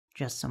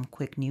Just some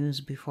quick news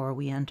before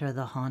we enter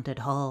the haunted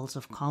halls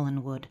of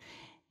Collinwood.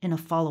 In a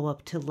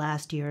follow-up to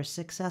last year's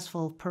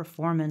successful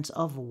performance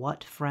of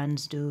What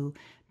Friends Do,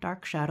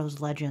 Dark Shadows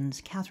legends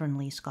Katherine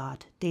Leigh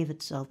Scott,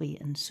 David Selby,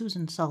 and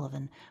Susan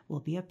Sullivan will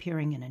be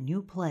appearing in a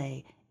new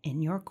play,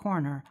 In Your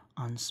Corner,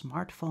 on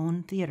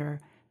Smartphone Theater,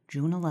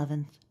 June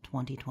 11th,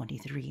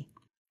 2023.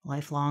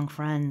 Lifelong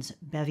friends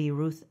Bevy,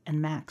 Ruth,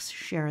 and Max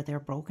share their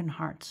broken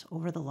hearts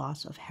over the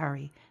loss of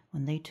Harry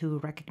when they too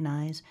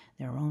recognize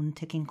their own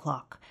ticking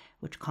clock,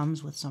 which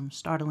comes with some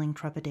startling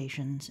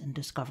trepidations and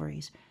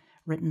discoveries.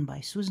 Written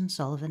by Susan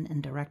Sullivan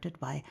and directed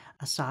by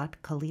Asad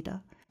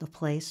Khalida, the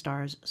play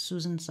stars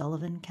Susan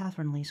Sullivan,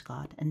 Katherine Leigh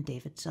Scott, and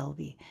David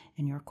Selby.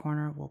 In Your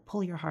Corner will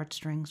pull your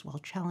heartstrings while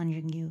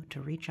challenging you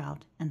to reach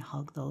out and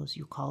hug those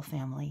you call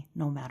family,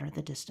 no matter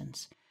the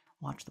distance.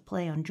 Watch the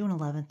play on June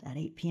 11th at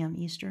 8 p.m.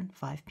 Eastern,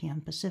 5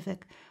 p.m.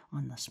 Pacific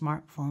on the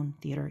Smartphone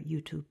Theater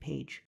YouTube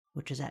page,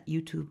 which is at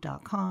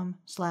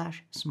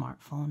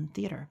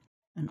youtube.com/smartphonetheater.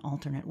 An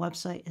alternate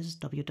website is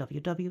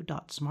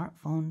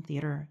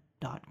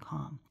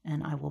www.smartphonetheater.com,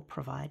 and I will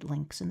provide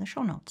links in the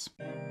show notes.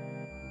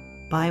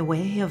 By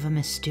way of a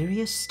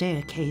mysterious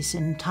staircase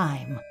in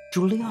time,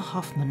 Julia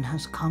Hoffman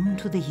has come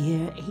to the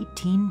year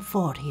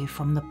 1840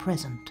 from the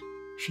present.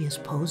 She is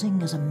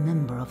posing as a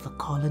member of the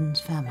Collins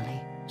family.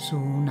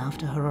 Soon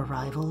after her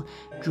arrival,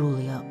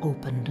 Julia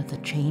opened the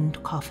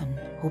chained coffin,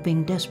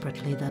 hoping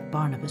desperately that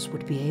Barnabas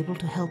would be able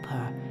to help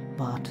her.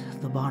 But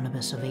the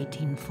Barnabas of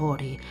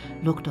 1840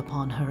 looked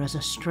upon her as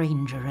a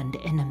stranger and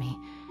enemy.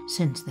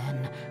 Since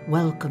then,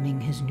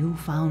 welcoming his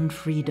newfound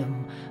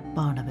freedom,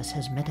 Barnabas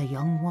has met a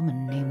young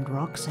woman named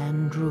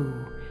Roxanne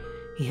Drew.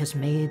 He has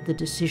made the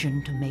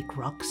decision to make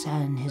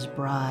Roxanne his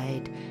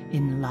bride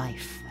in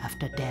life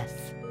after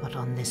death. But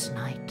on this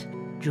night,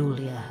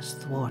 Julia has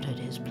thwarted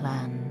his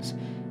plans,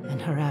 and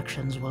her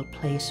actions will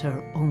place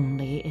her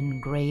only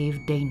in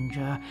grave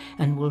danger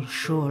and will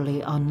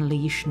surely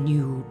unleash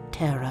new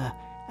terror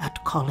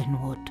at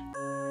Collinwood.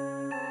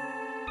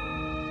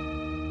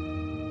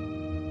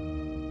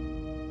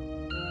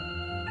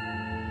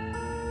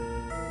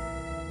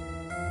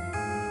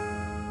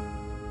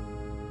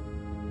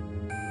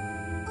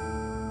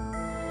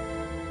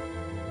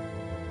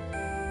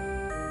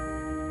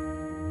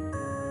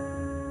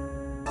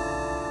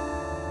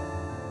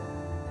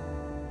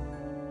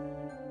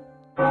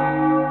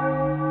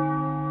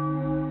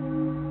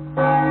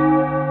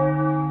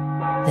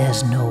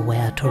 There's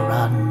nowhere to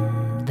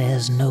run,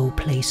 there's no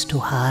place to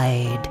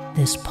hide.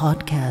 This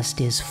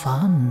podcast is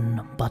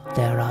fun, but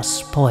there are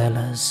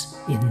spoilers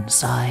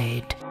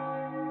inside.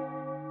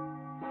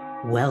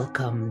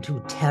 Welcome to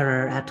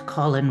Terror at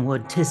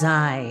Collinwood. 'Tis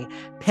I,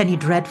 Penny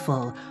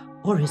Dreadful,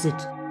 or is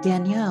it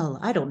Danielle?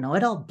 I don't know,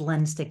 it all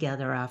blends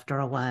together after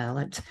a while.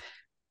 It's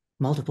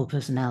multiple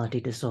personality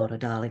disorder,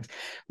 darlings.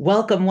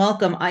 Welcome,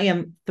 welcome. I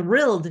am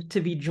thrilled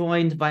to be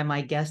joined by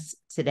my guests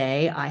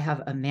today. I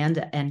have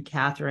Amanda and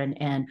Katherine,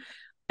 and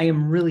I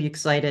am really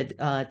excited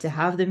to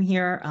have them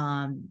here.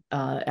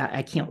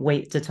 I can't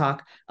wait to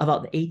talk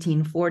about the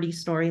 1840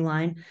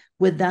 storyline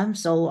with them.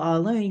 So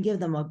let me give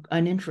them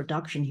an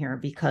introduction here,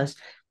 because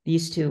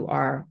these two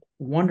are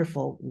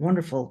wonderful,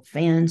 wonderful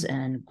fans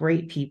and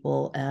great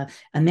people.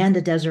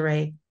 Amanda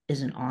Desiree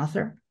is an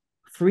author,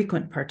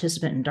 frequent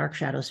participant in Dark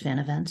Shadows fan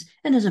events,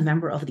 and is a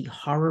member of the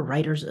Horror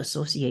Writers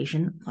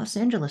Association Los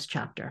Angeles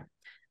chapter.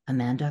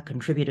 Amanda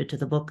contributed to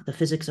the book The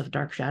Physics of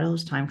Dark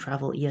Shadows, Time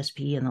Travel,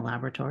 ESP, and the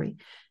Laboratory.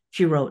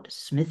 She wrote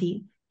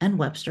Smithy and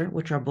Webster,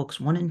 which are books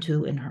 1 and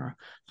 2 in her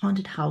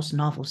Haunted House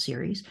novel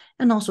series,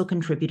 and also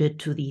contributed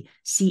to the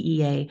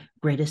CEA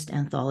Greatest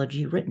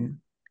Anthology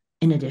Written.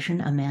 In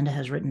addition, Amanda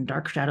has written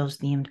Dark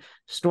Shadows-themed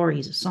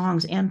stories,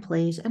 songs, and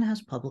plays, and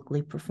has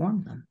publicly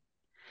performed them.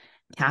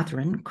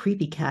 Katherine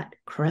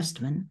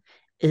Kerestman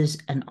is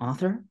an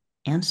author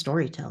and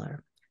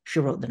storyteller. She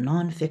wrote the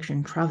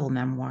nonfiction travel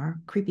memoir,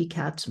 Creepy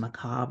Cat's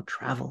Macabre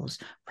Travels,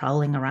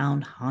 prowling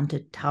around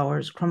haunted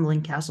towers,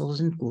 crumbling castles,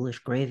 and ghoulish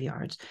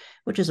graveyards,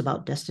 which is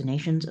about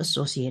destinations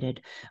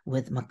associated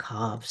with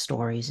macabre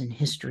stories in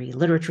history,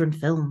 literature, and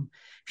film.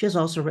 She has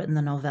also written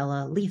the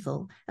novella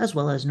Lethal, as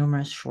well as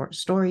numerous short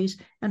stories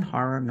and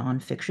horror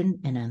nonfiction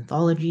in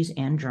anthologies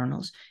and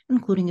journals,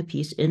 including a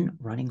piece in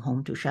Running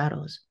Home to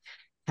Shadows.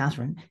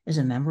 Katherine is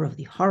a member of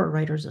the Horror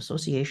Writers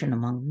Association,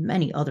 among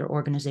many other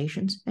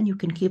organizations, and you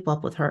can keep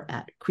up with her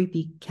at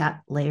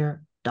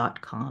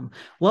creepycatlair.com.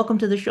 Welcome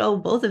to the show,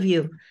 both of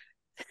you.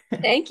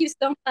 Thank you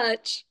so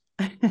much.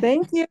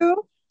 Thank you.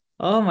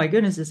 Oh my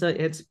goodness,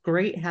 it's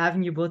great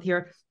having you both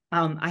here.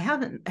 I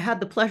haven't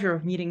had the pleasure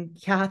of meeting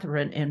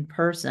Katherine in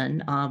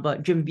person,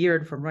 but Jim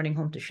Beard from Running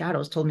Home to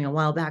Shadows told me a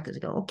while back, as I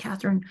go, oh,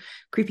 Katherine,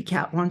 Creepy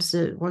Cat wants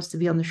to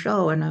be on the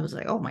show. And I was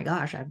like, oh my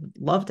gosh, I'd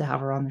love to have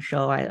her on the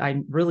show.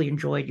 I really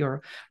enjoyed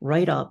your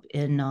write-up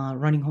in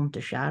Running Home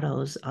to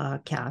Shadows,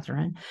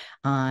 Katherine.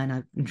 And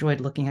I enjoyed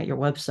looking at your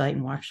website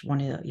and watched one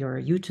of your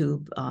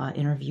YouTube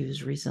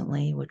interviews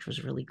recently, which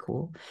was really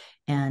cool.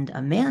 And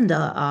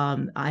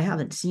Amanda, I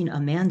haven't seen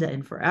Amanda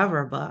in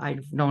forever, but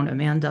I've known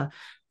Amanda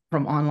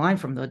from online,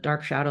 from the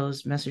Dark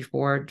Shadows message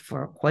board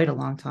for quite a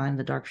long time,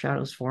 the Dark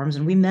Shadows forums.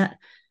 And we met,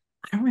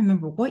 I don't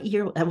remember what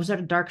year, that was at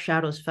a Dark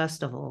Shadows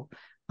festival.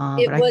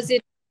 It But I was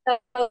in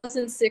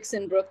 2006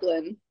 in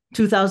Brooklyn.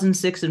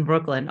 2006 in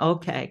Brooklyn.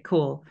 Okay,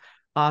 cool.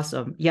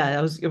 Awesome.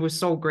 Yeah, it was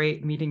so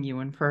great meeting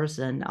you in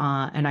person.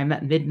 And I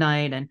met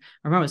Midnight, and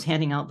I remember I was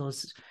handing out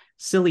those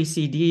silly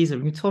CDs,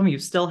 and you told me you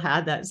still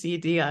had that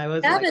CD. I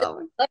was Have like, it.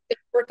 oh. I'd love to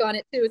work on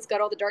it too. It's got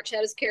all the Dark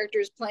Shadows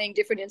characters playing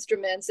different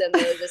instruments and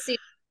the CD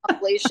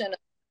compilation of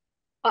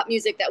pop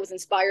music that was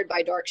inspired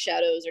by Dark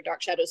Shadows or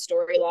Dark Shadows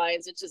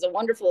storylines, which is a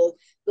wonderful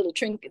little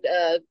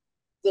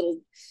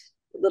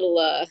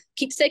little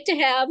keepsake to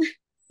have.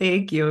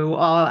 Thank you.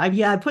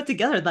 I put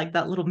together like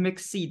that little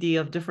mixed CD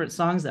of different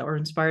songs that were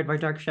inspired by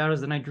Dark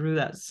Shadows, and I drew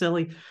that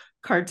silly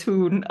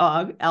cartoon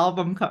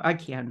album. I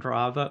can't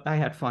draw, but I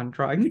had fun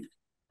drawing.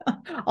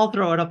 I'll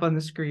throw it up on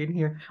the screen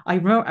here. I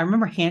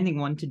remember handing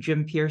one to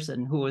Jim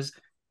Pearson,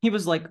 he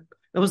was like,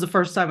 it was the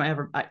first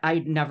time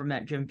I'd never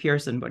met Jim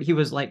Pearson, but he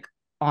was like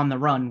on the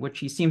run, which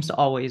he seems to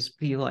always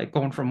be, like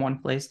going from one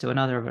place to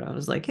another. But I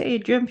was like, hey,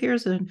 Jim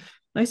Pearson,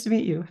 nice to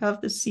meet you.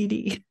 Have this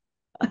CD.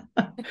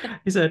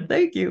 He said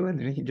thank you, and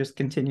then he just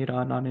continued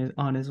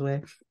on his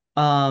way.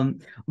 um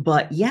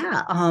but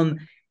yeah,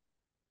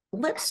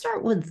 let's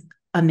start with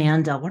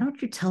Amanda. Why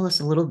don't you tell us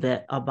a little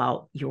bit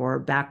about your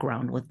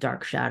background with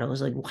Dark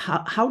Shadows? Like,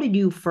 how did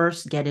you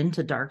first get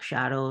into Dark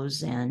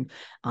Shadows, and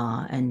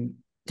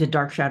did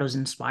Dark Shadows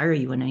inspire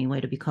you in any way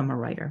to become a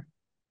writer?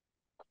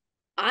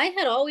 I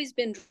had always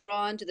been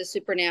drawn to the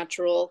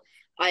supernatural.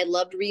 I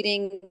loved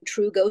reading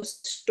true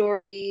ghost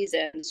stories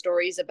and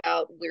stories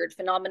about weird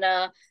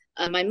phenomena.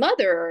 My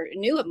mother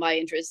knew of my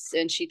interests,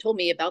 and she told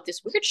me about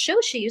this weird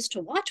show she used to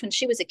watch when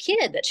she was a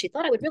kid that she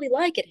thought I would really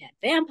like. It had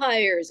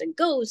vampires and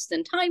ghosts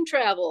and time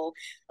travel,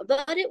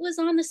 but it was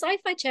on the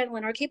Sci-Fi Channel,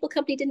 and our cable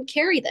company didn't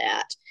carry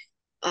that.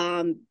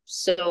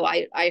 So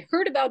I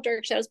heard about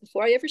Dark Shadows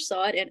before I ever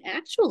saw it, and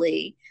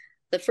actually,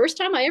 the first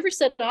time I ever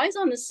set eyes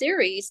on the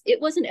series, it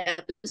was an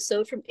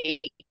episode from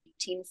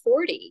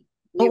 1840.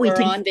 We Oh, were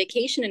 18. on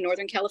vacation in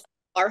Northern California.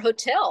 Our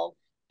hotel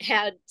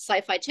had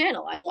Sci-Fi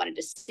Channel. I wanted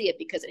to see it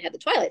because it had the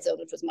Twilight Zone,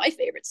 which was my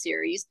favorite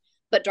series,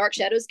 but Dark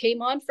Shadows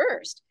came on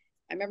first.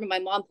 I remember my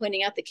mom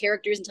pointing out the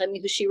characters and telling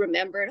me who she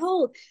remembered.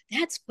 Oh,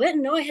 that's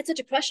Quentin. Oh, I had such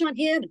a crush on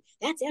him.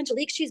 That's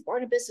Angelique. She's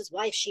Barnabas's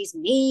wife. She's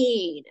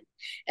mean.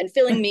 And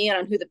filling me in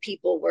on who the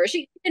people were.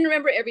 She didn't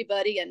remember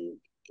everybody, and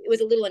it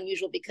was a little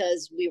unusual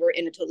because we were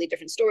in a totally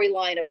different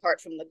storyline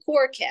apart from the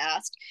core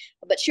cast,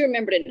 but she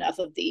remembered enough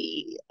of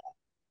the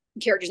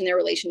characters and their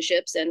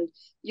relationships. And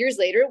years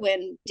later, when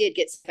I did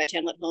get Sci-Fi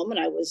Channel at home and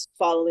I was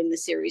following the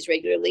series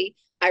regularly,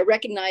 I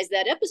recognized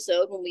that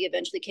episode when we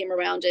eventually came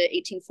around to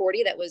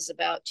 1840. That was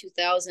about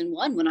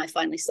 2001 when I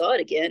finally saw it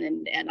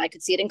again, and I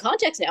could see it in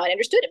context now. I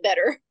understood it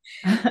better.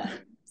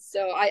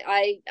 So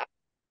I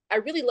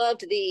really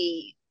loved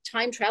the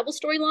time travel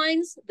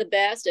storylines the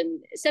best. And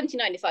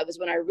 1795 was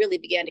when I really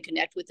began to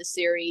connect with the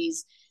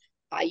series.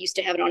 I used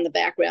to have it on in the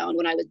background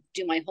when I would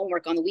do my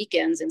homework on the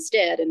weekends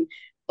instead. And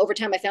over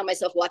time, I found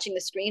myself watching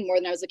the screen more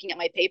than I was looking at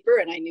my paper.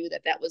 And I knew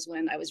that that was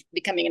when I was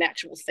becoming an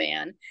actual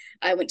fan.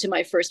 I went to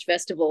my first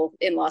festival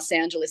in Los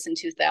Angeles in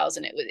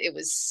 2000. It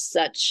was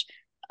such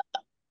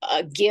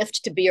a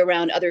gift to be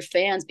around other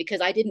fans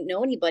because I didn't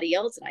know anybody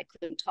else and I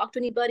couldn't talk to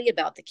anybody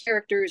about the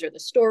characters or the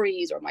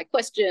stories or my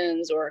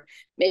questions or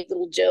make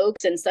little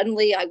jokes. And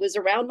suddenly I was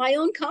around my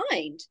own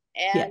kind,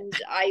 Yeah. and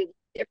I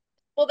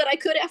all that I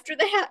could after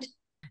that.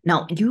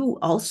 Now, you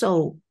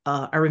also,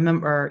 I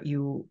remember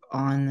you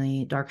on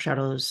the Dark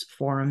Shadows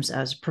forums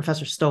as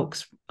Professor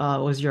Stokes,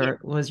 was Yeah.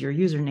 your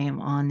username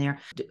on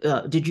there.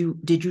 Did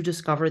you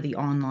discover the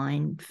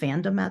online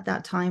fandom at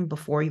that time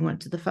before you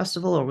went to the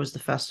festival, or was the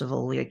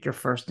festival like your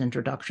first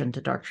introduction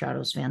to Dark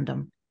Shadows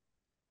fandom?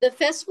 The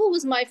festival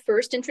was my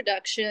first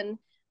introduction.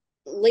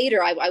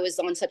 Later, I was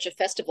on such a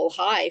festival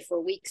high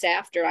for weeks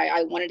after.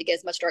 I wanted to get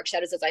as much Dark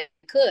Shadows as I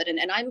could.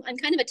 And I'm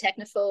kind of a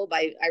technophobe.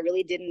 I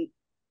really didn't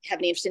have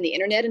any interest in the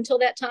internet until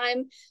that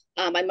time.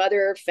 My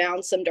mother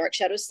found some Dark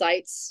Shadow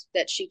sites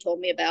that she told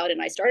me about,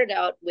 and I started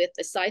out with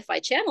the Sci-Fi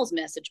Channel's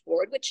message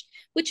board,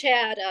 which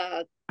had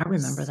I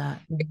remember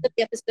that.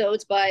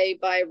 episodes by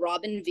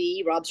Robin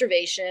V.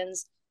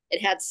 Robservations.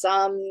 It had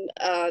some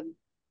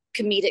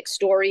comedic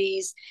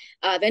stories.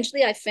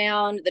 Eventually, I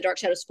found the Dark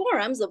Shadows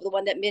forums, of the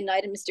one that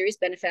Midnight and Mysterious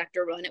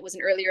Benefactor run. It was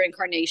an earlier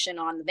incarnation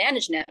on the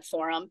VanityNet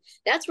forum.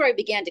 That's where I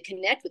began to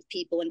connect with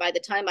people. And by the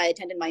time I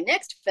attended my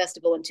next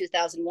festival in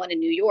 2001 in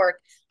New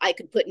York, I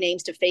could put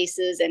names to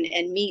faces and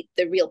meet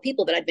the real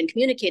people that I'd been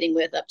communicating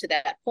with up to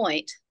that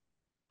point.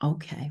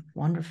 Okay,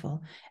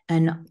 wonderful.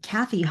 And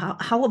Kathy,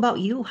 how about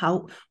you?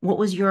 What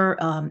was your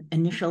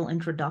initial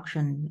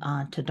introduction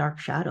to Dark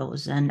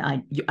Shadows? And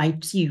I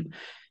see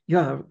you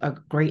have a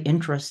great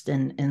interest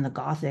in the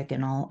Gothic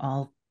and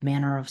all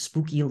manner of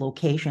spooky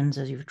locations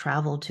as you've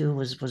traveled to.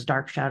 Was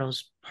Dark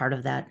Shadows part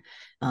of that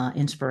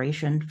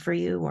inspiration for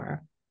you,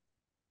 or?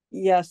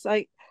 Yes,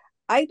 I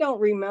don't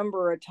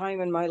remember a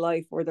time in my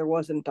life where there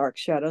wasn't Dark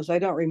Shadows. I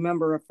don't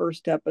remember a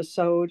first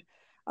episode.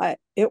 I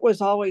It was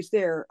always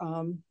there.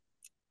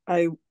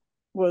 I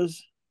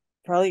was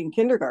probably in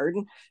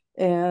kindergarten,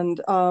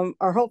 and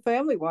our whole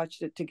family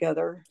watched it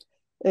together.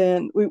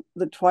 And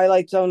the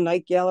Twilight Zone,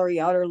 Night Gallery,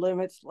 Outer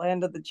Limits,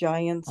 Land of the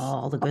Giants,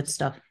 All the good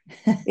stuff.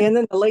 and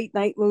then the late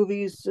night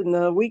movies and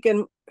the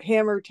weekend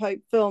hammer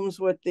type films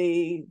with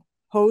the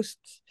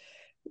hosts.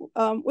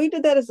 We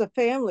did that as a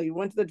family. We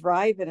went to the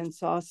drive-in and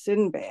saw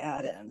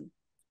Sinbad,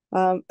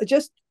 and it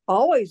just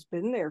always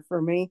been there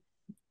for me.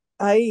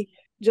 I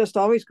just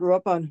always grew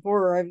up on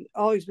horror. I've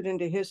always been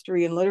into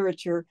history and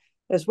literature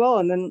as well.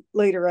 And then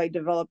later I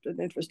developed an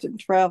interest in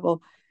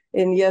travel.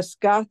 And yes,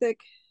 Gothic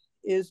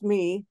is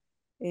me.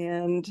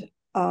 And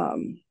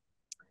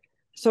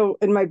so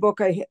in my book,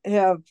 I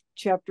have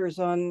chapters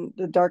on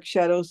the Dark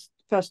Shadows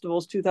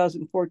festivals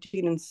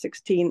 2014 and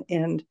 16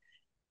 and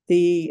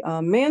the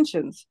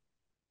mansions.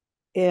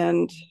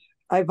 And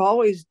I've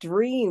always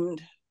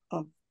dreamed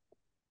of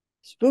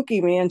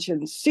spooky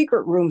mansions,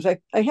 secret rooms. I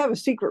have a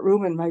secret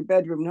room in my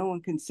bedroom. No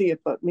one can see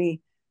it but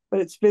me, but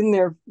it's been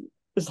there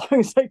as long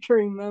as I can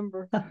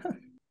remember.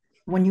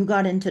 When you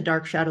got into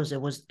Dark Shadows,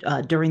 it was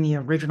during the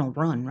original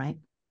run, right?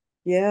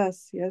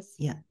 Yes, yes.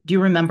 Yeah. Do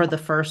you remember the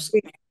first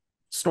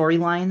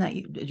storyline that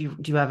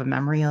do you have a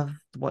memory of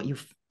what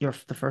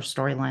the first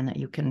storyline that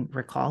you can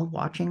recall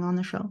watching on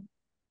the show?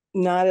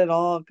 Not at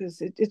all,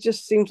 because it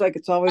just seems like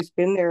it's always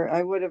been there.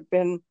 I would have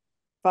been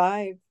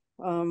 5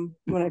 when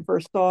I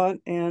first saw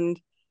it, and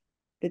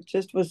it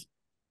just was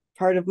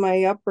part of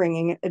my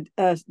upbringing,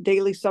 a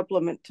daily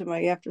supplement to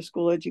my after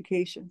school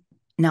education.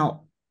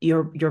 Now,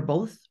 you're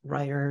both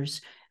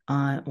writers.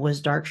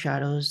 Was Dark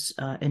Shadows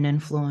an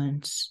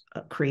influence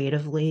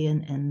creatively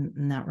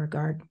in that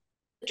regard?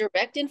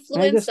 Direct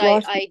influence.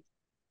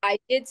 I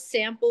did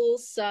sample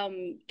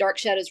some Dark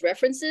Shadows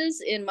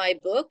references in my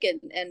book, and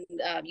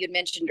you'd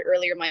mentioned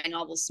earlier my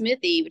novel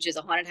Smithy, which is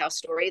a haunted house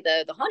story.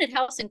 The haunted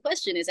house in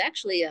question is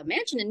actually a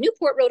mansion in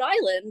Newport, Rhode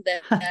Island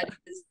that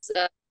is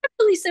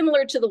really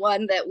similar to the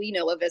one that we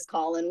know of as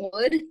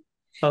Collinwood.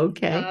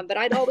 Okay. But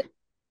I'd always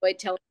enjoyed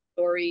telling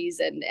stories,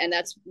 and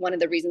that's one of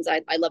the reasons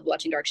I loved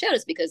watching Dark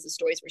Shadows, because the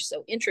stories were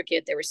so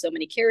intricate. There were so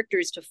many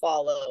characters to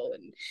follow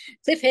and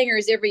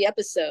cliffhangers every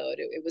episode.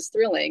 It was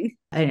thrilling.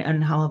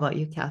 And how about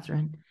you,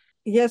 Katherine?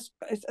 Yes,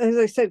 as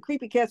I said,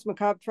 Creepy Cats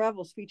Macabre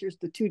Travels features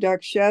the 2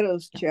 Dark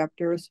Shadows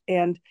chapters,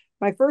 and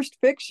my first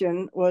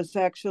fiction was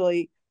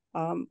actually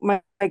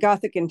my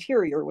Gothic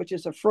Interior, which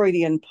is a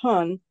Freudian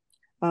pun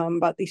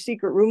about the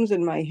secret rooms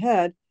in my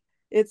head.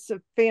 It's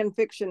a fan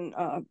fiction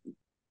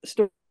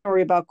story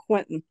about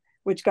Quentin,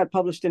 which got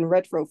published in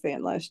Retro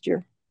Fan last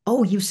year.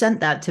 Oh, you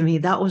sent that to me.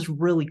 That was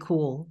really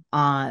cool.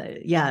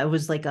 Yeah, it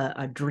was like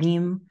a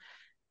dream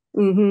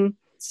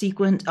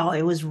sequence. Oh,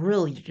 it was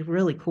really,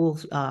 really cool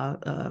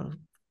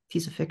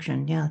piece of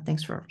fiction. Yeah,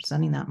 thanks for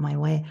sending that my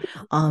way.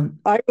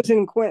 I was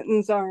in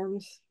Quentin's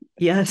arms.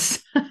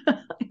 Yes.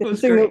 It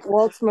was sing great. the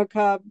Waltz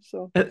Macabre.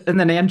 So And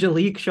then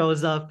Angelique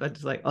shows up and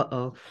it's like,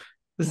 uh-oh.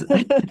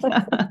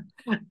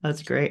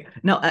 That's great.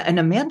 No, and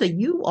Amanda,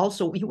 you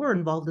were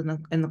involved in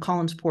the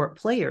Collinsport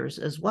Players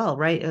as well,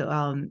 right?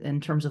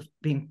 In terms of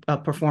being a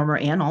performer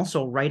and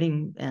also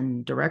writing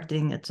and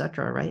directing,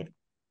 etc., right?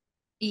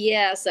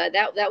 Yes,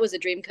 that was a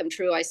dream come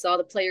true. I saw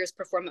the Players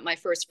perform at my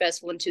first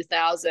festival in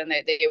 2000.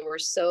 They were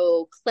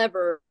so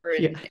clever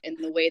in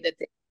the way that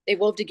they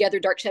wove together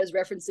Dark Shadows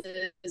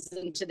references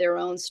into their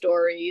own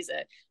stories.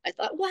 I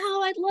thought,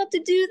 wow, I'd love to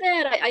do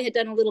that. I had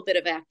done a little bit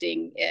of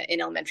acting in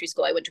elementary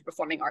school. I went to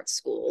performing arts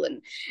school,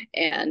 and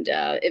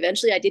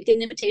eventually I did get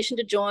an invitation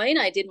to join.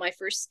 I did my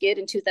first skit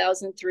in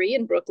 2003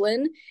 in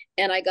Brooklyn,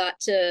 and I got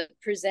to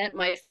present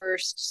my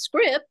first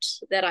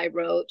script that I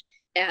wrote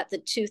at the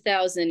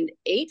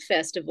 2008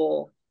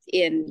 festival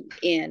in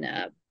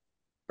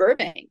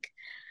Burbank.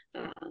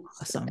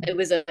 Awesome. It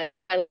was a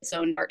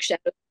own Dark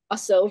Shadows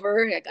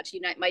crossover. I got to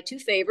unite my 2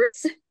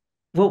 favorites.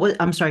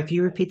 I'm sorry, can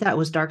you repeat that? It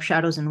was Dark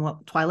Shadows and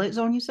what, Twilight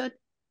Zone, you said?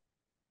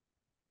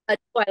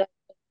 Twilight,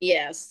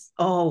 yes.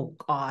 Oh,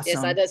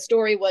 awesome. Yes, the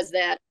story was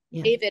that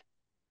David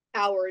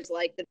powers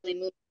like the Billy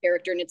Moon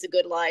character in It's a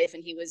Good Life,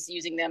 and he was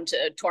using them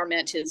to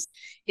torment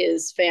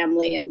his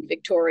family in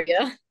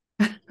Victoria.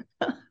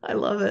 I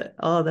love it.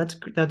 Oh,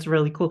 that's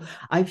really cool.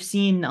 I've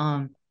seen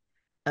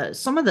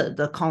some of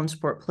the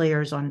Collinsport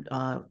Players on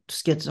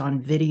skits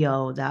on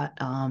video that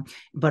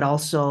but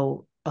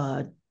also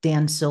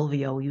Dan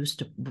Silvio used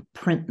to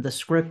print the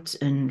scripts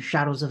in the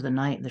Shadows of the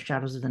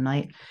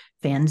Night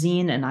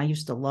fanzine, and I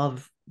used to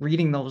love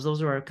reading those.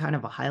 Those were kind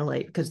of a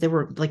highlight because they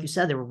were, like you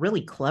said, they were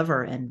really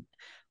clever and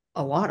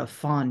a lot of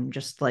fun,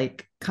 just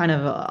like kind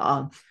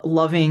of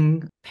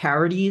loving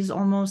parodies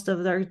almost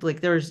of their,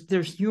 like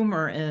there's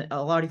humor,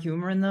 a lot of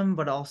humor in them,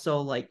 but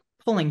also like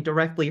pulling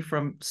directly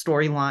from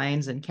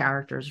storylines and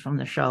characters from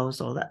the show.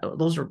 So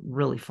those are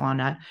really fun.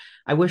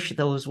 I wish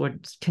those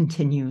would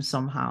continue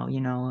somehow,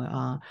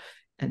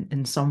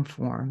 in some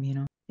form,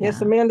 Yes,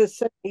 Yeah. Amanda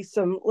sent me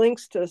some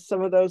links to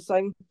some of those.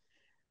 I'm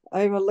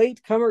a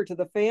late comer to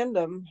the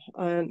fandom,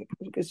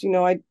 because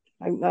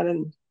I'm not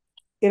an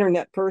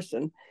internet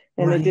person,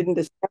 and I didn't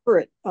discover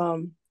it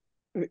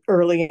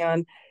early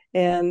on.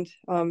 And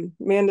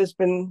Amanda's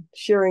been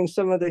sharing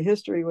some of the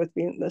history with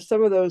me.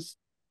 Some of those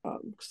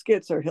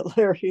skits are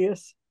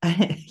hilarious.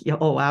 Yeah,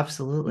 oh,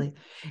 absolutely.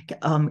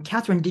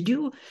 Katherine, did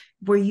you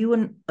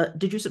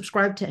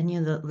subscribe to any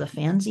of the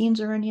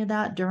fanzines or any of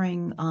that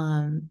during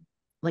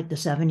like the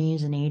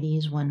 70s and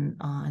 80s when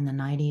in the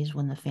 90s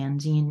when the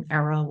fanzine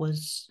era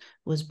was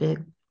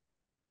big?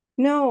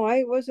 No,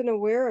 I wasn't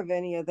aware of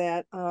any of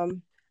that.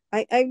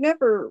 I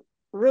never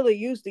really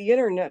used the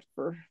internet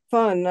for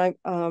fun. I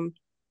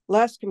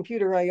last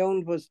computer I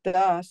owned was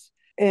DOS,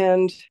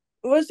 and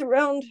it was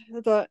around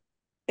the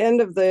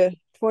end of the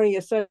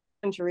 20th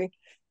century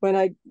when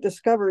I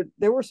discovered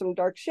there were some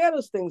Dark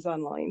Shadows things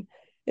online,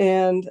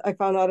 and I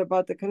found out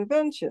about the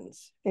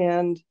conventions.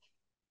 And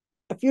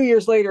a few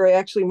years later, I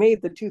actually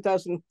made the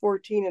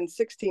 2014 and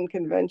 16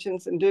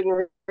 conventions and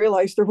didn't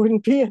realize there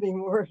wouldn't be any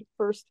more at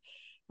first.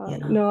 Yeah,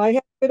 No, I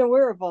haven't been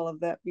aware of all of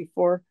that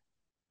before.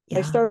 I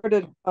yeah.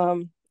 started, I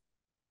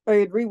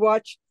had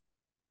rewatched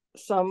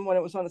some when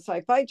it was on the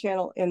Sci-Fi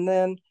Channel, and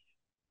then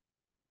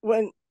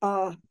when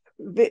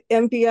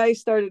MPI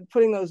started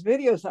putting those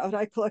videos out,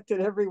 I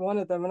collected every one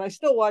of them, and I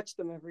still watch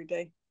them every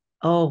day.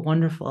 Oh,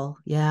 wonderful.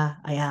 Yeah,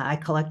 I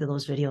collected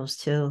those videos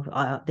too.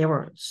 There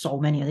were so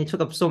many. They took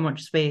up so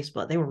much space,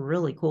 but they were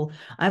really cool.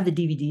 I have the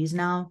DVDs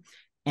now,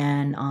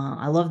 and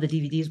I love the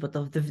DVDs, but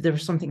there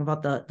was something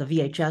about the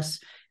VHS.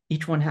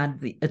 Each one had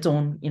its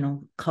own,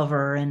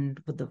 cover and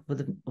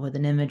with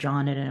an image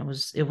on it, and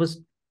it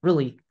was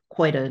really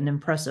quite an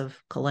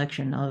impressive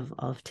collection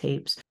of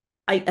tapes.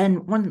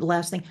 And one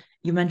last thing,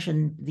 you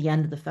mentioned the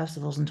end of the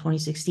festivals in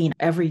 2016.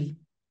 Every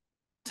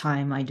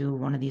time I do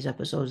one of these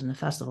episodes and the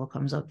festival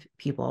comes up,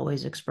 people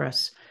always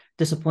express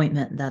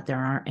disappointment that there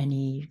aren't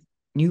any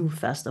new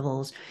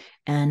festivals.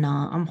 And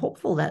I'm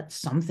hopeful that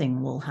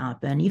something will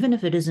happen, even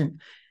if it isn't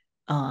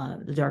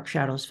the Dark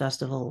Shadows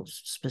Festival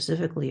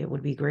specifically. It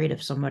would be great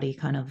if somebody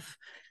kind of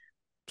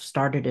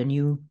started a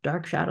new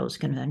Dark Shadows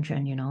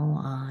convention,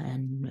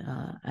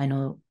 and I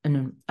know,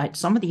 and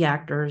some of the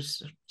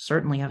actors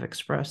certainly have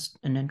expressed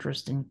an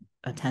interest in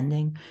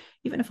attending,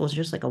 even if it was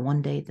just like a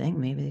 1 day thing.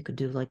 Maybe they could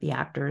do like the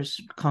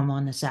actors come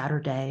on the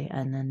Saturday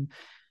and then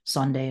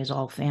Sunday is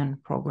all fan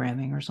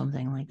programming or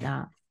something like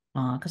that.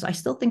 Because I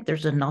still think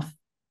there's enough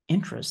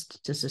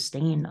interest to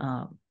sustain,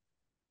 uh,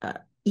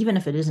 even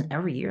if it isn't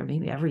every year,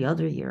 maybe every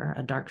other year,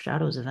 a Dark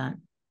Shadows event.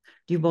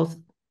 Do you both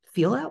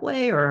feel that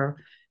way, or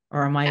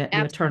am I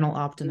the eternal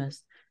Absolutely.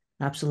 optimist?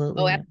 Oh,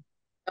 Absolutely.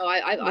 no,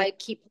 I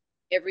keep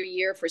every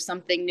year for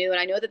something new, and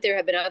I know that there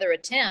have been other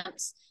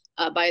attempts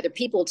by other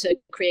people to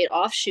create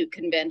offshoot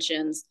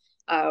conventions.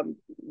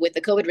 With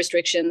the COVID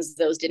restrictions,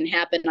 those didn't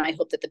happen. I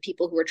hope that the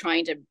people who are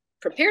trying to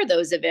prepare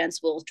those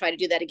events will try to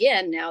do that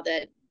again now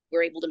that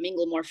we're able to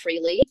mingle more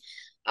freely.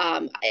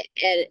 And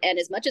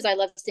as much as I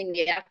love seeing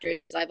the actors,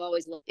 I've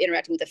always loved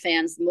interacting with the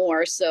fans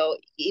more. So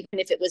even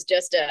if it was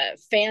just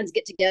fans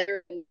get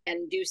together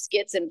and do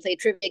skits and play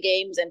trivia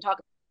games and talk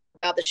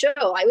about the show,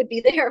 I would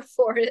be there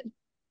for it.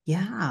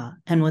 Yeah.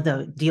 And with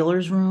a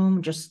dealer's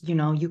room, just,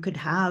 you could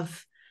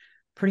have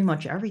pretty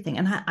much everything.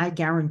 And I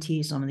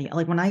guarantee some of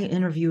like when I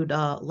interviewed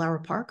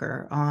Lara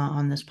Parker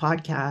on this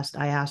podcast,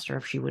 I asked her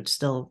if she would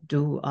still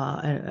do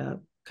a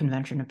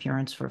convention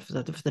appearance for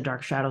the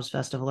Dark Shadows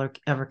Festival or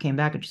ever came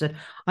back. And she said,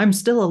 I'm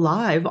still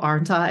alive,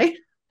 aren't I?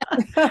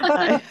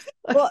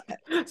 Well,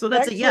 So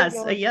that's a actually, yes,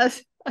 a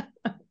yes.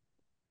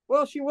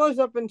 well, she was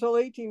up until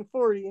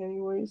 1840,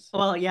 anyways.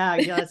 Well, yeah,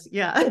 yes,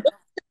 yeah.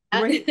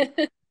 Great,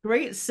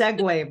 great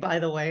segue, by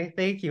the way.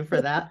 Thank you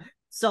for that.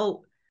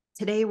 So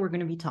today we're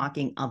going to be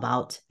talking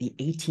about the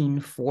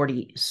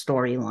 1840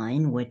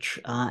 storyline, which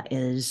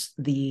is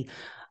the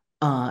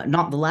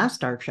not the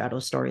last Dark Shadow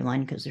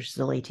storyline, because there's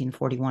still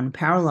 1841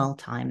 parallel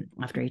time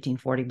after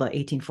 1840, but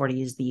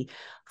 1840 is the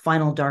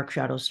final Dark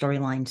Shadow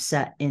storyline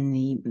set in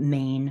the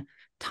main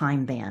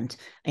time band.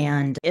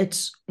 And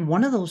it's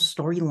one of those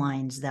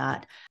storylines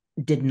that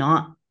did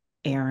not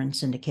air in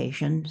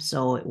syndication.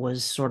 So it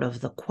was sort of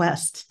the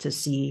quest to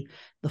see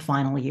the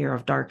final year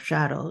of Dark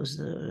Shadows,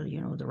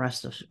 the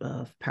rest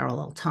of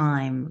parallel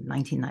time,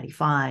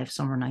 1995,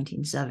 summer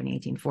 1970,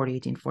 1840,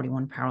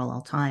 1841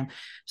 parallel time.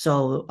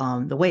 So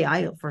the way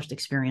I first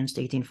experienced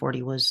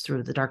 1840 was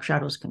through the Dark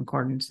Shadows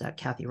Concordance that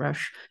Kathy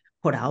Rush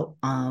put out,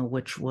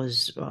 which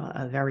was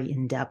a very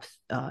in-depth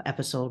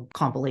episode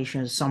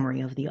compilation,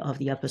 summary of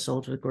the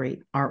episodes with great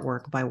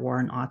artwork by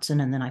Warren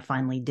Otzen. And then I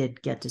finally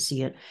did get to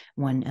see it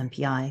when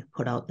MPI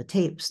put out the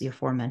tapes, the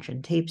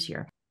aforementioned tapes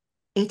here.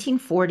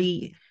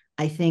 1840,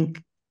 I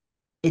think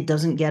it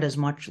doesn't get as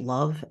much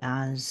love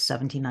as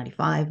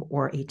 1795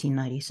 or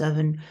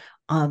 1897,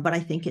 but I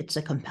think it's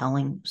a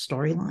compelling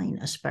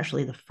storyline,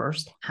 especially the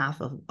first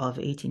half of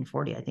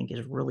 1840, I think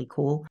is really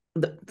cool.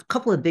 A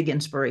couple of big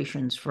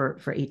inspirations for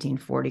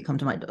 1840 come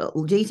to mind.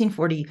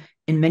 1840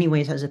 in many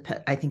ways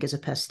I think is a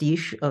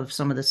pastiche of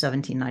some of the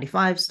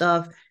 1795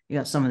 stuff. You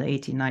got some of the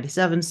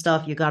 1897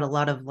 stuff. You got a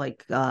lot of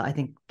I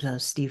think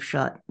Steve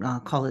Shutt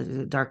called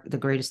it the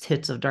greatest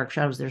hits of Dark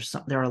Shadows.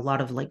 There are a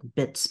lot of like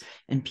bits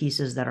and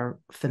pieces that are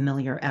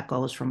familiar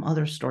echoes from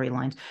other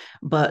storylines,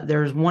 but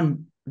there's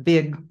one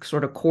big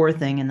sort of core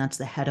thing, and that's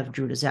the head of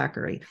Judah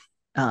Zachary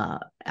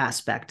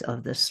aspect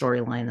of this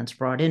storyline that's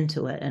brought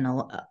into it. And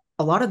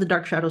a lot of the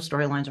Dark Shadow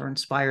storylines are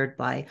inspired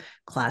by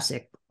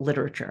classic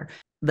literature.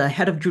 The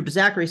head of Judah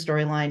Zachary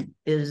storyline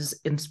is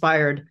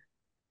inspired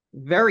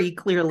very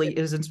clearly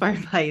by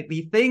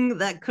The Thing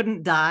That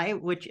Couldn't Die,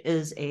 which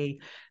is a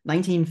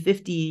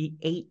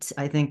 1958,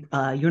 I think,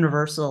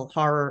 Universal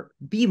horror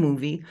B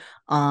movie.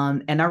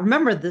 And I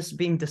remember this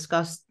being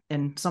discussed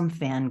in some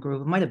fan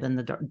group. It might have been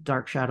the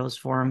Dark Shadows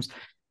forums,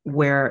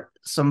 where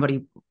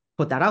somebody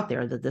put that out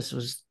there, that this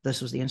was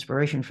the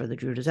inspiration for the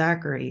Judah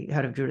Zachary,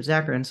 head of Judah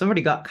Zachary, and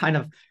somebody got kind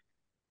of,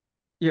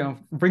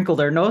 wrinkled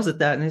their nose at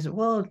that, and they said,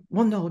 well,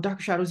 no, Dark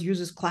Shadows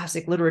uses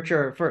classic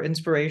literature for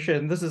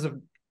inspiration. This is a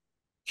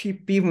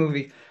cheap B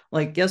movie.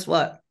 Like, guess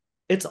what?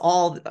 It's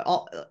all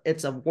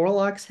it's a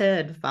warlock's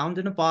head found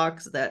in a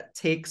box that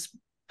takes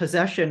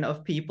possession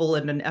of people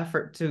in an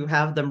effort to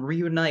have them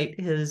reunite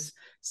his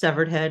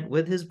severed head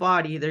with his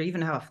body. They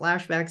even have a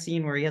flashback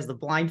scene where he has the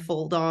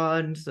blindfold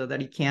on so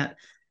that he can't,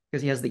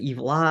 because he has the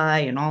evil eye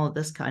and all of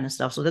this kind of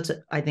stuff. So that's,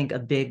 I think, a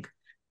big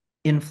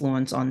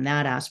influence on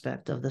that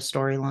aspect of the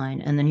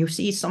storyline. And then you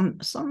see some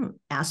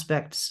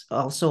aspects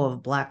also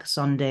of Black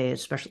Sunday,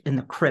 especially in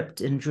the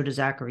crypt, in Judah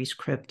Zachary's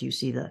crypt. You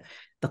see the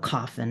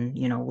coffin,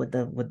 with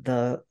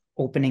the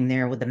opening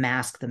there with the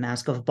mask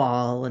of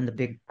Baal, and the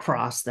big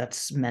cross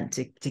that's meant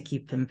to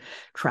keep him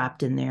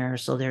trapped in there.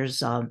 So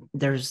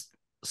there's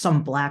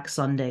some Black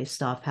Sunday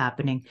stuff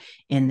happening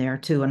in there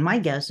too. And my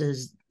guess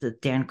is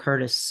that Dan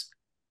Curtis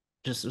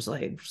just was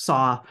like,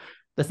 saw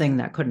The Thing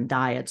That Couldn't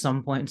Die at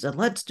some point and said,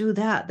 let's do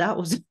that. That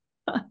was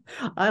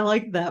I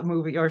like that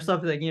movie or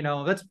something.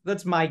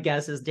 That's my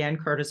guess, is Dan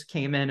Curtis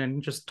came in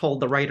and just told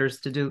the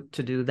writers to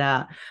do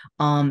that.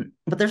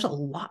 But there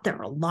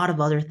are a lot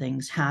of other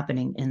things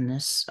happening in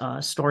this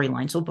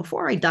storyline. So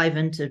before I dive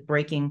into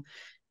breaking,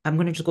 I'm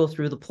going to just go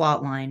through the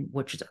plot line,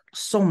 which is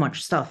so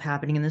much stuff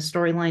happening in this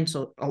storyline.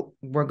 So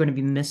we're going to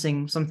be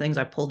missing some things.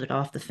 I pulled it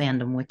off the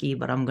fandom wiki,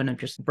 but I'm going to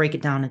just break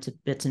it down into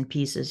bits and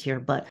pieces here.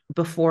 But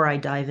before I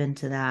dive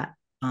into that,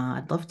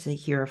 I'd love to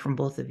hear from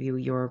both of you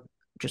your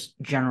just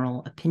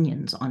general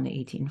opinions on the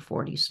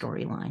 1840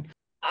 storyline.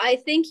 I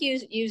think you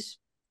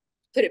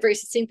put it very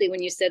succinctly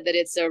when you said that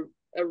it's a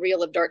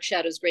reel of Dark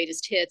Shadow's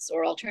greatest hits,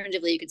 or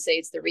alternatively, you could say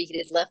it's the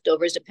reheated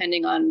leftovers,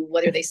 depending on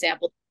whether they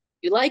sampled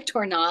you liked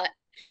or not,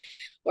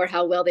 or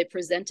how well they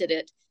presented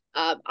it.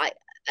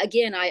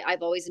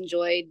 I've always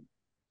enjoyed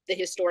the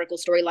historical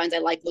storylines. I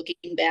like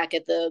looking back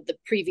at the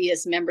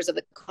previous members of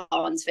the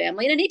Collins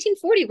family. And in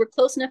 1840, we're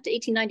close enough to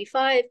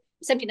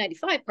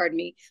 1795, pardon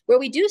me, where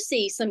we do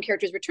see some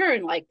characters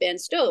return, like Ben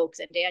Stokes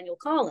and Daniel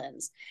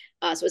Collins.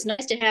 So it's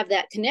nice to have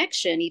that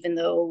connection, even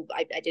though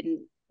I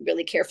didn't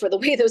really care for the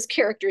way those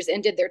characters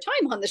ended their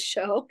time on the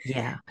show.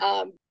 Yeah.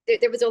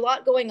 There was a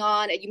lot going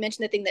on. You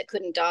mentioned The Thing That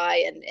Couldn't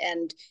Die,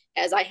 and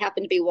as I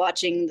happened to be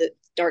watching the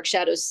Dark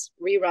Shadows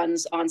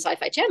reruns on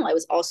Sci-Fi Channel, I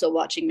was also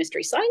watching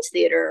Mystery Science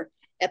Theater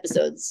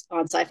episodes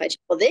on Sci-Fi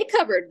Channel. They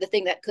covered The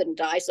Thing That Couldn't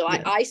Die, so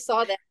yeah. I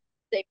saw that.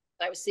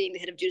 I was seeing the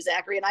head of Judah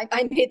Zachary, and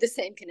I made the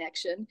same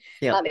connection.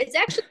 Yeah. It's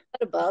actually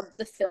above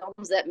the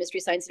films that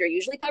Mystery Science Theater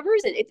usually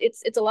covers.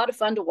 It's a lot of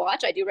fun to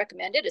watch. I do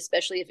recommend it,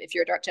 especially if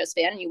you're a Dark Shadows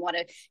fan and you want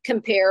to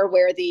compare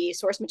where the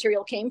source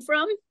material came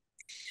from.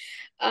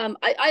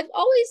 I've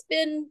always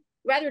been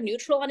rather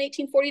neutral on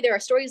 1840. There are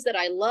stories that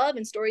I love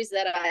and stories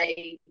that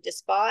I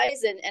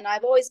despise, and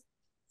I've always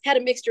had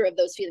a mixture of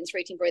those feelings for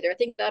 1840. There are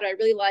things that I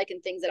really like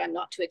and things that I'm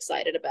not too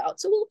excited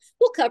about. So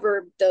we'll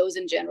cover those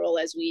in general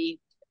as we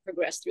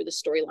progress through the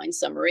storyline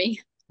summary.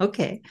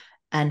 Okay.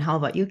 And how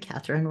about you,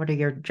 Katherine? What are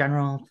your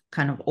general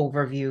kind of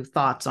overview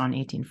thoughts on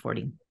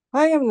 1840?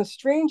 I am the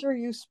stranger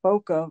you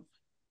spoke of,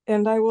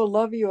 and I will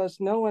love you as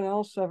no one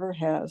else ever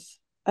has.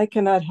 I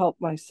cannot help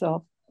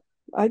myself.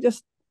 I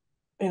just,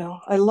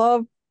 I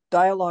love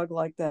dialogue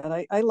like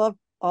that. I love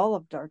all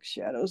of Dark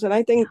Shadows, and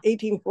I think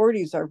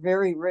 1840s are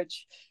very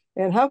rich.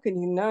 And how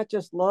can you not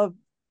just love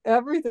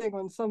everything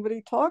when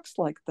somebody talks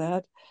like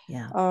that?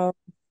 Yeah.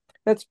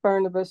 That's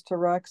Barnabas to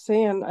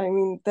Roxanne. I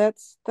mean,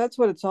 that's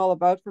what it's all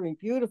about for me.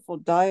 Beautiful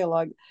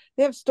dialogue.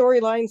 They have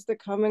storylines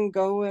that come and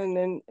go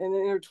and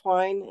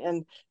intertwine.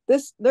 And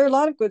there are a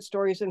lot of good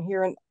stories in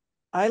here. And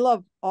I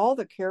love all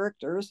the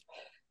characters.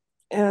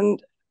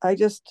 And I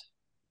just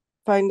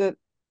find it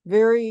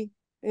very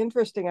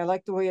interesting. I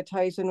like the way it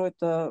ties in with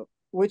the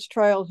witch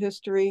trial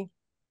history.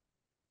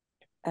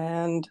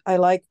 And I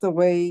like the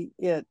way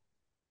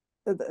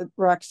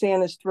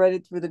Roxanne is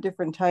threaded through the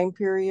different time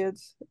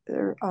periods.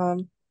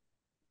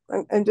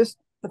 I'm just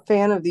a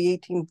fan of the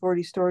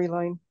 1840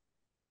 storyline.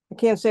 I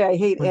can't say I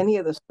hate any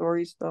of the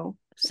stories, though.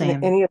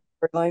 Same. Any of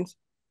the storylines.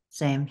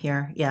 Same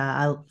here.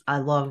 Yeah, I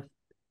love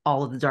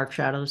all of the Dark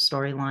Shadows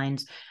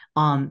storylines.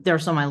 There are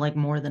some I like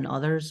more than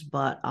others,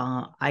 but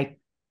I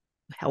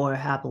will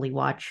happily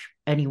watch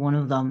any one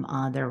of them.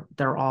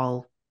 They're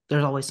all,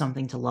 there's always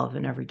something to love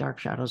in every Dark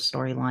Shadows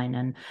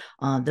storyline,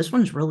 and this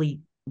one's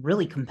really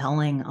really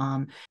compelling.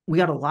 We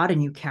got a lot of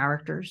new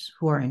characters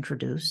who are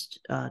introduced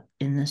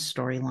in this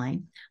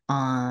storyline.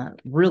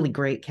 Really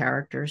great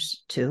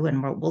characters too,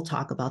 and we'll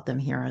talk about them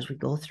here as we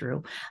go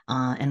through.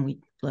 And we,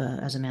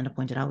 as Amanda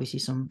pointed out, we see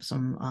some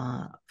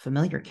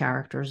familiar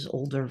characters,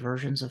 older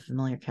versions of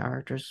familiar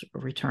characters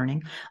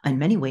returning. In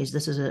many ways,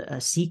 this is a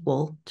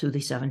sequel to the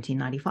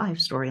 1795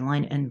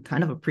 storyline and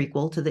kind of a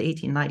prequel to the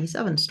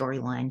 1897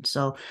 storyline.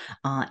 So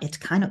it's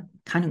kind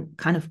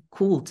of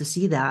cool to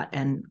see that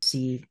and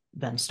see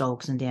Ben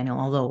Stokes and Daniel,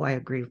 although I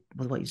agree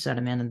with what you said,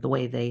 Amanda, the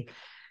way they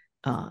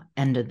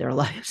ended their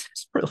lives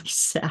is really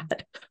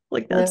sad.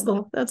 Like that's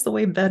the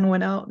way Ben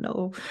went out.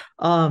 No.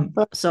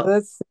 So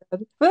that's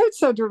sad. But it's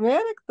so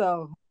dramatic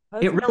though.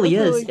 It really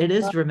is. Really It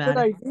is a good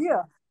dramatic.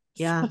 idea.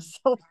 Yeah.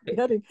 So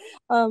forgetting.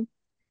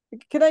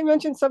 Can I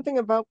mention something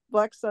about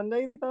Black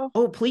Sunday though?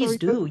 Oh, please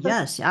do.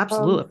 Yes,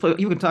 absolutely.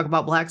 You can talk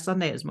about Black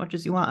Sunday as much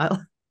as you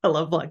want. I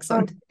love Black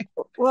Sunday.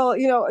 Well,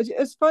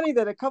 it's funny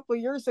that a couple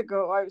of years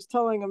ago I was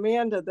telling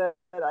Amanda that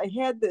I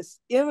had this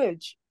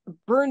image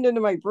burned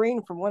into my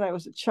brain from when I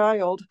was a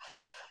child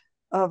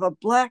of a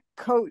black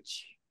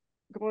coach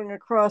going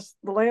across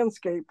the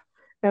landscape.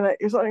 And I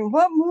was like,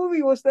 what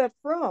movie was that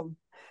from?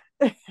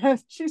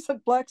 And she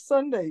said Black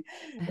Sunday.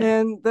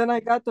 And then I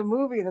got the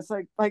movie and it's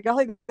like, by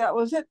golly, that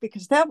was it,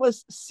 because that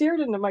was seared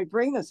into my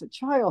brain as a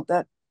child,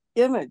 that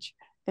image.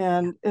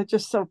 And it's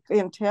just so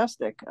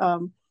fantastic.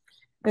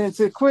 And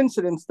it's a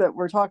coincidence that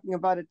we're talking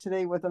about it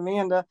today with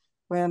Amanda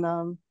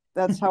when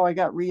that's how I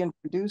got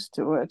reintroduced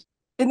to it.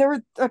 And there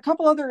were a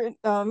couple other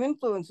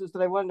influences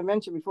that I wanted to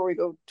mention before we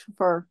go too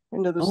far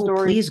into the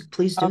story.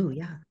 Please do.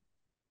 Yeah.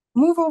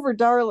 Move Over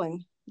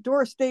Darling,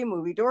 Doris Day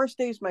movie. Doris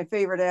Day is my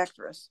favorite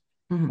actress.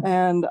 Mm-hmm.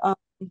 And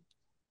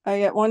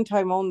I at one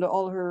time owned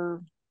all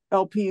her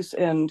LPs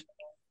and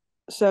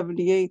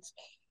 78s.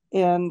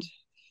 And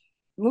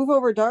Move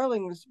Over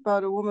Darling is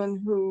about a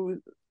woman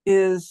who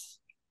is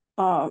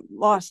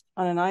lost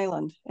on an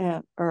island,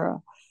 and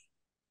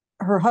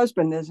her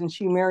husband is, and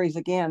she marries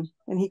again,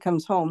 and he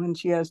comes home, and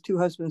she has two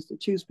husbands to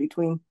choose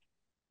between.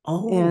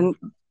 And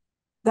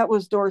that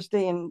was Doris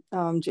Day and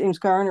James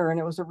Garner, and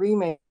it was a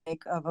remake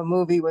of a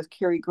movie with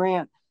Cary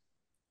Grant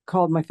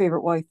called My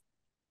Favorite Wife.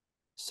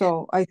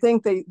 So I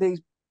think they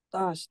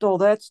stole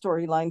that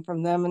storyline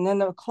from them. And then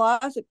the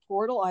closet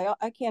portal,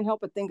 I can't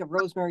help but think of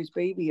Rosemary's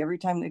Baby every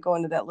time they go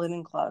into that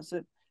linen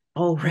closet.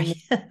 Oh, right.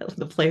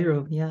 The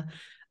playroom, yeah.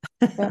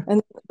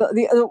 And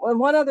the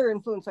one other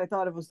influence I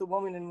thought of was The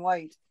Woman in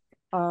White.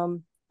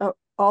 All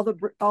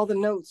the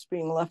notes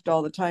being left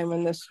all the time,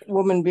 and this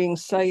woman being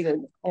cited,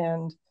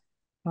 and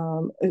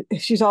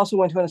she's also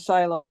went to an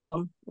asylum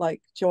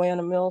like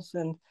Joanna Mills,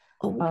 and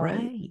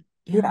right,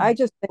 yeah, I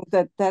just think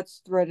that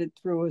that's threaded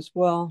through as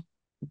well.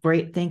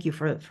 Great, thank you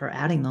for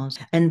adding those.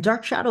 And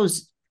Dark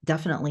Shadows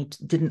definitely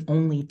didn't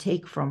only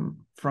take from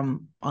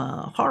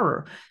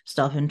horror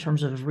stuff in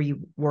terms of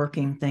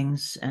reworking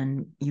things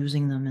and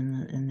using them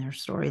in their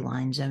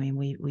storylines. I mean,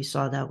 we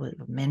saw that with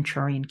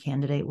Manchurian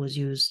Candidate was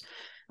used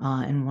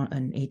in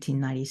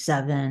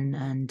 1897,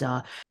 and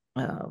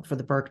for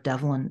the Burke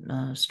Devlin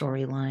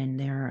storyline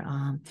there,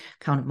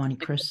 Count of Monte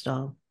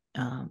Cristo.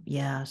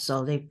 Yeah,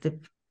 so they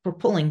we're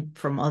pulling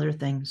from other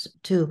things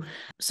too.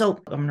 So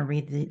I'm going to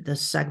read the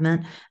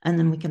segment, and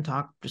then we can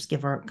just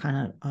give our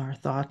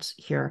thoughts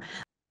here.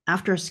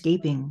 After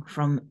escaping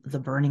from the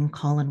burning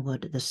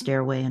Collinwood, the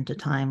stairway into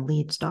time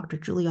leads Dr.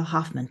 Julia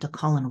Hoffman to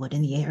Collinwood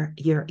in the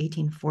year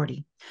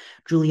 1840.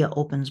 Julia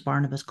opens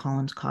Barnabas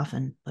Collins'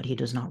 coffin, but he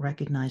does not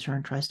recognize her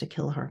and tries to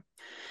kill her.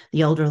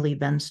 The elderly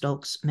Ben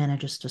Stokes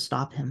manages to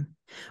stop him.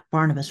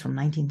 Barnabas from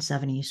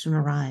 1970 soon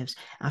arrives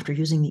after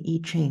using the I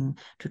Ching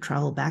to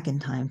travel back in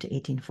time to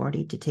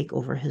 1840 to take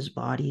over his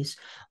body's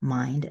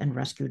mind and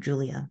rescue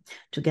Julia.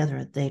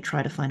 Together, they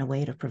try to find a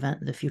way to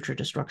prevent the future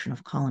destruction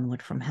of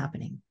Collinwood from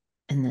happening.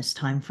 In this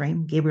time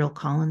frame, Gabriel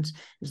Collins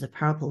is the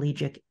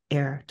paraplegic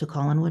heir to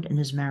Collinwood and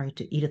is married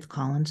to Edith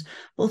Collins,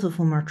 both of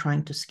whom are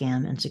trying to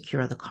scam and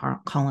secure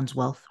the Collins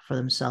wealth for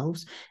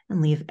themselves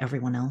and leave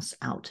everyone else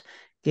out.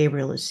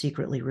 Gabriel is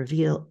secretly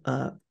revealed.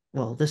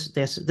 This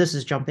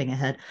is jumping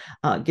ahead.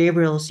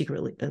 Gabriel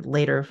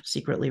later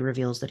secretly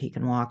reveals that he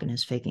can walk and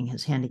is faking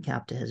his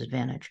handicap to his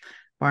advantage.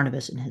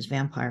 Barnabas, in his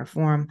vampire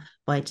form,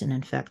 bites and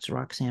infects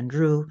Roxanne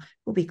Drew,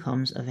 who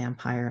becomes a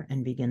vampire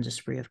and begins a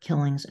spree of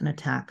killings and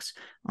attacks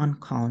on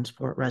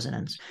Collinsport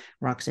residents.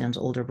 Roxanne's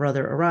older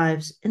brother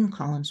arrives in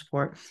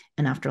Collinsport,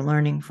 and after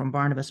learning from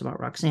Barnabas about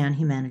Roxanne,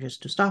 he manages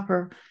to stop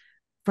her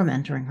from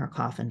entering her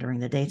coffin during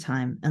the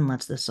daytime and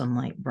lets the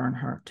sunlight burn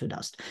her to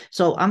dust.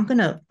 So I'm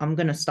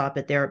gonna stop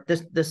it there.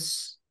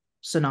 This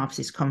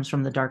synopsis comes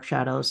from the Dark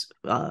Shadows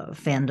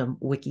fandom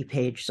wiki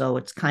page, so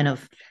it's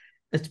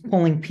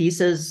pulling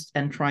pieces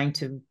and trying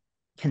to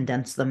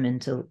condense them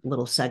into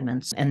little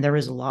segments. And there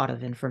is a lot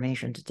of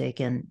information to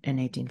take in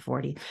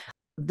 1840.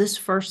 This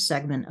first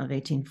segment of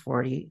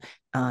 1840,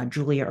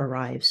 Julia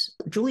arrives.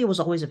 Julia was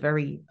always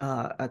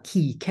a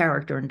key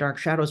character in Dark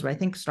Shadows, but I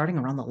think starting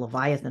around the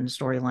Leviathan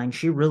storyline,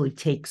 she really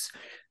takes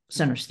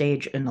center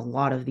stage in a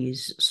lot of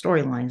these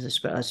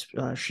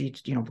storylines. She,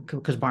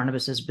 because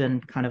Barnabas has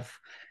been kind of,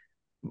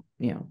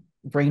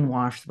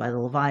 brainwashed by the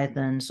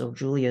Leviathan. So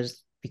Julia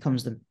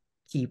becomes the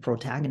key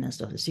protagonist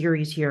of the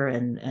series here,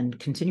 and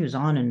continues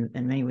on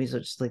in many ways.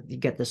 It's like you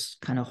get this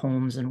kind of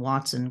Holmes and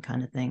Watson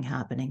kind of thing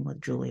happening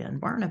with Julia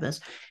and Barnabas.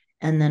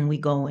 And then we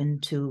go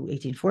into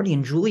 1840,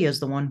 and Julia is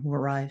the one who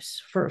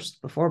arrives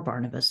first before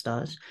Barnabas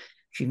does.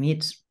 She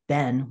meets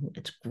Ben.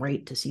 It's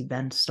great to see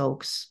Ben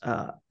Stokes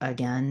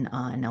again,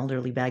 an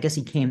elderly. I guess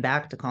he came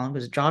back to Collinwood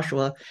because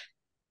Joshua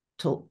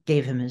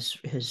gave him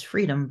his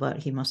freedom, but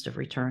he must have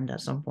returned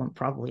at some point,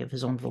 probably of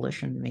his own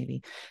volition,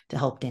 maybe to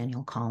help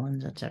Daniel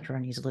Collins, etc.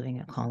 And he's living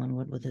at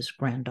Collinwood with his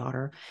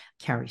granddaughter,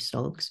 Carrie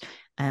Stokes.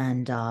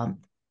 And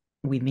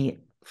we meet,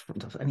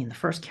 the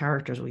first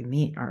characters we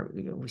meet are,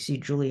 we see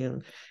Julia,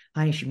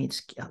 she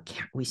meets,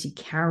 we see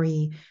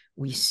Carrie,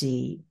 we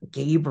see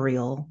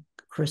Gabriel,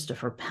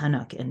 Christopher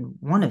Pennock, in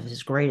one of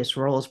his greatest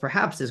roles,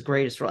 perhaps his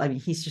greatest role.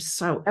 He's just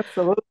so...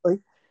 Absolutely.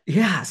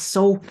 Yeah,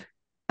 so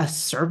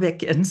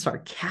acerbic and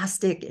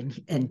sarcastic,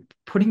 and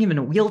putting him in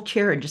a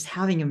wheelchair and just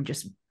having him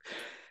just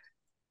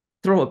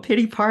throw a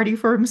pity party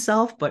for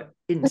himself, but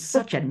in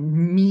such a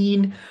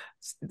mean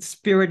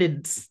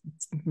spirited,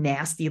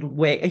 nasty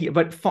way.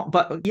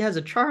 But he has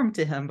a charm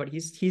to him, but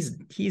he's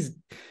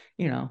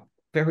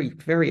very,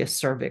 very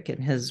acerbic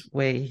in his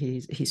way he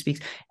speaks.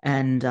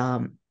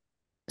 And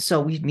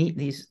so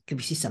we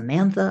see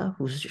Samantha,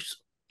 who's just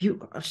a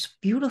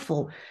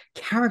beautiful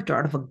character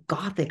out of a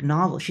Gothic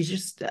novel. She's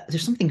just,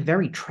 there's something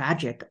very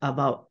tragic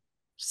about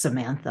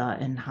Samantha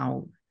and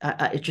how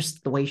it's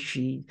just the way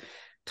she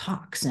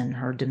talks and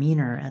her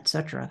demeanor,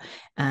 etc.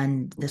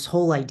 And this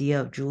whole idea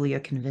of Julia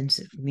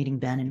meeting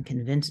Ben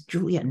and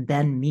Julia and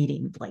Ben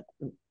meeting, like,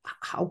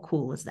 how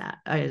cool is that?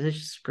 It's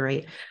just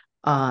great.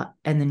 And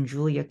then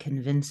Julia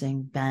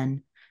convincing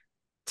Ben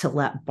to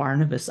let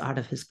Barnabas out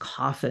of his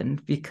coffin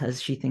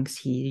because she thinks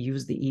he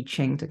used the I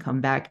Ching to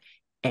come back.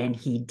 And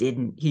he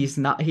didn't. He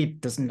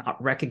does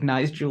not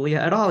recognize Julia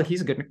at all.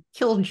 He's going to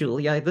kill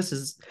Julia. This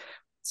is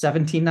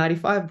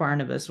 1795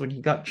 Barnabas when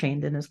he got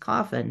chained in his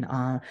coffin.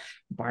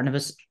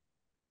 Barnabas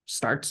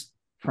starts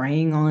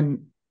preying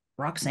on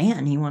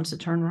Roxanne. He wants to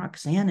turn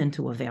Roxanne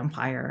into a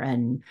vampire,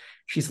 and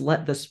she's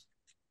let this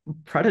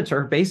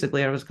predator,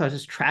 basically, it was called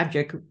this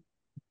tragic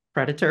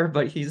predator,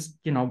 but he's,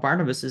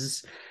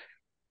 Barnabas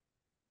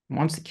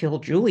wants to kill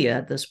Julia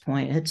at this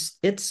point.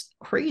 It's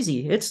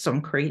crazy. There's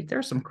some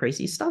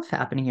crazy stuff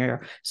happening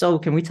here. So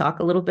can we talk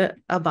a little bit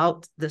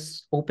about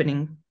this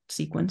opening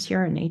sequence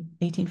here in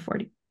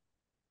 1840?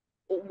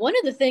 One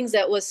of the things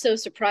that was so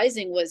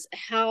surprising was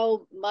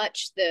how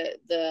much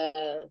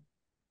the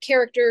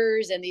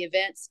characters and the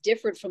events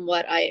differed from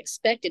what I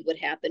expected would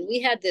happen.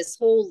 We had this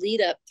whole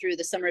lead up through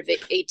the summer of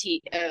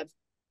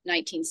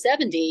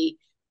 1970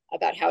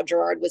 about how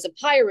Gerard was a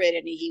pirate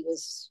and he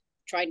was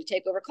trying to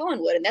take over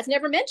Collinwood, and that's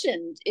never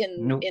mentioned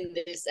in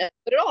this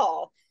episode at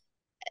all.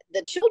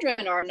 The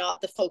children are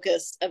not the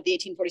focus of the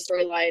 1840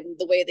 storyline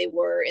the way they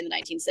were in the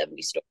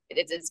 1970 story.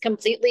 It's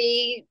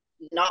completely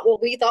not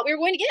what we thought we were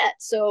going to get.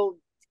 So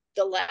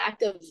the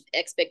lack of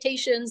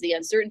expectations, the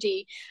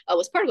uncertainty,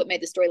 was part of what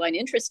made the storyline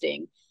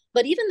interesting.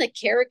 But even the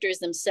characters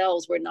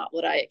themselves were not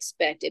what I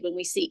expected. When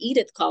we see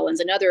Edith Collins,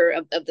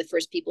 another of the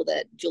first people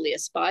that Julia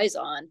spies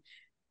on,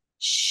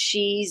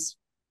 she's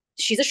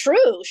a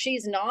shrew.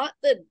 She's not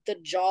the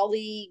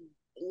jolly,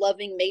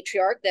 loving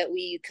matriarch that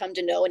we come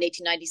to know in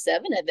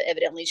 1897.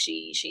 Evidently,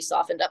 she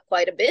softened up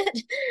quite a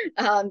bit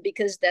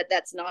because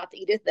that's not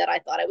the Edith that I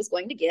thought I was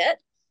going to get.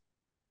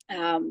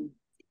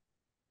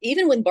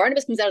 Even when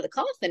Barnabas comes out of the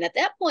coffin, at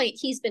that point,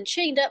 he's been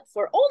chained up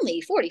for only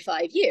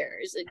 45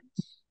 years.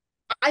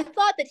 I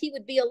thought that he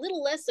would be a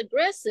little less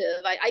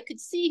aggressive. I could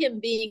see him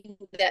being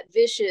that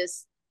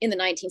vicious in the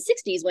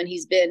 1960s when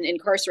he's been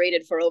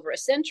incarcerated for over a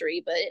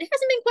century, but it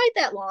hasn't been quite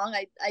that long.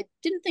 I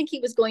didn't think he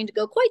was going to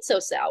go quite so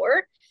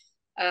sour.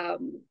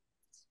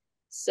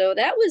 So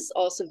that was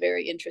also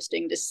very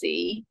interesting to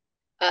see.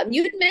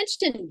 You had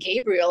mentioned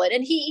Gabriel,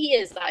 and he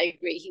is, I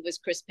agree, he was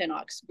Chris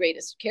Pennock's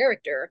greatest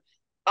character.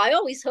 I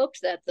always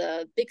hoped that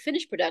the Big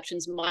Finish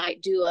Productions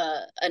might do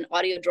an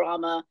audio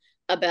drama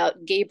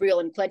about Gabriel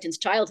and Clinton's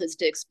childhoods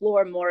to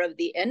explore more of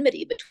the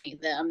enmity between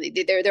them.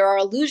 There are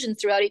allusions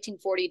throughout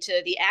 1840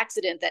 to the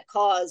accident that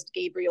caused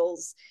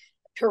Gabriel's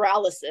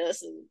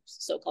paralysis,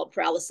 so-called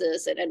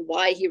paralysis, and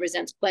why he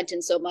resents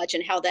Clinton so much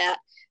and how that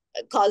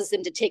causes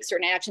him to take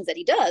certain actions that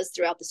he does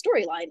throughout the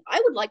storyline. I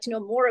would like to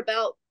know more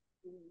about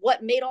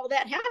what made all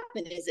that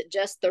happen. Is it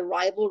just the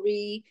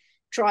rivalry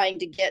trying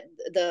to get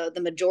the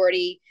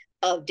majority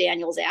of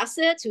Daniel's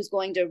assets, who's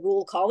going to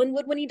rule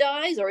Collinwood when he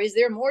dies, or is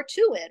there more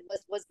to it?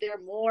 Was there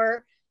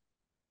more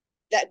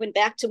that went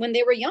back to when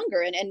they were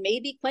younger, and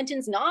maybe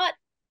Clinton's not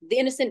the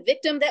innocent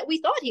victim that we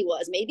thought he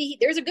was? Maybe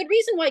there's a good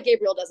reason why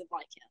Gabriel doesn't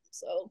like him.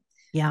 So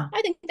yeah,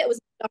 I think that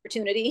was an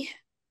opportunity.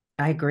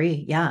 I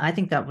agree. Yeah, I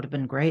think that would have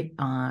been great.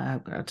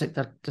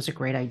 That's a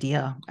great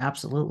idea.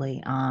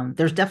 Absolutely.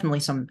 There's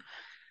definitely some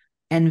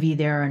envy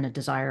there and a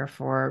desire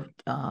for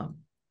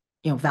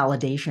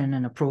validation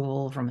and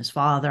approval from his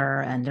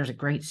father. And there's a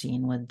great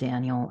scene with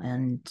Daniel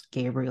and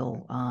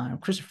Gabriel.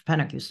 Christopher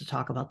Pennock used to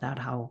talk about that,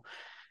 how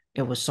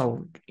it was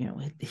so,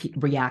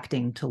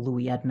 reacting to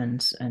Louis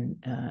Edmonds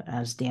and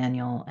as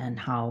Daniel, and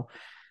how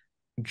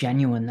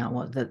genuine that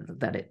was,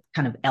 that it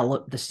kind of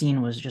the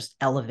scene was just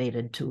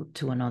elevated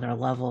to another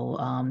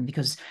level,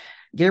 because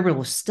Gabriel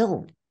was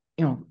still,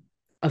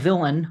 a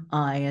villain,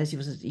 as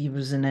he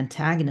was an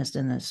antagonist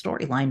in the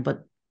storyline,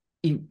 but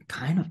you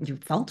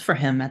felt for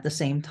him at the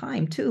same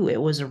time too. It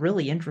was a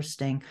really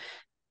interesting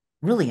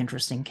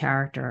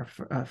character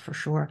for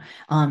sure.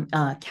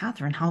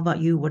 Katherine, how about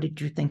you? What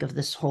did you think of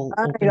this whole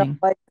I don't opening?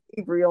 like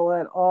Gabriel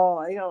at all.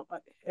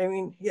 I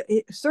mean,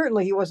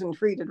 certainly he wasn't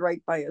treated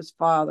right by his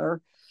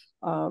father,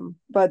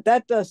 but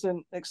that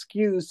doesn't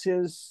excuse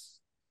his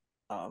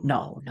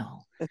No.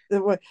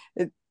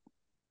 it,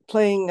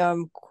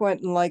 playing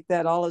Quentin like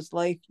that all his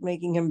life,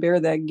 making him bear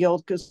that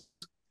guilt, because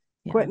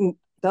Quentin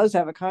does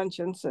have a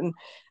conscience, and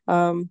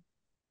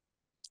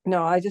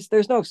no,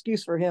 there's no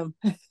excuse for him.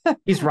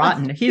 He's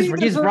rotten.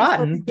 He's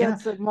rotten. Yeah,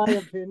 in my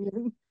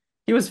opinion.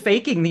 he was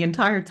faking the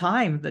entire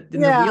time in the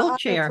Yeah,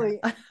 wheelchair. honestly,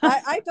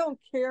 I don't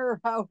care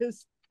how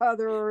his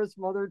father or his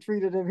mother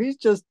treated him. He's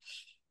just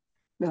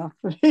no.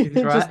 He's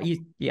just he's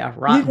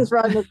rotten. just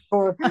rotten at the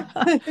core.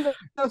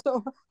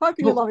 So how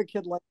can you love a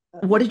kid like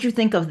that? What did you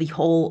think of the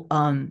whole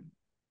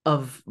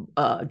of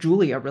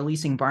Julia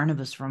releasing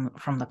Barnabas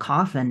from the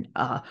coffin,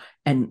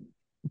 and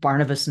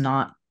Barnabas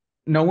not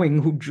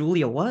knowing who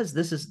Julia was?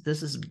 This is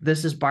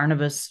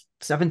Barnabas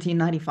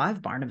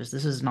 1795 Barnabas.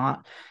 This is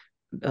not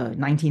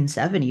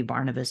 1970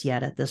 Barnabas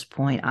yet at this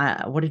point.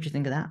 What did you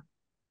think of that?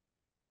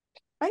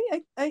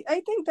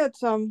 I think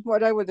that's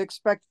what I would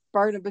expect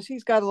Barnabas.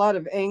 He's got a lot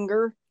of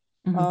anger,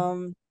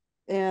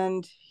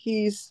 and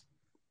he's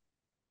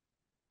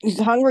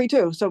hungry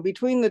too. So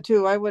between the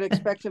two, I would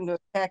expect him to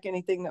attack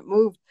anything that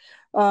moved.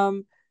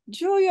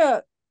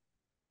 Julia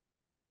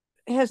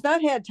has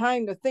not had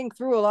time to think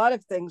through a lot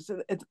of things.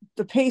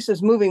 The pace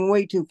is moving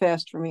way too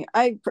fast for me.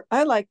 I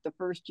liked the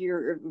first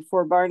year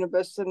before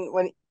Barnabas, and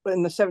when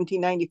in the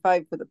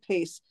 1795 for the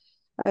pace,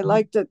 I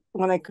liked it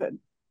when I could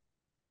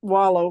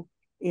wallow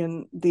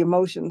in the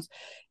emotions,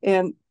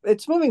 and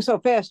it's moving so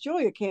fast.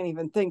 Julia can't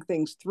even think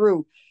things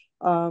through.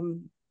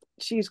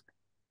 She's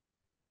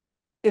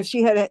If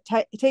she had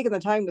taken the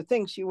time to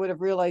think, she would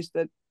have realized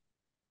that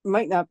it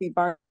might not be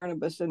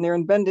Barnabas in there,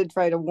 and Ben did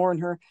try to warn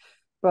her,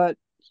 but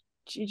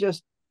she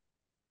just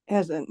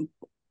hasn't.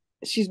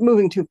 She's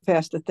moving too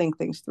fast to think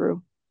things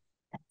through.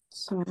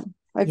 So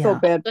I feel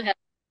bad.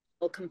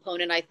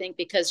 Component, I think,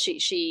 because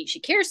she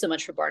cares so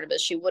much for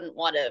Barnabas, she wouldn't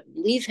want to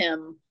leave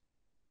him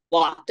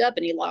locked up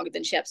any longer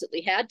than she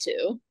absolutely had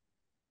to.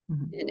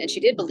 And she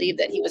did believe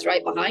that he was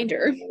right behind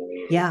her.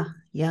 Yeah.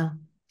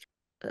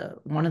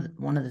 One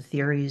of the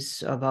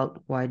theories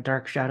about why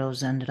Dark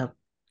Shadows ended up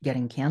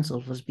getting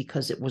canceled was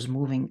because it was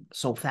moving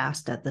so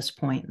fast at this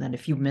point that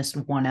if you missed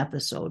one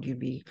episode, you'd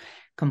be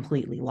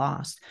completely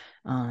lost.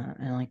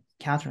 And like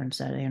Katherine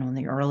said, in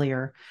the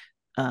earlier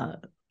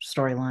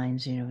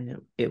storylines,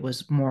 it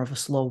was more of a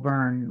slow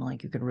burn.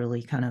 Like you could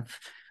really kind of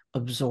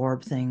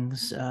absorb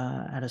things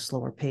at a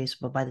slower pace.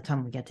 But by the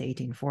time we get to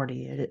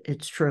 1840,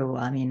 it's true.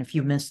 I mean, if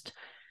you missed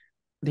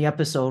the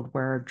episode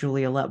where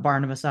Julia let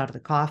Barnabas out of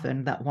the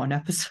coffin, that one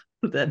episode,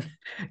 then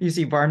you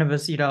see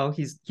Barnabas,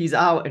 he's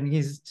out and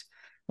he's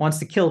wants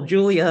to kill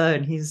Julia,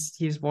 and he's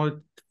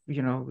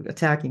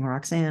attacking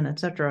Roxanne,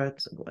 etc.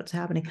 It's what's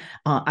happening.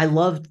 I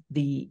loved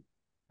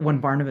when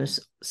Barnabas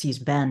sees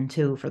Ben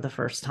too for the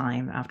first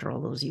time after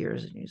all those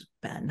years, and he's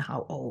Ben,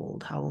 how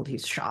old?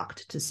 He's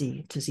shocked to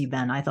see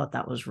Ben. I thought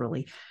that was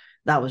really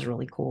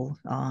cool,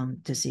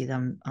 to see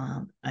them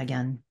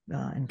again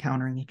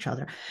encountering each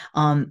other.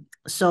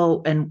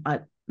 So, and I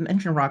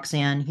mentioned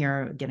Roxanne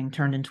here getting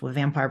turned into a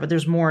vampire, but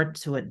there's more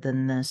to it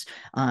than this,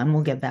 and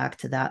we'll get back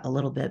to that a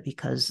little bit,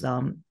 because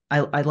I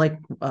like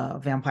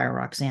Vampire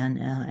Roxanne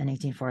in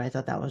 1840. I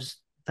thought that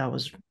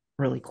was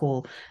really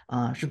cool.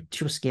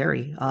 She was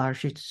scary.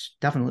 She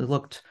definitely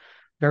looked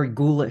very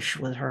ghoulish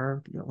with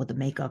her, with the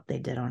makeup they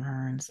did on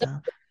her and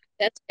stuff.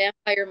 That's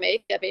vampire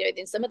makeup.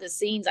 In some of the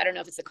scenes, I don't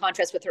know if it's the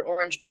contrast with her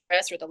orange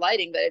dress or the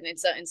lighting, but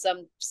in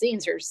some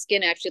scenes, her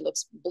skin actually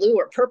looks blue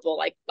or purple,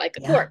 like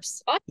a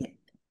corpse. Yeah.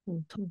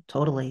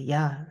 Totally.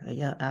 Yeah,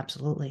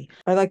 absolutely.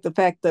 I like the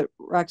fact that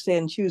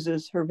Roxanne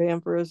chooses her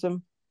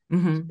vampirism,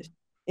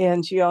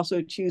 and she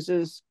also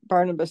chooses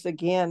Barnabas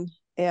again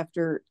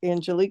after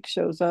Angelique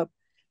shows up.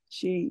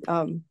 She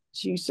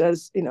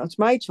says, it's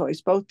my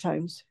choice both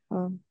times.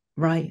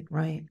 Right.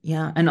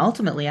 Yeah. And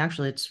ultimately,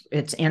 actually,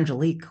 it's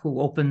Angelique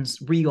who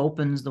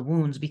reopens the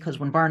wounds, because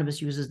when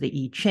Barnabas uses the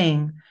I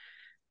Ching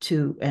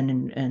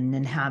and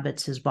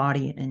inhabits his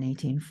body in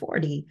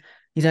 1840,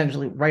 he's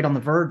actually right on the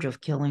verge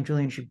of killing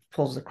Julian. She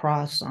pulls the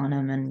cross on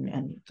him,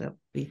 and so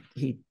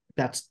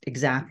that's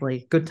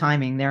exactly good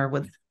timing there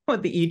with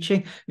the I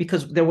Ching,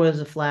 because there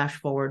was a flash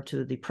forward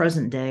to the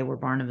present day where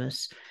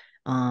Barnabas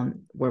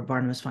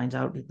finds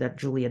out that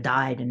Julia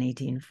died in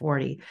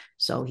 1840.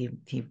 So he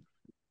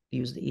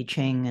use the I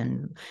Ching,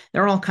 and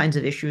there are all kinds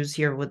of issues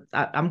here with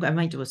I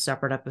might do a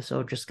separate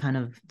episode, just kind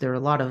of, there are a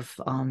lot of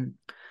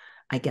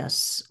I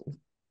guess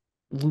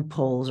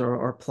loopholes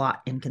or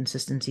plot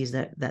inconsistencies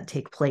that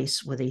take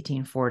place with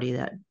 1840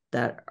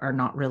 that are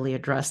not really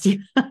addressed.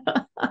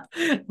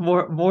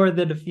 more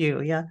than a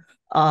few. Yeah.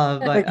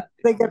 Like But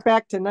they get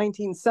back to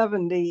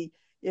 1970,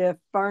 if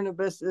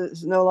Barnabas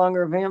is no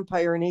longer a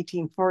vampire in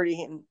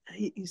 1840, and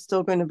he's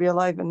still going to be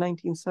alive in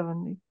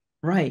 1970.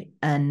 right.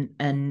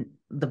 And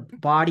the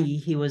body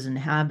he was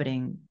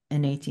inhabiting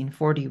in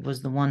 1840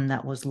 was the one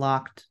that was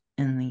locked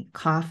in the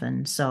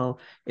coffin. So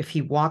if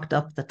he walked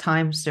up the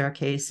time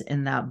staircase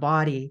in that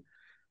body,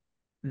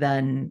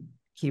 then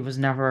he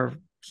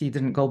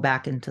didn't go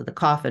back into the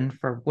coffin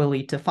for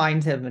Willie to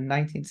find him in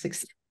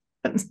 1960.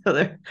 So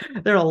there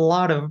are a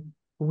lot of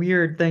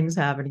weird things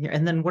happening here.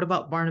 And then what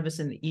about Barnabas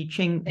and the I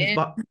Ching?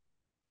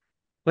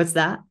 What's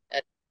that?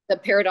 The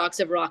paradox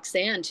of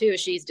Roxanne too.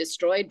 She's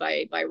destroyed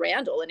by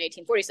Randall in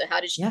 1840. So how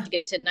did she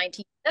get to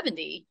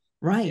 1970?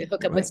 Right. To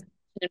hook up with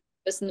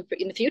in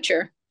the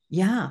future.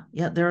 Yeah.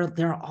 There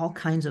are all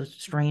kinds of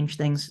strange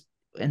things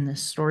in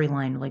this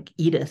storyline. Like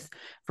Edith,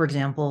 for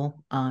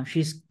example,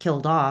 she's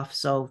killed off.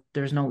 So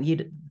there's no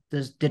Edith.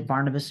 Did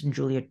Barnabas and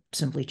Julia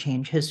simply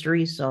change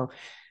history? So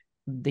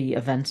the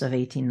events of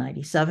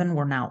 1897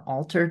 were now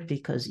altered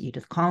because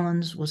Edith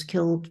Collins was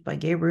killed by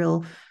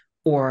Gabriel,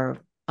 or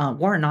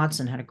Warren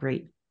Knudsen had a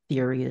great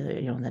theory,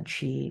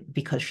 that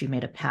because she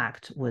made a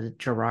pact with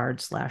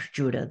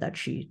Gerard/Judah, that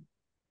she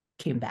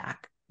came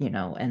back,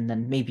 and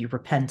then maybe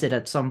repented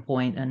at some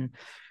point and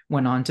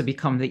went on to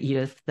become the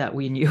Edith that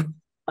we knew.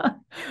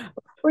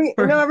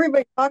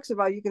 Everybody talks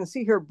about, you can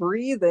see her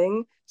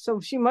breathing, so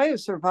she might have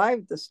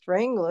survived the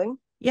strangling.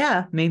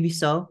 Yeah, maybe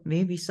so.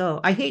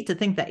 I hate to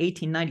think that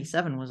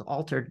 1897 was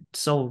altered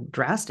so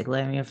drastically.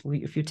 I mean,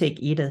 if you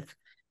take Edith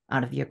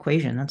out of the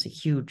equation, that's a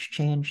huge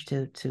change to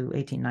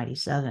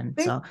 1897.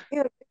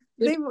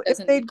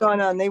 If they'd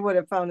gone on, they would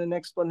have found an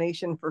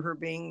explanation for her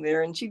being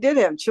there. And she did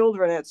have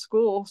children at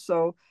school,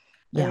 so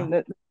I mean,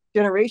 the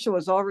generation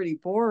was already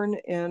born,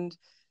 and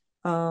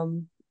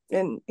there's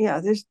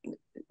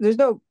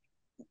no,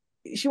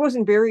 she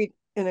wasn't buried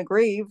in a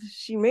grave.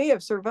 She may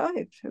have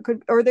survived.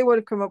 Or they would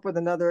have come up with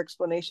another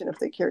explanation if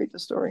they carried the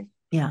story.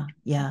 Yeah.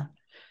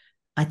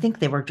 I think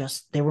they were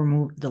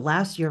moved the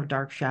last year of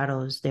Dark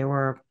Shadows.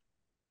 I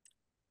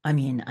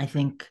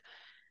think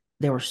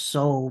they were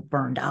so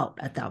burned out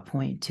at that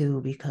point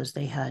too, because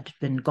they had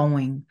been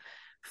going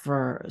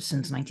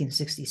since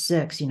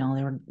 1966. They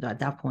were at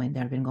that point,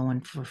 they had been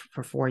going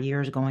for 4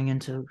 years, going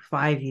into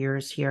 5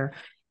 years here.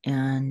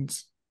 And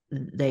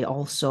they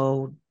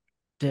also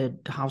did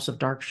House of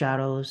Dark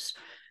Shadows,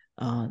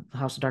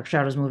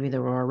 movie. They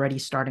were already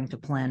starting to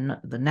plan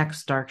the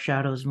next Dark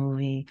Shadows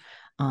movie,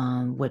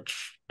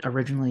 which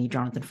originally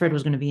Jonathan Frid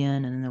was going to be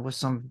in, and there was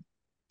some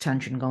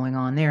tension going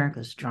on there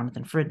because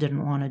Jonathan Frid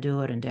didn't want to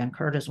do it and Dan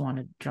Curtis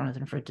wanted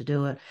Jonathan Frid to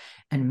do it.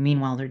 And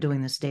meanwhile, they're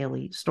doing this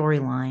daily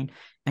storyline,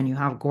 and you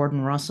have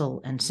Gordon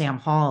Russell and Sam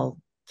Hall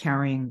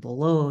carrying the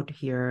load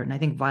here. And I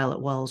think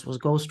Violet Wells was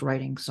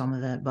ghostwriting some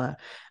of it, but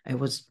it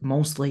was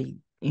mostly,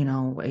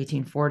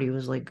 1840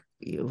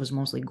 it was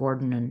mostly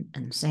Gordon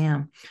and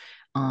Sam.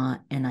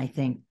 And I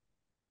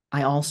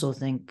also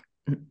think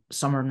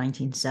summer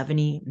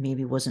 1970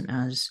 maybe wasn't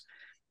as,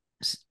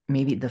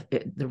 maybe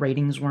the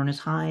ratings weren't as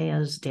high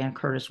as Dan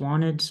Curtis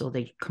wanted. So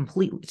it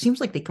seems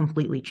like they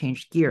completely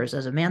changed gears.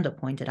 As Amanda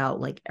pointed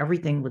out, like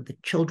everything with the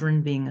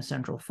children being a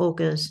central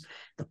focus,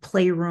 the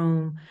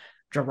playroom,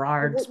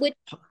 Gerard's. Which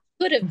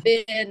could have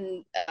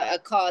been a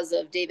cause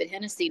of David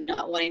Hennessy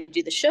not wanting to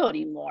do the show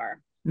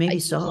anymore. Maybe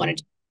so. He wanted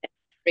to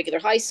regular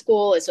high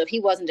school. So if he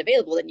wasn't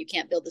available, then you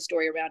can't build the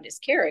story around his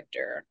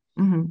character.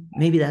 Mm-hmm.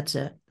 Maybe that's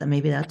it.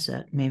 Maybe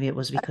it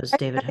was because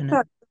David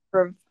Hennessy.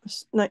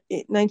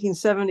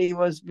 1970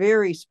 was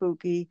very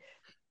spooky.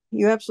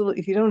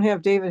 If you don't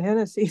have David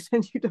Hennessy,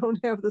 then you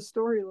don't have the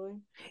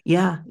storyline.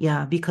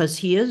 Yeah, because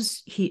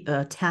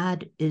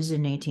Tad is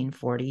in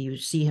 1840. You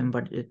see him,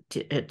 but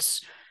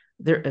it's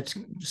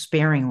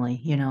sparingly.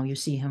 You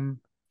see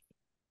him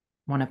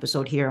one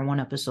episode here and one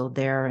episode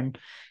there, and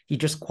he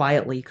just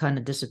quietly kind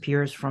of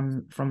disappears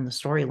from the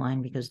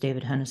storyline because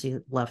David Hennessy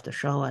left the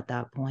show at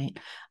that point.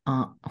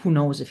 Who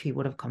knows if he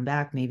would have come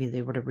back? Maybe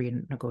they would have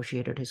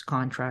renegotiated his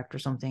contract or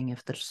something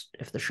if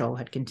the show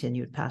had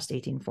continued past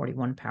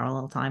 1841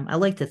 parallel time. I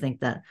like to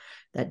think that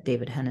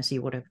David Hennessy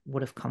would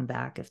have come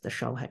back if the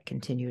show had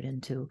continued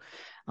into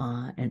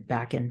and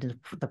back into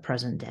the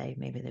present day.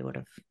 Maybe they would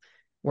have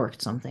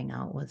worked something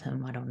out with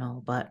him. I don't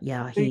know, but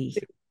yeah, he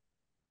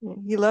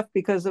left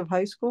because of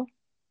high school.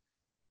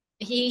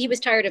 He was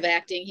tired of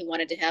acting. He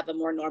wanted to have a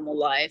more normal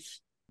life.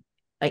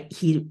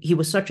 He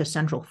was such a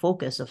central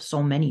focus of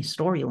so many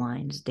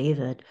storylines,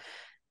 David,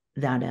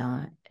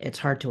 that it's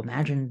hard to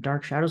imagine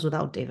Dark Shadows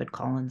without David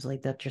Collins.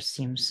 Like that just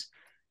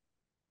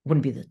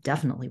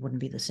definitely wouldn't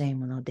be the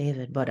same without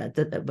David.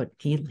 But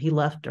he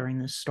left during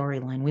this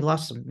storyline. We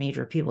lost some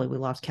major people. We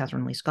lost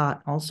Kathryn Lee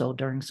Scott also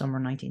during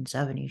summer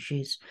 1970.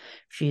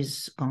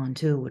 She's gone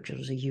too, which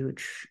was a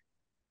huge,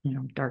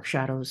 Dark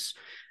Shadows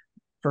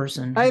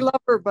person. I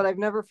love her, but I've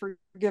never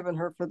forgiven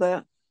her for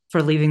that.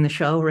 For leaving the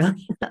show,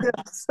 really?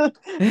 Yes.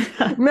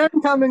 Men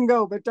come and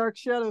go, but Dark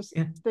Shadows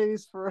Yeah.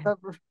 stays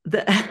forever.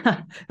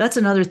 That's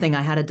another thing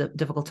I had a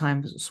difficult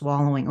time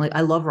swallowing. Like,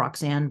 I love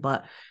Roxanne,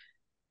 but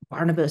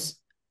Barnabas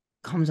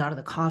comes out of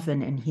the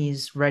coffin and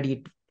he's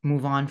ready to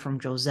move on from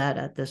Josette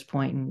at this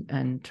point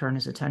and turn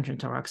his attention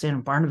to Roxanne.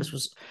 And Barnabas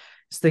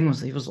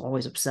he was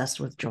always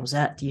obsessed with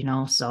Josette,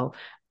 so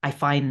I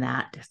find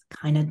that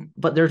kind of,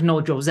 but there's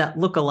no Josette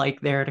lookalike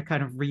there to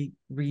kind of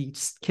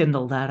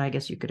rekindle that. I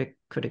guess you could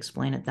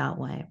explain it that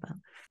way. But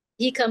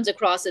he comes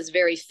across as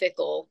very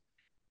fickle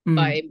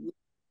by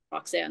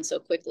Roxanne so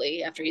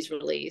quickly after he's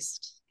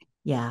released.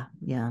 Yeah.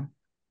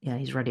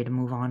 He's ready to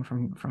move on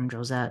from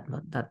Josette,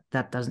 but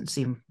that doesn't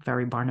seem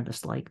very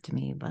Barnabas-like to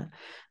me. But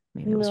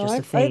maybe it was just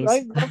a phase.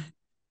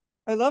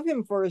 I love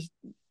him for his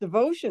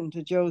devotion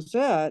to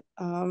Josette.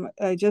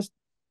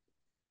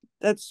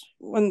 That's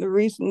one of the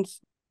reasons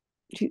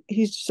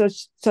he's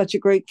such a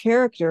great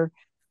character.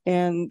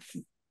 And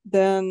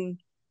then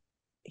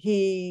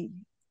he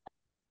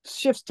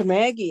shifts to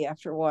Maggie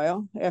after a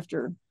while,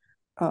 after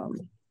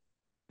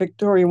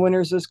Victoria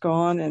Winters is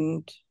gone,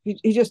 and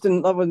he just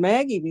in love with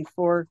Maggie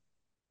before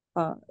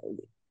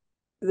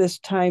this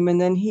time, and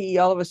then he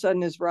all of a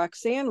sudden is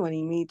Roxanne when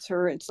he meets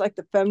her. It's like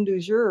the femme du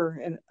jour,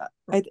 and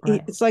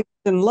it's like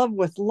in love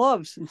with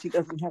love, since he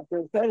doesn't have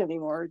Rosette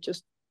anymore.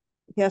 Just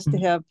he has to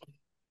have.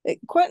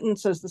 Quentin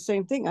says the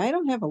same thing. I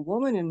don't have a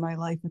woman in my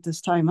life at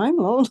this time. I'm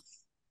lonely.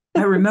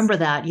 I remember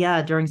that.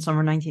 Yeah, during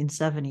summer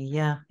 1970.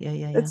 Yeah.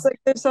 It's like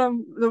there's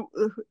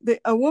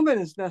a woman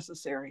is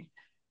necessary.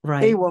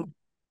 Right. A woman.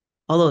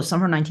 Although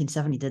summer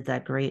 1970 did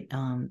that great.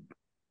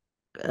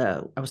 I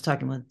was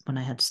talking when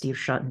I had Steve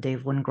Shutt and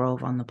Dave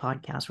Wingrove on the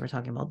podcast. We were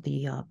talking about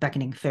the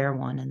Beckoning Fair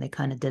one, and they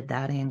kind of did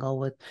that angle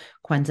with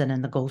Quentin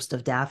and the ghost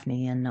of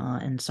Daphne in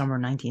summer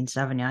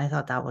 1970. I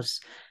thought that was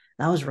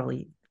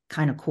really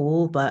kind of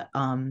cool, but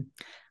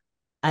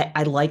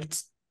I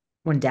liked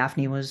when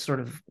Daphne was sort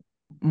of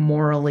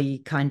morally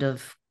kind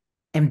of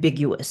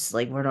ambiguous,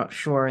 like we're not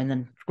sure, and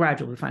then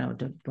gradually we find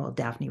out, well,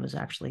 Daphne was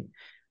actually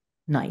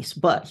nice.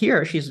 But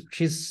here she's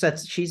going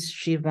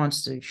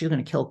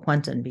to kill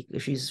Quentin,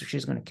 because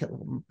she's going to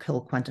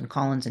kill Quentin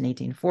Collins in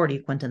 1840,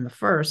 Quentin the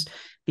First,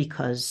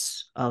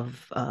 because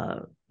of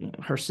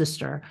her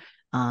sister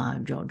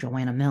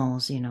Joanna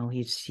Mills.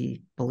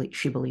 She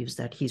believes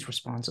that he's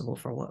responsible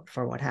for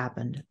what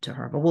happened to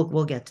her. But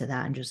we'll get to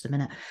that in just a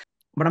minute.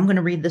 But I'm going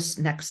to read this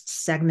next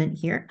segment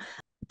here.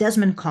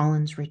 Desmond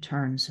Collins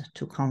returns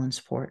to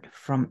Collinsport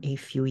from a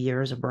few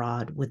years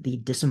abroad with the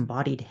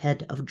disembodied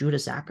head of Judah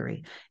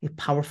Zachary, a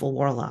powerful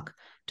warlock,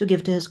 to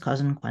give to his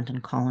cousin Quentin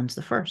Collins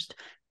I,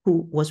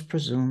 who was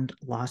presumed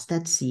lost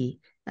at sea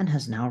and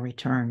has now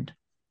returned.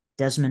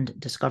 Desmond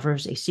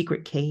discovers a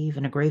secret cave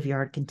in a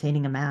graveyard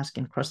containing a mask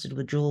encrusted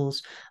with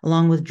jewels,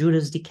 along with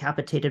Judah's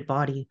decapitated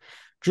body.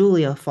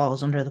 Julia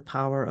falls under the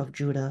power of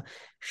Judah.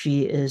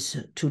 She is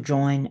to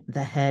join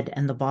the head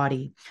and the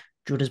body.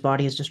 Judah's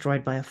body is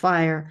destroyed by a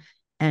fire,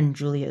 and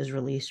Julia is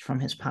released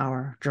from his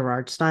power.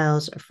 Gerard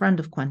Stiles, a friend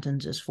of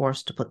Quentin's, is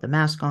forced to put the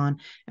mask on,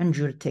 and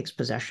Judah takes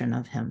possession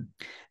of him.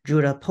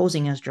 Judah,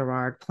 posing as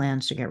Gerard,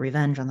 plans to get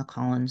revenge on the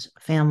Collins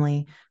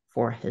family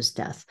for his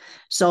death.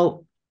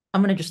 So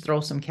I'm going to just throw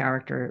some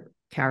character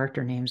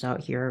names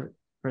out here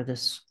for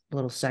this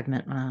little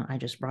segment I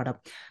just brought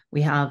up.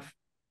 We have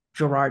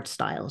Gerard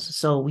Stiles.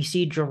 So we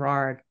see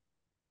Gerard,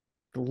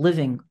 the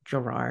living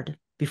Gerard,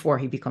 before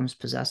he becomes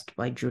possessed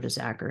by Judah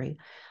Zachary.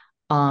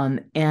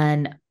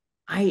 And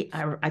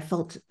I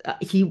felt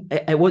he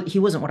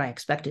wasn't what I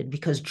expected,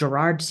 because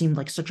Gerard seemed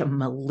like such a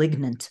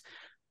malignant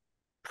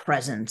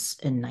presence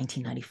in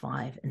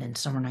 1995 and in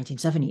summer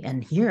 1970.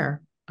 And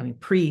here, I mean,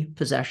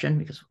 pre-possession,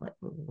 because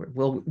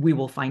we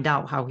will find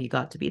out how he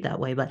got to be that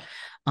way. But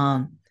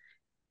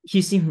he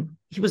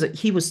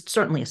was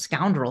certainly a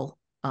scoundrel.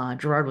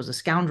 Gerard was a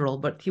scoundrel,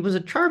 but he was a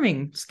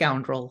charming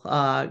scoundrel.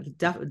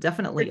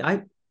 Definitely.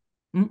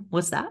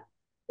 What's that?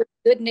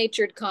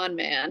 Good-natured con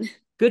man.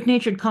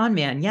 Good-natured con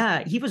man.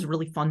 Yeah, he was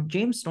really fun.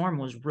 James Storm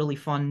was really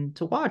fun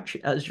to watch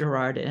as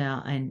Gerard in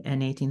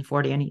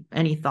 1840.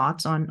 Any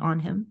thoughts on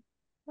him?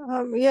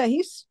 Yeah,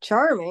 he's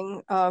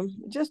charming.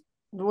 Just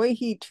the way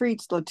he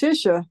treats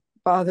Letitia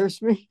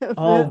bothers me.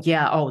 Oh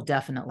yeah. Oh,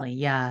 definitely.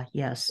 Yeah.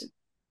 Yes.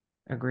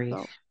 Agreed.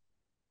 So,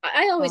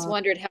 I always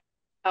wondered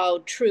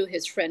how true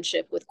his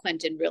friendship with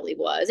Quentin really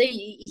was.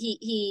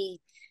 He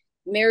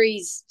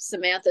marries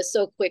Samantha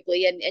so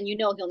quickly, and he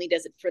only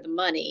does it for the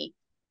money.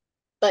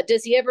 But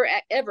does he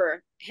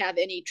ever have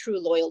any true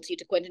loyalty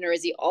to Quentin, or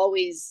is he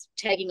always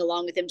tagging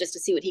along with him just to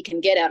see what he can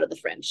get out of the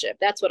friendship?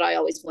 That's what I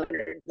always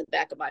wondered in the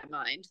back of my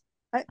mind.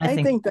 I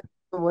think that's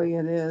the way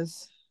it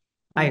is.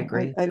 I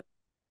agree.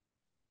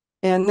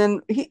 And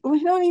then he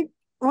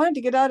wanted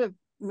to get out of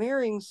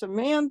marrying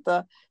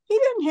Samantha. He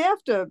didn't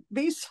have to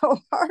be so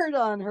hard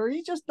on her.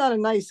 He's just not a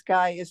nice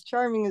guy. As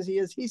charming as he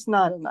is, he's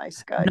not a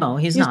nice guy. No,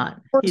 he's not.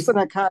 Worse than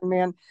a con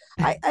man.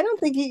 I don't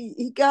think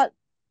he got.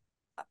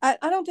 I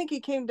don't think he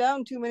came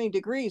down too many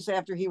degrees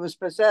after he was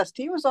possessed.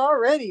 He was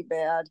already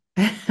bad.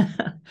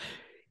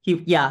 He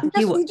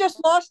just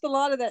lost a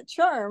lot of that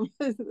charm.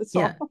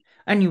 Yeah,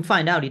 and you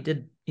find out he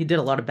did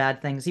a lot of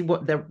bad things.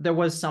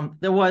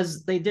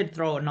 They did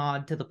throw a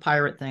nod to the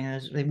pirate thing.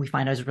 As we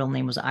find out his real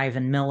name was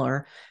Ivan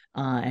Miller,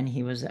 and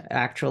he was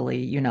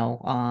actually,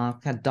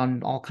 had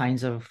done all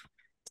kinds of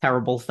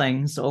terrible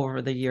things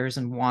over the years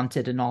and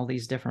wanted in all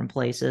these different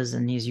places.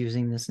 And he's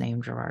using this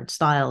name Gerard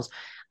Stiles.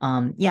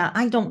 Yeah,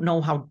 I don't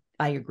know how.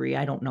 I agree.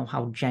 I don't know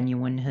how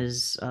genuine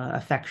his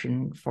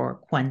affection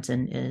for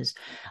Quentin is,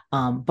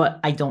 but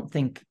I don't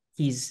think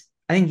he's.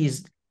 I think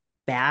he's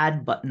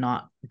bad, but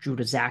not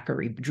Judah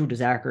Zachary. Judah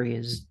Zachary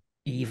is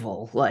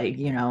evil. Like,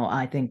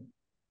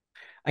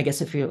 I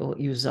guess if you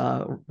use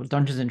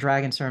Dungeons and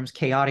Dragons terms,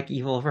 chaotic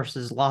evil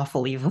versus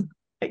lawful evil,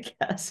 I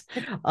guess.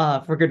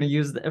 If we're gonna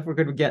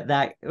get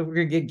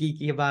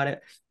geeky about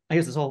it, I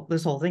guess this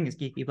whole thing is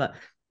geeky,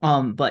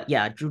 but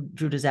yeah,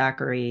 Judah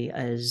Zachary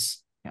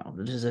is,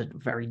 this is a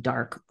very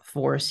dark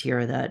force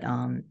here that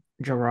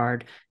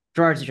Gerard's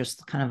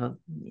just kind of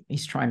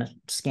he's trying to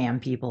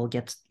scam people,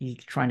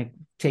 he's trying to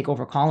take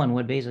over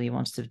Collinwood. Basically, he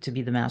wants to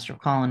be the master of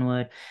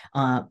Collinwood.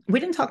 We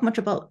didn't talk much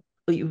about,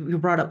 you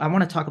brought up, I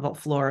want to talk about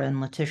Flora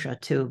and Letitia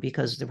too,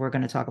 because we're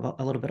going to talk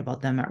about a little bit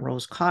about them at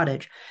Rose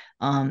Cottage.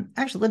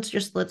 Actually,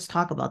 let's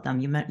talk about them.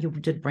 You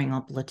did bring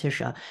up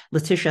Letitia,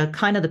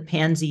 kind of the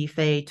Pansy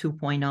Fae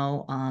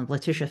 2.0.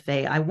 Letitia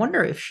Fae, I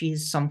wonder if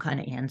she's some kind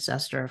of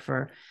ancestor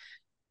for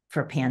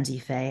Pansy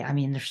Fae. I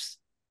mean, there's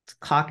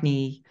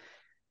Cockney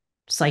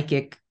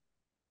psychic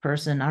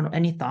person.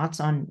 Any thoughts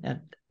on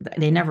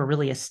they never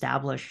really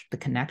established the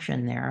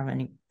connection there.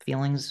 Any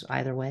feelings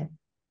either way?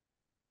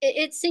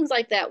 It seems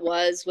like that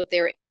was what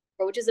they were,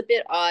 which is a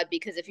bit odd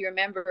because if you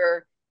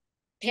remember,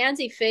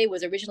 Pansy Faye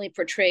was originally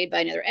portrayed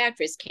by another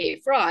actress, Kay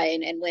Fry,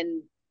 and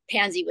when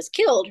Pansy was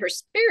killed, her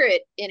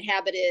spirit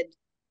inhabited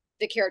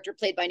the character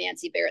played by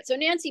Nancy Barrett. So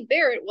Nancy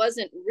Barrett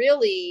wasn't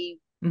really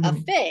a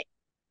Faye,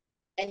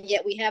 and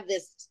yet we have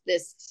this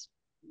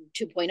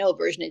 2.0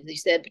 version, as you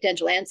said,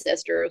 potential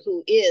ancestor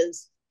who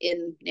is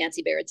in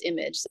Nancy Barrett's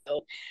image.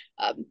 So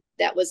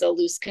that was a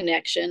loose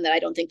connection that I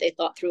don't think they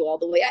thought through all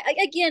the way.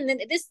 Again,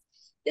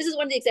 this is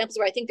one of the examples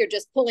where I think they're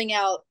just pulling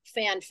out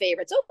fan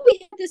favorites. Oh, we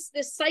have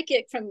this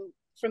psychic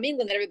from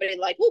England that everybody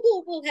liked.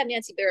 We'll have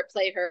Nancy Barrett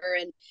play her,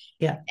 and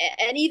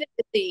even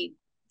the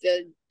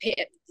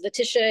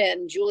Letitia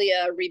and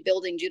Julia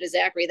rebuilding Judah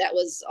Zachary, that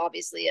was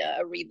obviously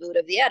a reboot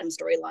of the Adam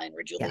storyline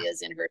where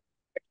Julia's in her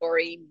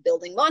territory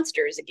building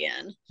monsters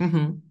again.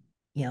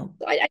 Yeah,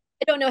 so I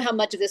don't know how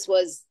much of this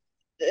was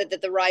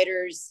that the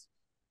writers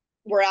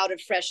were out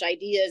of fresh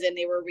ideas and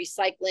they were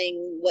recycling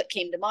what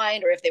came to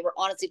mind, or if they were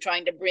honestly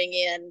trying to bring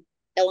in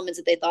elements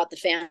that they thought the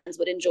fans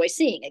would enjoy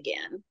seeing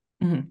again.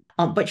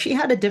 But she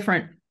had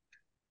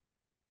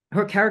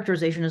her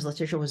characterization as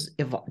Letitia was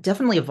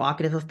definitely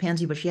evocative of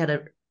Pansy, but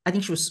I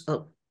think she was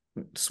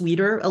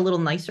sweeter, a little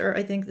nicer.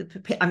 I think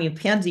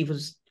Pansy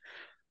was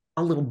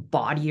a little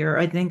bawdier,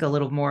 I think, a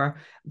little more,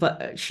 but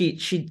I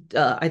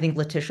think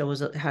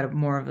Letitia had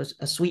more of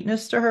a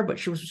sweetness to her, but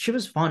she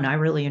was fun. I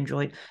really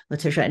enjoyed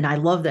Letitia, and I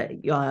love that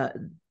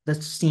the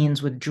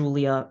scenes with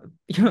Julia,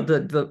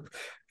 the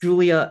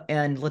Julia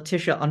and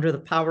Letitia under the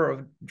power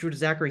of Judah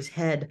Zachary's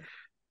head.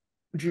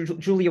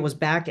 Julia was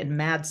back in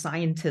mad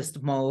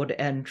scientist mode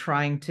and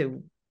trying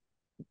to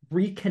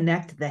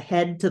reconnect the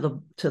head to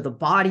the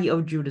body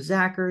of Judah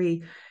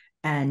Zachary,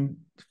 and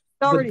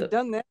already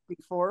done that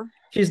before.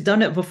 She's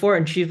done it before,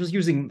 and she was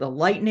using the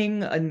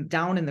lightning and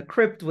down in the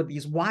crypt with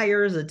these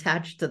wires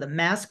attached to the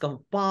mask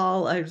of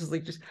Baal. I was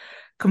like, just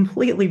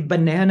completely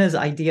bananas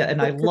idea, and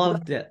I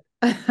loved it.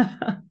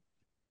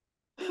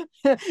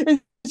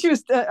 She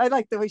was. I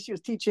like the way she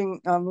was teaching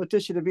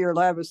Letitia to be her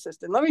lab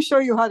assistant. Let me show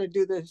you how to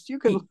do this. You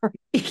can learn.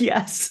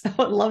 Yes,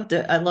 I loved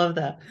it. I love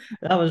that.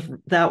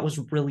 That was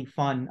really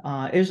fun.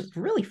 It was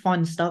really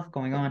fun stuff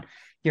going on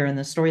here in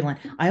the storyline.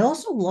 I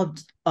also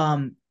loved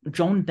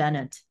Joan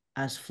Bennett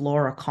as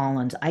Flora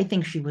Collins. I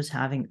think she was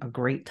having a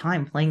great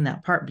time playing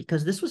that part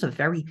because this was a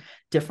very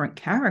different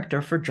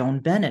character for Joan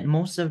Bennett.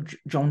 Most of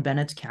Joan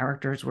Bennett's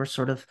characters were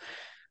sort of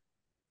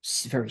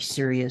very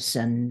serious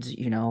and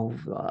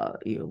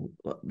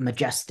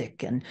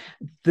majestic, and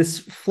this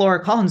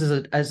Flora Collins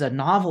as a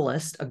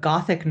novelist, a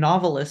gothic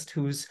novelist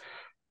who's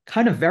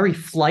kind of very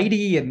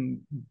flighty and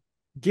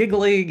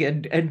giggling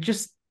and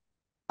just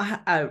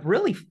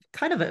really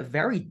kind of a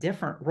very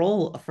different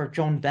role for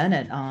Joan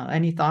Bennett.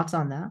 Any thoughts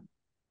on that?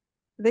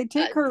 They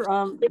take her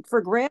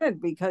for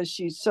granted because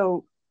she's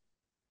so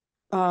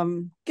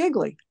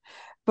giggly,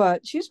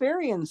 but she's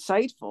very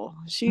insightful.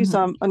 She's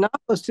a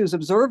novelist who's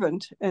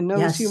observant and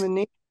knows human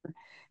nature,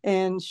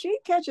 and she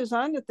catches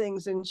on to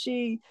things, and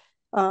she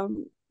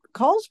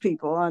calls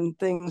people on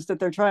things that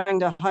they're trying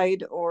to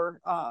hide or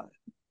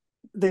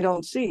they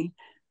don't see.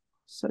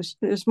 So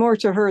there's more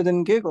to her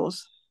than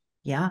giggles.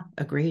 Yeah,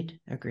 agreed.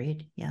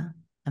 Yeah,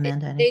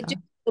 Amanda, they do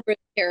bring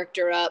the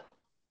character up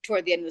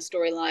toward the end of the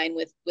storyline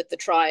with the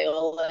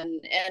trial,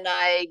 and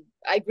I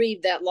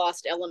grieve that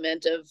lost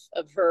element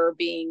of her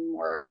being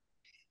more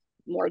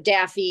more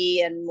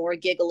daffy and more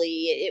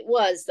giggly. It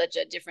was such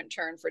a different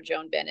turn for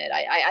Joan Bennett.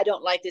 I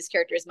don't like this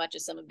character as much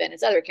as some of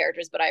Bennett's other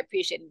characters, but I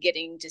appreciate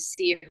getting to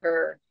see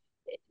her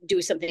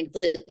do something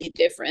completely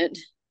different.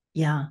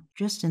 Yeah,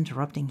 just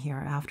interrupting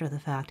here after the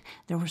fact.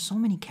 There were so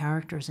many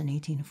characters in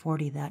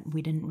 1840 that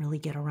we didn't really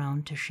get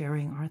around to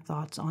sharing our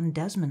thoughts on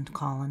Desmond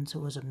Collins,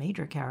 who was a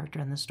major character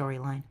in the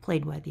storyline,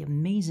 played by the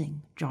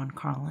amazing John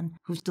Carlin,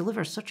 who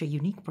delivers such a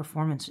unique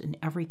performance in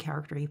every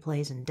character he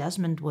plays. And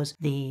Desmond was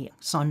the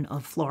son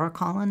of Flora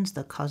Collins,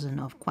 the cousin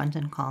of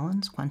Quentin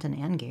Collins, Quentin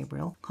and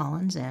Gabriel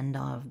Collins, and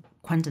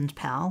Quentin's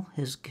pal,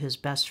 his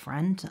best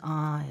friend,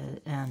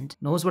 and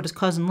knows what his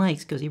cousin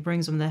likes because he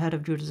brings him the head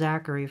of Judah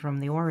Zachary from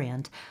the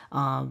Orient.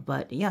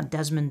 But yeah,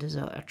 Desmond is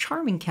a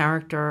charming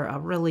character, a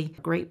really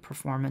great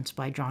performance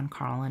by John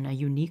Carlin, a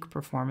unique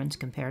performance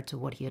compared to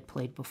what he had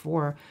played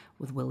before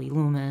with Willie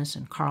Loomis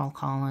and Carl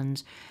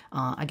Collins.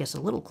 I guess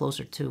a little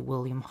closer to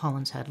William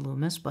Hollinshead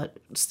Loomis, but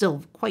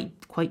still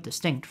quite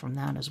distinct from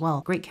that as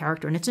well. Great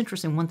character. And it's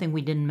interesting, one thing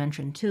we didn't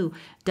mention too,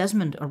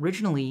 Desmond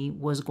originally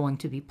was going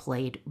to be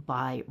played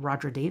by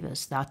Roger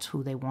Davis. That's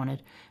who they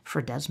wanted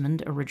for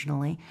Desmond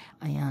originally.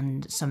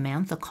 And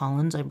Samantha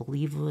Collins, I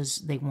believe,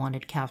 they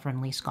wanted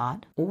Kathryn Lee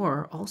Scott.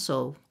 Or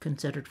also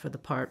considered for the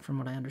part, from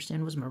what I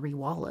understand, was Marie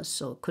Wallace.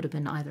 So it could have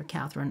been either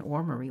Kathryn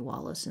or Marie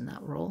Wallace in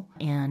that role.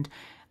 And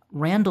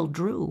Randall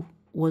Drew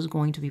was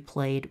going to be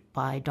played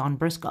by Don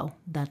Briscoe.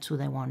 That's who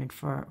they wanted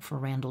for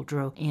Randall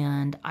Drew.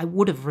 And I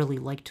would have really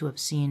liked to have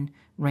seen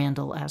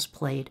Randall as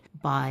played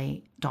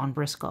by Don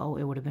Briscoe.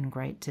 It would have been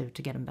great to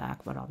get him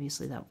back, but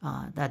obviously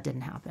that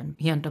didn't happen.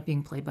 He ended up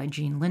being played by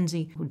Gene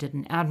Lindsay, who did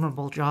an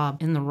admirable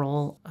job in the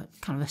role.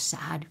 Kind of a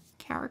sad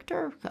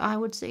character, I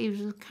would say.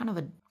 He was kind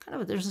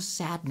of there's a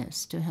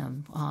sadness to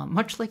him,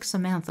 much like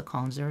Samantha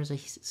Collins. There is a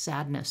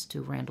sadness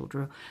to Randall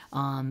Drew.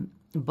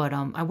 But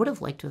I would have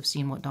liked to have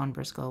seen what Don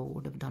Briscoe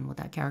would have done with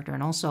that character.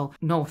 And also,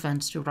 no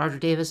offense to Roger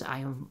Davis, I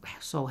am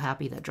so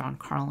happy that John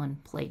Carlin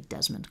played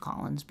Desmond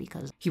Collins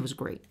because he was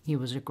great. He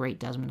was a great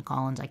Desmond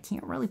Collins. I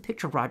can't really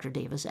picture Roger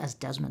Davis as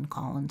Desmond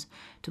Collins,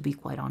 to be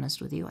quite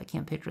honest with you. I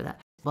can't picture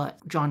that. But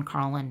John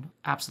Carlin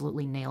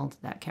absolutely nailed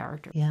that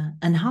character. Yeah.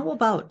 And how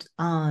about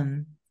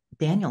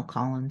Daniel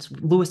Collins?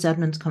 Louis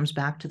Edmonds comes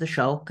back to the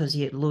show because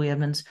Louis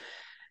Edmonds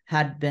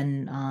had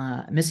been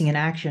missing in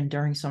action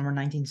during summer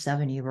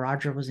 1970.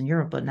 Roger was in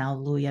Europe, but now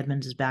Louis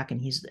Edmonds is back,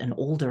 and he's an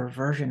older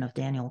version of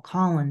Daniel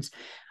Collins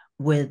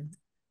with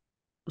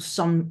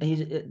some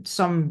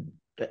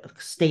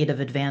state of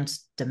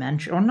advanced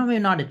dementia, or no, maybe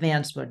not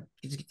advanced, but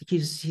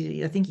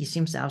I think he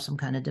seems to have some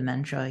kind of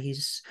dementia.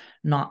 He's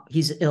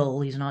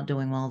ill. He's not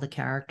doing well. The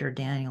character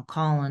Daniel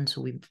Collins,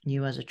 who we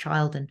knew as a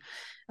child in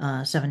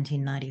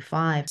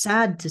 1795.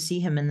 Sad to see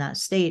him in that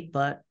state,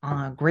 but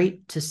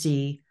great to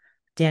see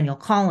Daniel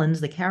Collins,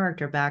 the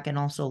character, back, and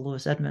also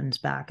Louis Edmonds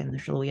back in the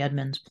show. Louis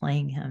Edmonds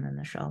playing him in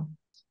the show.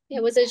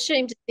 It was a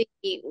shame to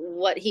see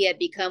what he had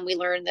become. We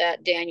learned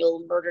that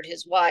Daniel murdered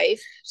his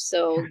wife.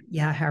 So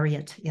yeah,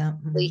 Harriet. Yeah.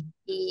 Mm-hmm.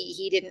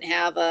 He didn't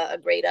have a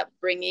great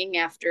upbringing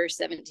after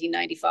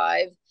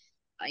 1795.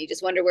 You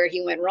just wonder where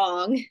he went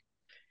wrong.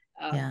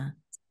 Yeah.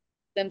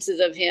 Glimpses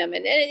of him,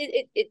 and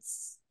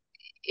it's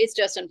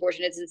just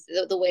unfortunate. It's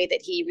the way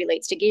that he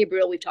relates to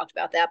Gabriel. We've talked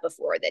about that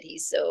before, that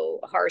he's so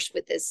harsh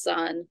with his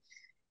son.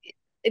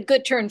 A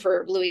good turn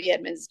for Louis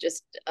Edmonds.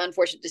 Just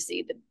unfortunate to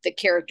see the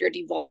character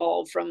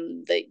devolve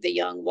from the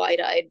young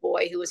wide-eyed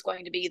boy who was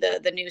going to be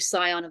the new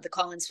scion of the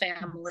Collins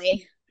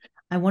family.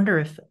 I wonder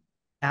if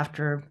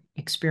after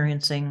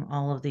experiencing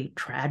all of the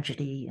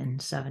tragedy in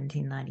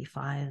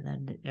 1795,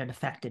 that it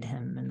affected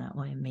him in that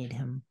way, made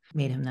him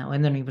that way.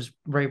 And then he was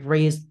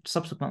raised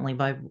subsequently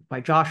by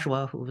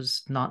Joshua, who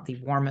was not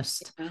the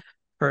warmest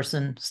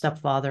person,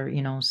 stepfather,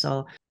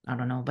 so I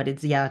don't know. But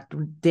it's,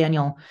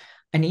 Daniel.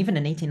 And even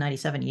in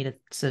 1897, Edith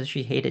says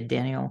she hated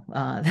Daniel.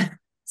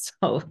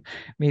 So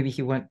maybe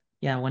he went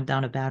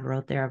down a bad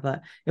road there.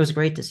 But it was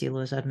great to see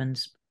Louis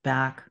Edmonds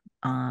back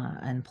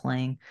and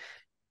playing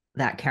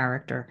that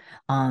character.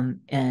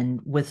 And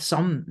with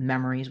some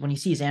memories, when he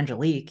sees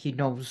Angelique, he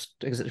knows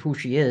who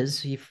she is.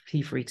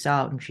 He freaks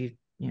out, and she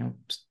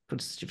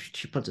puts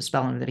a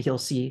spell on him that he'll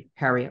see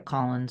Harriet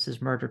Collins,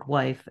 his murdered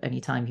wife,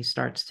 anytime he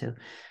starts to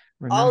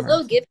remember.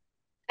 Although, given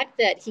the fact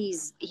that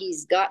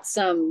he's got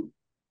some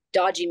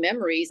dodgy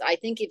memories, I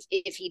think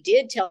if he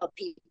did tell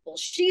people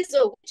she's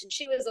a witch and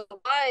she was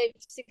alive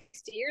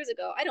 60 years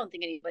ago, I don't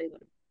think anybody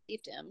would have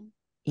believed him.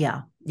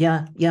 Yeah,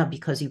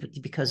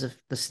 because of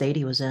the state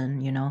he was in.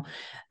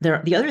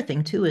 The other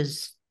thing too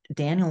is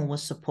Daniel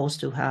was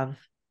supposed to have,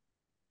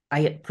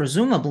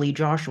 presumably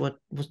Joshua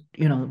was,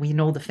 we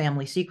know the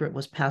family secret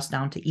was passed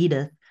down to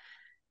Edith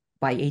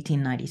by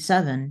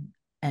 1897,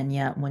 and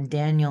yet when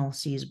Daniel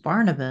sees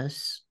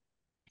Barnabas,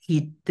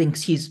 he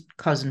thinks he's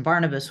cousin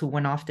Barnabas, who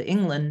went off to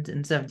England in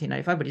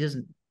 1795, but he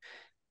doesn't.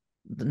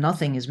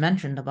 Nothing is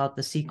mentioned about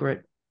the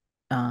secret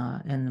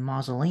in the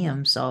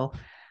mausoleum. So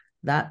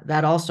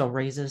that also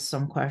raises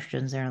some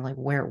questions there, like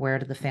where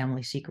did the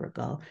family secret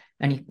go?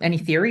 Any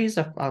theories?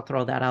 I'll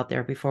throw that out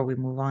there before we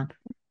move on.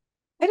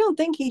 I don't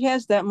think he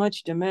has that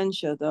much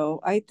dementia,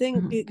 though. I think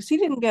Mm-hmm. because he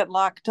didn't get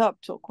locked up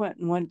till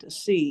Quentin went to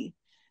sea.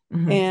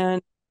 Mm-hmm.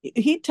 And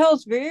he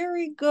tells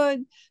very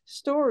good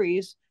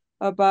stories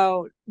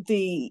about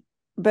the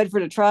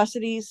Bedford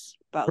atrocities,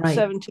 about Right.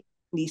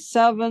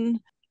 1797.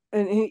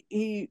 And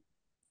he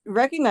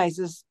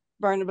recognizes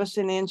Barnabas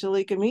and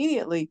Angelique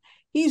immediately.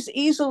 He's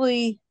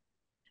easily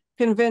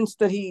convinced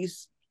that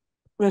he's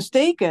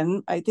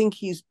mistaken. I think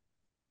he's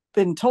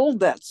been told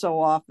that so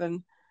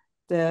often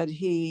that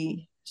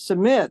he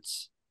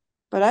submits.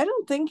 But I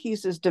don't think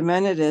he's as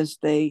demented as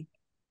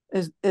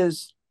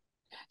as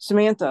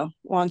Samantha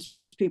wants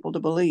people to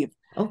believe.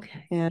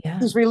 Okay. And Yeah.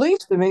 he's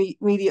released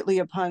immediately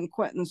upon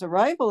Quentin's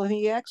arrival, and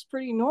he acts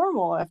pretty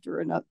normal after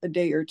a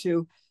day or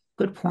two.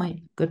 Good Uh,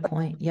 point. Good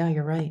point. Yeah,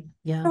 you're right. I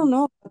Yeah. don't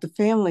know about the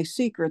family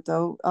secret,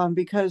 though,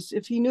 because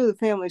if he knew the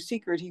family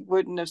secret, he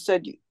wouldn't have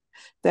said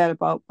that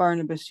about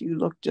Barnabas. You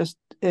look just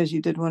as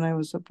you did when I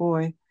was a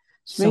boy.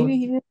 So maybe So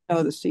he didn't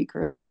know the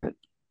secret.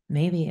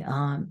 maybe,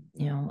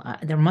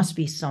 there must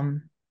be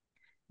some,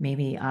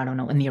 maybe, I don't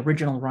know, in the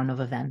original run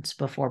of events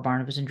before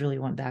Barnabas and Julie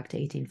went back to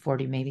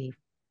 1840, maybe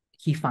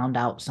he found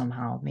out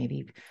somehow.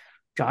 Maybe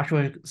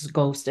Joshua's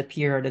ghost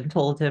appeared and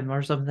told him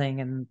or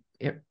something, and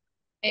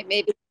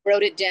Maybe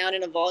wrote it down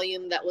in a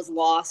volume that was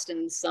lost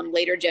and some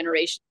later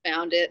generation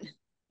found it.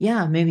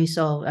 yeah, maybe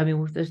so. I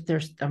mean,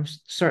 there's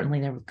certainly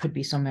there could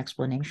be some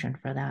explanation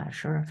for that,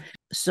 sure.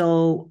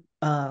 So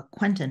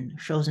Quentin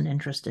shows an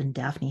interest in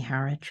Daphne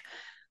Harwich,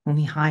 whom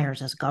he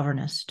hires as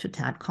governess to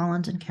Tad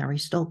Collins and Carrie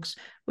Stokes,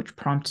 which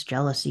prompts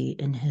jealousy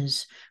in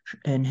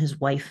his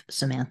wife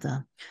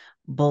Samantha.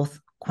 Both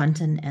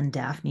Quentin and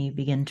Daphne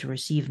begin to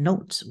receive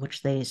notes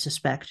which they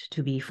suspect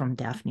to be from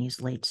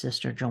Daphne's late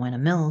sister Joanna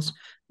Mills,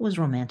 who was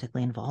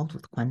romantically involved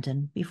with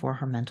Quentin before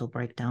her mental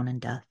breakdown and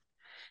death.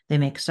 They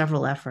make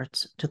several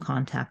efforts to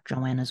contact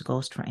Joanna's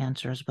ghost for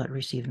answers, but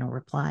receive no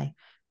reply.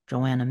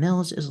 Joanna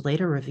Mills is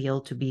later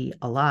revealed to be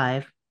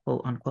alive,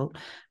 quote unquote,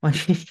 when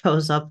she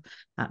shows up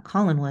at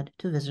Collinwood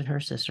to visit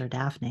her sister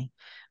Daphne,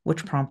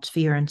 which prompts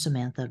fear in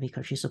Samantha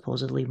because she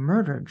supposedly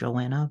murdered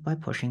Joanna by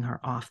pushing her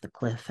off the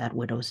cliff at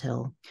Widow's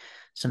Hill.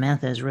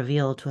 Samantha is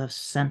revealed to have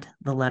sent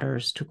the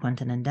letters to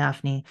Quentin and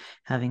Daphne,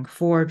 having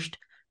forged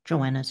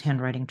Joanna's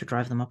handwriting to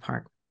drive them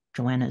apart.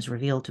 Joanna is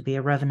revealed to be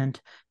a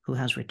revenant who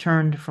has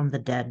returned from the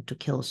dead to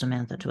kill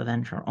Samantha to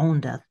avenge her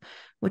own death,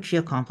 which she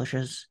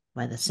accomplishes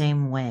by the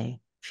same way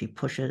she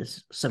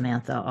pushes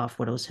Samantha off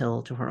Widow's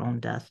Hill to her own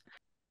death.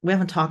 We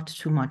haven't talked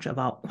too much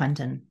about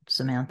Quentin,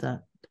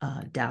 Samantha,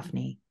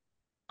 Daphne,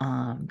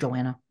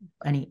 Joanna.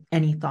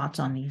 Any thoughts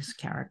on these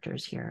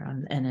characters here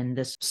and in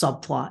this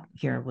subplot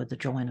here with the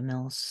Joanna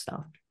Mills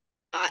stuff?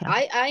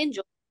 I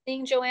enjoy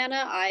seeing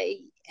Joanna. I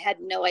had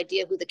no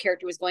idea who the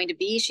character was going to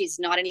be. She's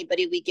not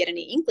anybody we get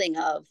any inkling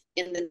of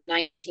in the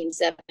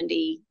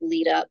 1970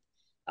 lead up.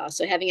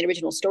 So having an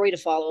original story to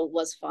follow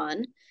was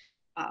fun.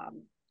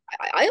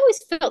 I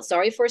always felt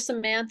sorry for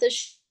Samantha.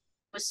 She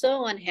was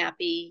so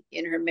unhappy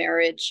in her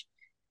marriage,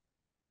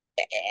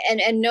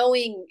 and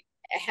knowing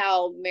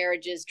how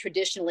marriages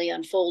traditionally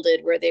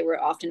unfolded, where they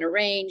were often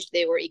arranged,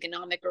 they were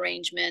economic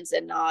arrangements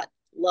and not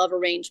love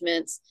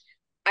arrangements.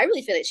 I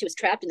really feel like she was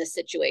trapped in this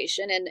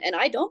situation, and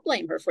I don't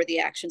blame her for the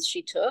actions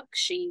she took.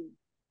 She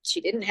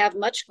didn't have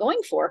much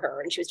going for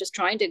her, and she was just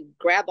trying to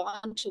grab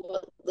on to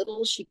what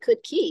little she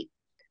could keep.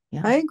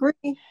 Yeah. I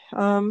agree.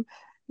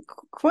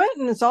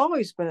 Quentin has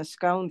always been a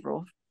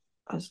scoundrel.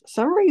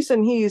 Some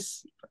reason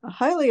he's a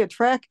highly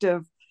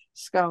attractive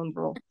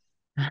scoundrel,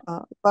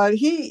 but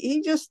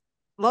he just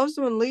loves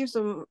him and leaves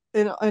him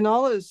in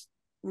all his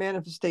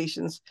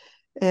manifestations,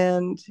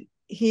 and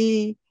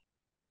he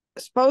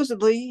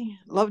supposedly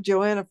loved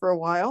Joanna for a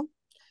while,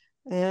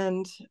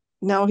 and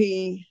now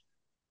he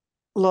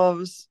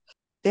loves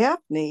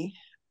Daphne,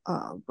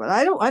 but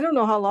I don't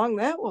know how long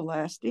that will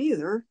last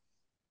either.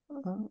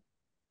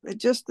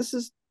 This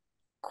is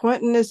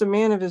Quentin is a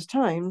man of his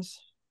times.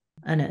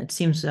 And it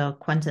seems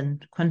Quentin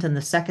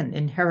the second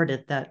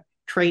inherited that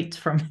trait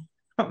from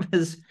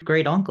his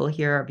great uncle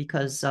here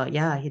because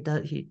yeah, he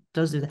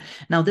does do that.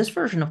 Now this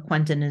version of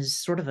Quentin is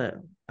sort of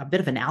a bit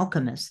of an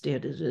alchemist.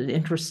 It is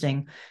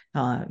interesting.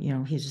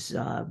 He's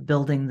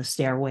building the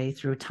stairway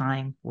through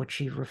time, which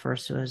he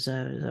refers to as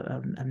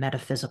a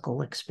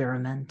metaphysical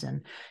experiment,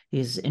 and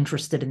he's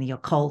interested in the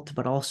occult,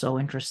 but also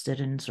interested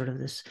in sort of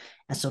this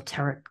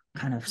esoteric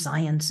kind of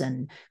science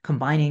and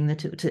combining the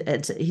two.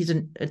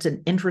 It's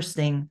an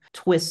interesting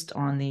twist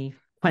on the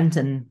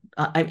Quentin.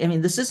 I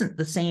mean, this isn't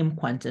the same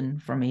Quentin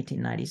from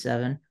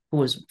 1897, who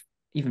was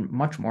even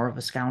much more of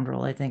a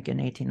scoundrel, I think, in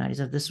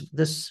 1897.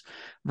 This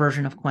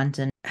version of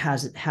Quentin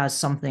has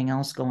something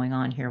else going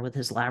on here with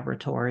his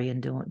laboratory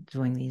and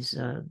doing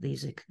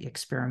these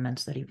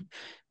experiments that he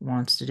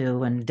wants to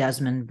do. And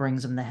Desmond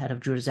brings him the head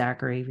of Judah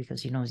Zachary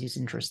because he knows he's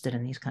interested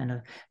in these kind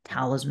of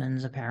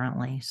talismans,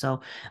 apparently.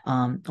 So,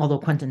 although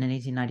Quentin in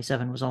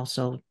 1897 was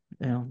also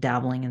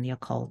dabbling in the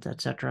occult,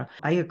 etc.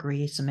 I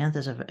agree.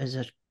 Samantha is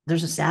a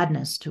there's a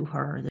sadness to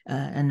her,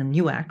 and a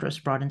new actress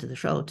brought into the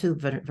show too,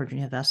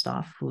 Virginia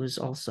Vestoff, who is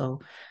also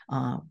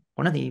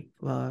one of the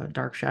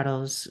Dark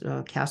Shadows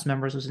cast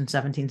members, was in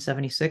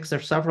 1776.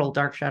 There's several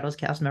Dark Shadows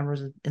cast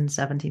members in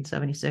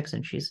 1776,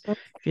 and she's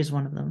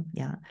one of them.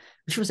 Yeah,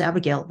 she was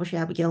Abigail. Was she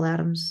Abigail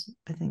Adams?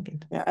 I think.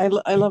 Yeah,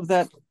 I love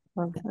that.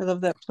 I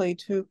love that play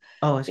too.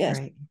 Oh, it's yes.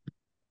 great.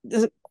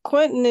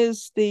 Quentin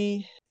has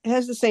the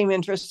same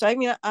interests. I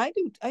mean, I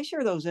do. I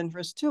share those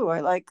interests too.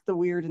 I like the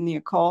weird and the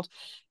occult,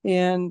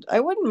 and I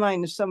wouldn't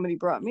mind if somebody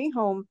brought me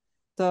home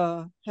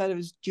the head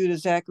of Judah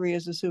Zachary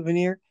as a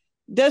souvenir.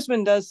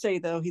 Desmond does say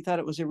though he thought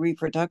it was a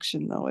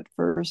reproduction though at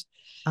first.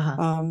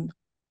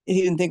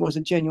 He didn't think it was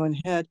a genuine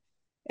head,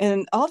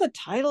 and all the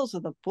titles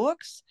of the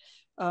books.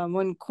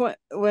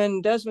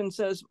 When Desmond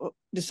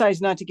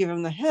decides not to give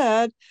him the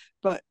head,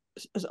 but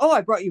says, "Oh,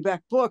 I brought you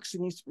back books,"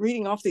 and he's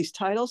reading off these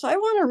titles. I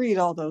want to read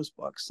all those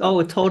books. So.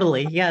 Oh,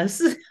 totally, yes.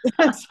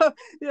 So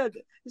yeah,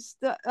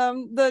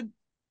 the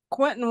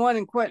Quentin 1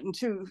 and Quentin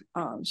 2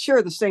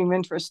 share the same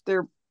interest.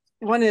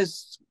 One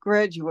is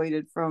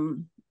graduated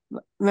from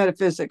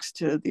metaphysics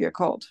to the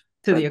occult.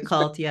 To the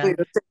occult, yeah.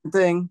 The same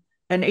thing.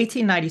 And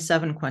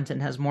 1897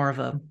 Quentin has more of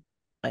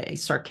a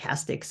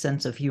sarcastic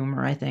sense of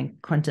humor. I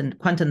think Quentin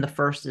the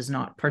First is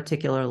not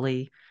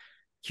particularly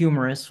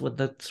humorous with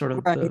the sort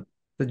of the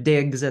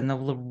digs and the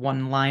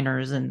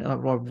one-liners and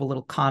or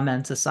little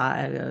comments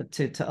aside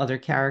to other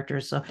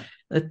characters. So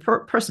the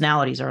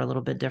personalities are a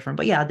little bit different,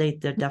 but yeah, they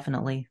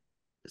definitely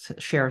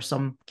share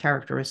some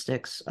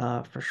characteristics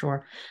for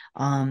sure.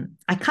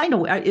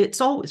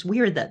 It's always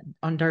weird that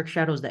on Dark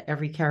Shadows that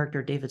every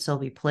character David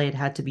Selby played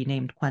had to be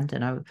named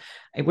Quentin.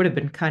 It would have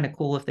been kind of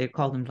cool if they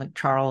called him like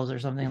Charles or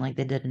something like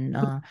they did in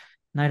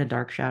Night of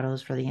Dark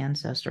Shadows for the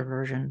Ancestor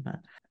version. But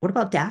what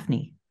about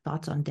Daphne?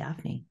 Thoughts on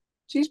Daphne?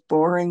 She's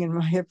boring in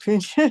my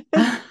opinion.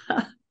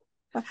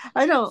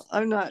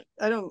 I'm not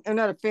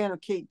a fan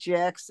of Kate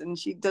Jackson.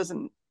 She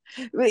doesn't,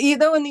 though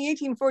in the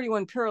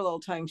 1841 parallel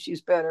time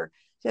she's better.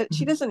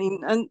 She doesn't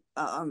even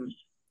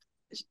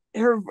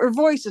her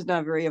voice is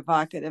not very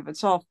evocative.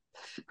 It's all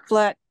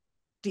flat,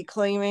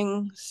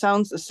 declaiming,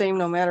 sounds the same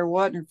no matter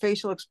what, and her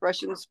facial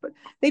expressions, but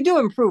they do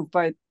improve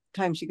by the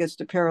time she gets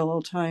to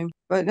parallel time.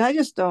 But I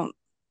just don't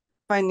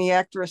find the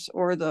actress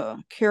or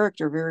the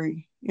character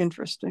very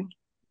interesting.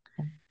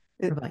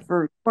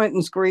 For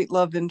Quentin's great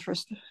love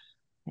interest.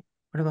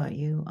 What about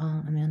you,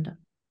 Amanda?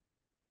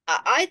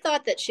 I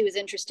thought that she was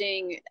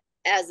interesting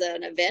as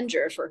an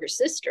avenger for her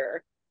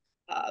sister.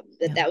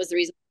 That was the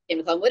reason she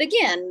came to Collinwood.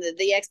 Again,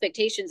 the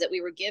expectations that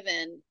we were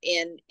given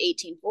in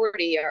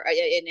 1840 or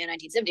in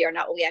 1970 are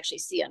not what we actually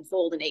see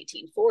unfold in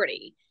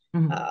 1840.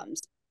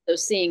 So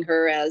seeing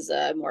her as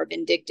a more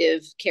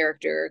vindictive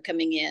character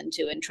coming in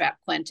to entrap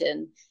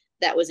Quentin,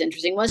 that was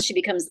interesting. Once she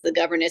becomes the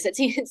governess, it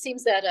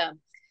seems that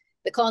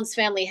the Collins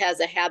family has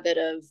a habit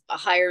of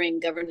hiring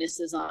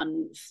governesses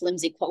on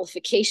flimsy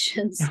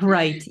qualifications.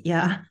 Right.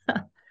 Yeah.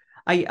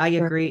 I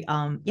agree.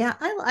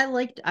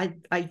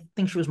 I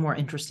think she was more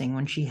interesting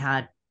when she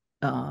had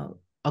a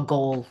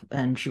goal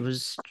and she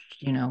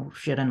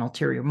had an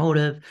ulterior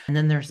motive. And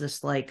then there's this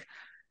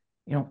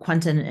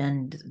Quentin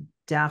and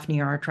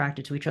Daphne are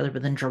attracted to each other,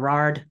 but then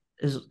Gerard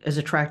is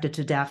attracted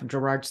to Daphne.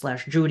 Gerard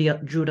 /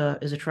 Judah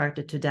is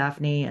attracted to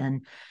Daphne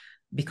and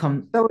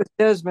become. So is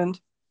Desmond.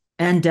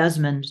 And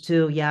Desmond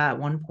too. Yeah, at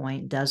one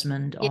point,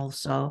 Desmond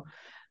also.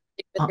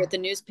 With the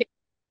newspaper,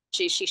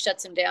 she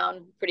shuts him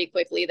down pretty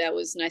quickly. That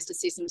was nice to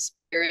see some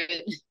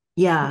spirit.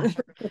 Yeah,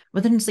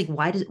 but then it's like,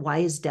 why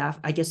is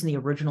Daphne? I guess in the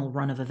original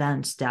run of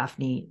events,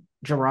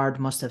 Gerard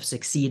must have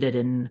succeeded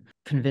in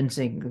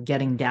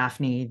getting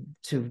Daphne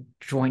to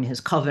join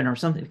his coven or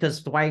something.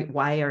 Because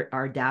why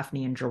are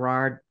Daphne and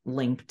Gerard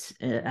linked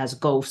as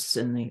ghosts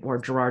or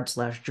Gerard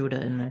 /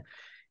 Judah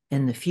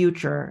in the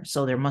future?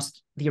 So there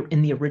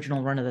in the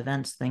original run of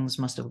events, things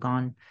must have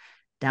gone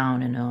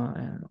down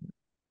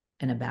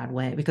in a bad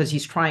way, because he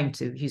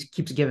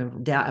keeps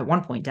giving, at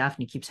one point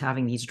Daphne keeps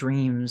having these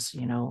dreams,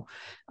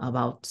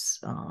 about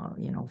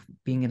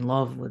being in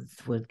love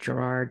with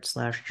Gerard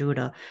 /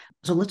 Judah.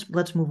 So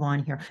let's move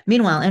on here.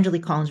 Meanwhile,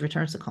 Angelique Collins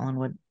returns to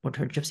Collinwood with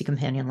her gypsy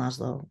companion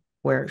Laszlo,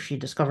 where she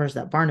discovers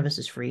that Barnabas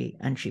is free,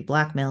 and she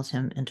blackmails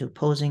him into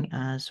posing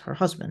as her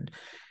husband.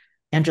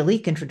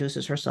 Angelique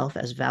introduces herself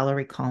as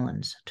Valerie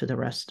Collins to the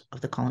rest of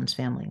the Collins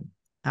family.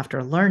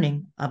 After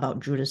learning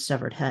about Judah's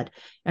severed head,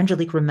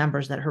 Angelique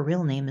remembers that her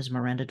real name is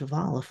Miranda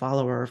Duval, a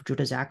follower of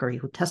Judah Zachary,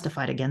 who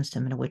testified against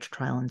him in a witch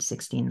trial in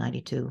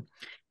 1692.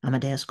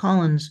 Amadeus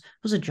Collins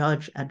was a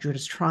judge at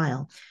Judah's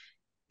trial.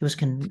 He was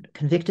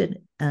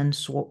convicted and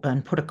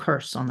put a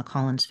curse on the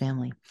Collins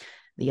family.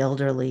 The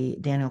elderly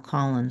Daniel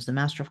Collins, the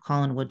master of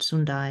Collinwood,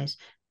 soon dies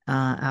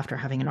after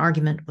having an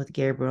argument with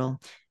Gabriel,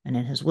 and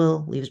in his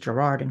will leaves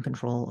Gerard in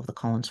control of the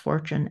Collins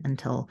fortune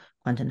until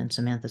Quentin and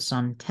Samantha's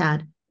son,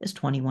 Tad, is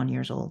 21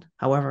 years old.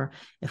 However,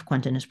 if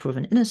Quentin is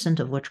proven innocent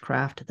of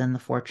witchcraft, then the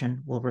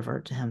fortune will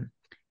revert to him.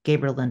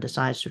 Gabriel then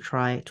decides to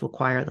try to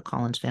acquire the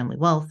Collins family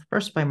wealth,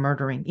 first by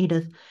murdering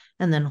Edith,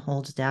 and then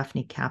holds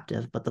Daphne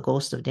captive. But the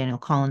ghost of Daniel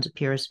Collins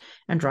appears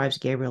and drives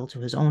Gabriel to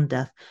his own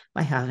death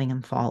by having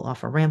him fall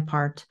off a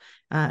rampart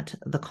at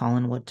the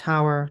Collinwood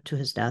Tower to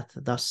his death,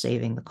 thus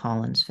saving the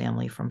Collins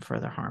family from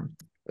further harm.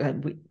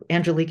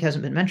 Angelique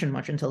hasn't been mentioned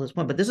much until this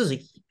point, but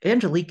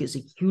Angelique is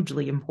a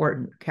hugely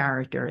important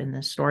character in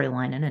this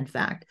storyline. And in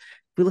fact,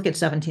 if we look at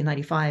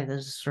 1795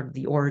 as sort of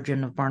the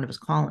origin of Barnabas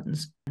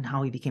Collins and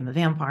how he became a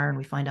vampire, and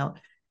we find out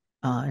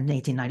in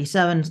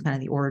 1897, it's kind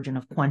of the origin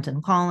of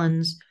Quentin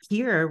Collins.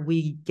 Here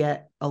we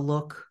get a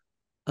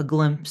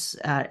glimpse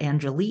at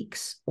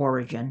Angelique's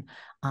origin,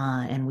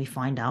 and we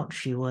find out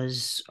she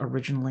was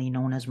originally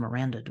known as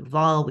Miranda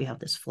Duval. We have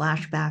this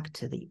flashback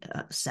to the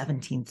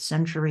 17th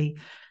century,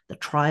 the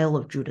trial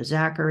of Judah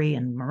Zachary,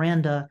 and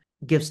Miranda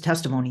gives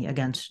testimony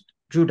against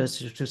Judah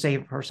to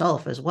save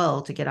herself as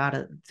well, to get out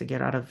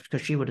of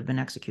because she would have been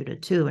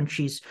executed too. And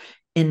she's,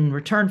 in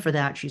return for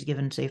that, she's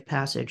given safe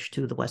passage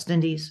to the West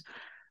Indies.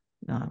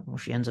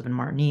 She ends up in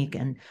Martinique.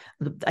 And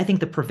I think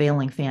the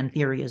prevailing fan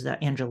theory is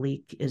that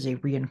Angelique is a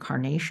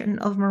reincarnation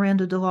of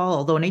Miranda Duval,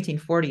 although in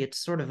 1840 it's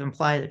sort of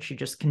implied that she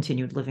just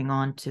continued living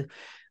on to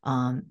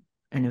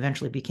and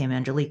eventually became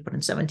Angelique. But in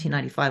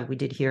 1795 we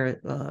did hear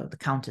the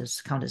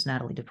Countess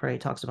Natalie Dupre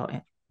talks about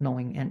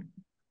knowing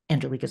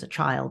Angelique as a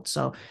child.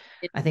 So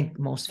I think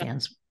most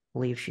fans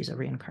believe she's a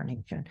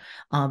reincarnation.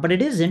 But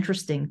it is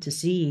interesting to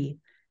see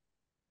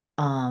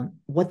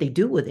what they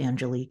do with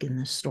Angelique in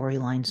this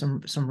storyline.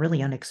 Some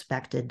really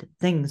unexpected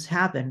things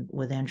happen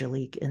with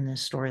Angelique in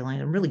this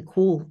storyline, and really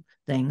cool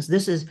things.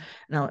 This is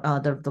now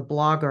the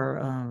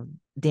blogger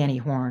Danny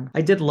Horn.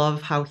 I did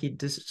love how he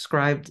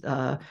described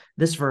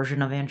this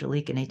version of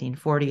Angelique in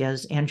 1840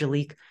 as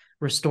Angelique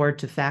restored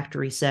to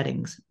factory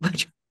settings,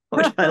 which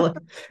I love,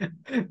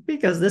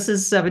 because this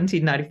is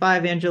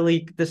 1795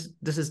 Angelique. This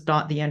is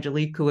not the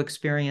Angelique who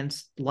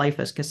experienced life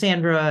as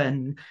Cassandra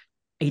and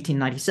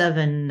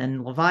 1897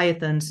 and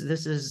Leviathans.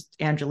 This is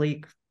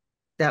Angelique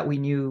that we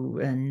knew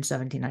in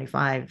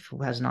 1795,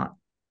 who has not,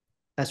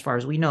 as far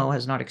as we know,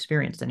 has not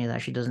experienced any of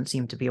that. She doesn't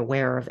seem to be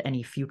aware of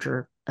any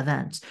future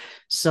events.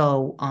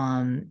 So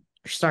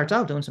she starts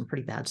out doing some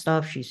pretty bad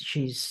stuff.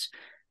 She's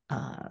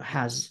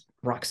has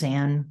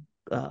Roxanne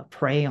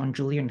prey on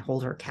Julia and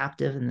hold her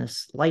captive in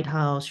this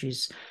lighthouse. She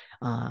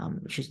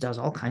does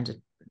all kinds of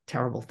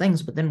terrible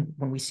things. But then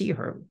when we see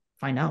her,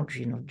 find out,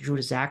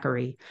 Judah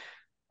Zachary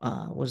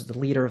was the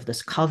leader of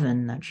this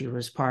coven that she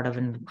was part of,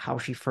 and how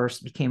she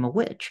first became a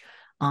witch.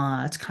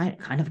 It's kind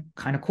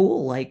of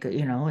cool. Like,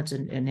 it's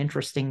an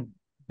interesting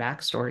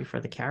backstory for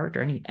the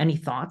character. Any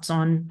thoughts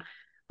on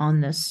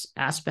this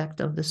aspect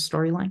of this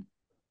storyline?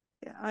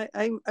 Yeah,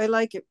 I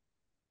like it,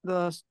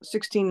 the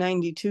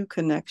 1692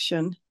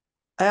 connection.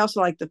 I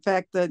also like the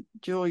fact that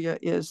Julia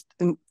is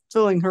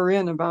filling her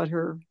in about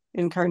her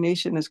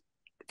incarnation as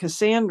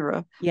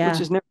Cassandra, which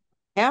has never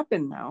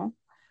happened now,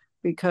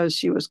 because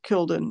she was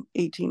killed in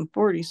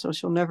 1840, so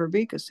she'll never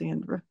be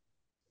Cassandra.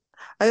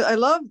 I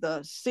love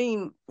the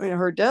scene,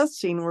 her death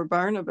scene, where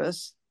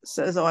Barnabas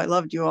says, "Oh, I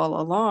loved you all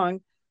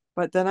along,"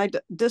 but then I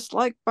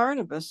dislike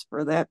Barnabas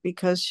for that,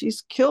 because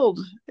she's killed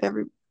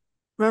every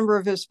member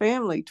of his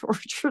family,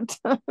 tortured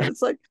them.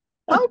 It's like,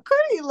 how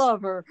could he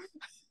love her?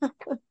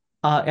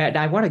 And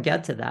I want to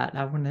get to that.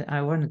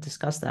 I want to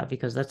discuss that,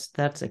 because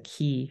that's a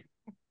key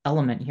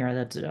element here.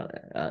 That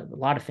a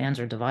lot of fans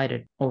are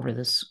divided over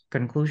this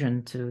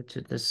conclusion to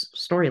this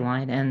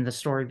storyline, and the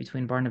story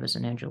between Barnabas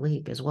and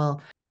Angelique as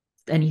well.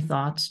 Any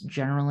thoughts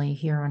generally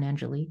here on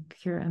Angelique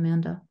here,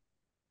 Amanda?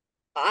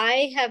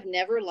 I have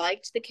never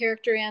liked the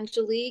character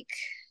Angelique.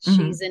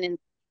 She's an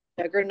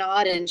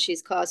juggernaut, and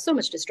she's caused so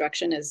much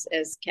destruction,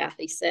 as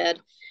Kathy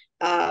said.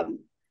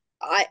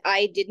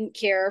 I didn't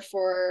care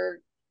for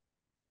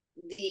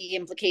the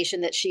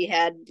implication that she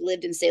had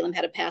lived in Salem,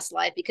 had a past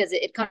life, because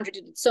it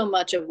contradicted so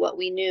much of what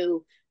we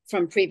knew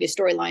from previous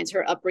storylines.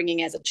 Her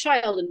upbringing as a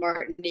child in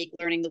Martinique,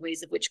 learning the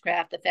ways of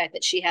witchcraft, the fact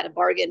that she had a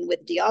bargain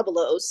with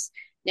Diabolos.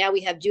 Now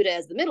we have Judah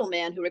as the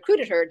middleman who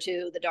recruited her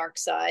to the dark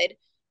side,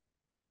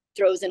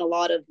 throws in a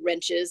lot of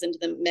wrenches into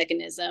the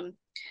mechanism.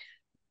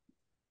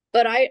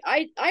 But I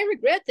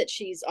regret that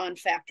she's on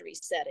factory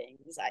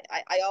settings.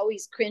 I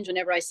always cringe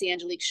whenever I see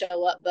Angelique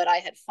show up, but I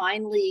had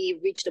finally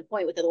reached a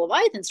point with the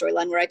Leviathan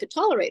storyline where I could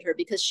tolerate her,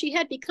 because she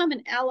had become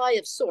an ally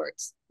of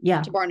sorts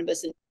to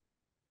Barnabas.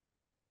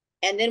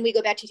 And then we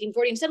go back to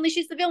 1840, and suddenly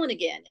she's the villain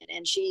again.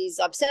 And she's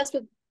obsessed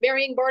with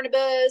marrying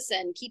Barnabas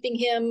and keeping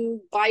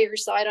him by her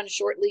side on a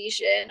short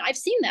leash. And I've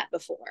seen that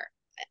before.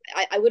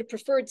 I would have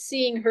preferred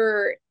seeing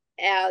her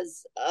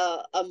as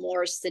a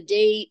more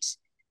sedate,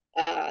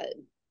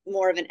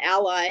 more of an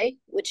ally,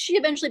 which she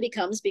eventually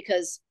becomes,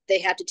 because they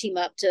have to team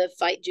up to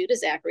fight Judah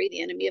Zachary.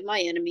 The enemy of my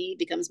enemy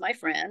becomes my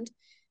friend.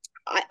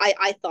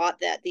 I thought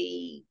that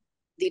the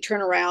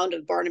turnaround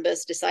of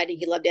Barnabas deciding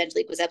he loved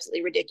Angelique was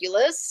absolutely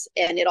ridiculous,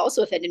 and it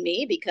also offended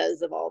me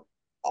because of all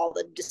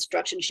the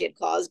destruction she had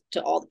caused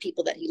to all the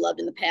people that he loved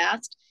in the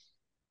past.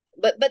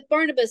 But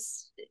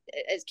Barnabas,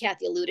 as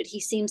Kathy alluded, he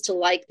seems to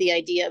like the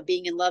idea of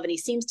being in love, and he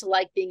seems to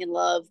like being in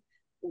love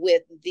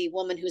with the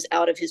woman who's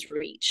out of his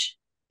reach,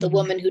 the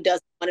woman who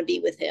doesn't want to be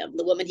with him,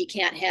 the woman he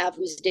can't have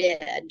who's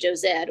dead,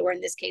 Josette, or in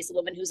this case, the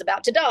woman who's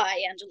about to die,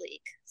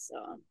 Angelique. So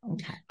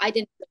Okay. I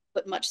didn't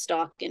put much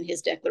stock in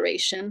his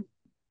declaration.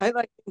 I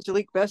like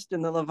Angelique best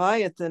in the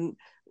Leviathan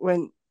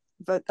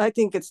but I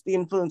think it's the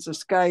influence of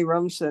Sky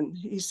Rumson.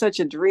 He's such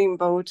a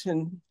dreamboat,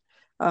 and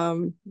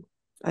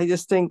I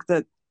just think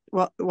that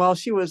while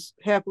she was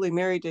happily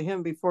married to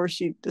him before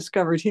she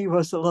discovered he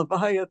was a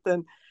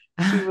Leviathan,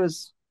 she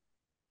was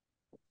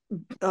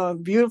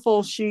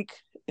beautiful, chic,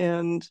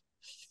 and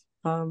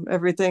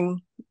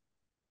everything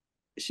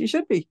she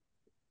should be.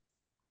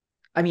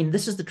 I mean,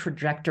 this is the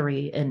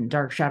trajectory in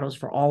Dark Shadows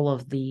for all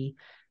of the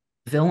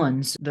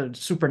villains, the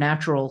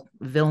supernatural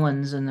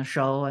villains in the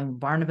show. And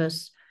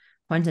Barnabas,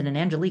 Quentin, and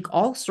Angelique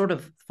all sort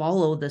of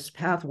follow this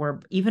path where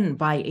even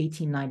by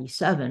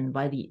 1897,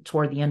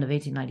 toward the end of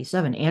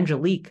 1897,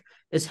 Angelique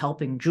is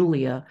helping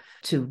Julia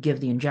to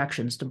give the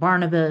injections to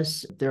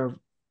Barnabas. They're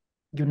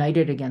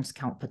united against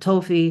Count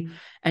Patofi.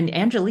 And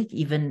Angelique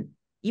even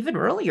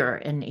earlier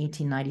in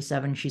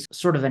 1897, she's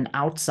sort of an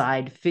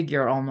outside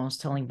figure,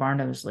 almost telling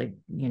Barnabas, like,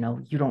 you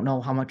don't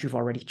know how much you've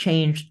already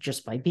changed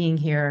just by being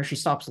here. She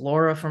stops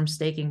Laura from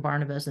staking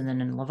Barnabas. And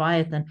then in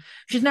Leviathan,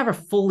 she's never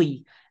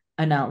fully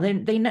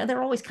announced.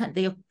 They're always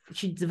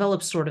she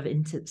develops sort of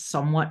into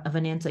somewhat of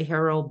an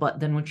anti-hero,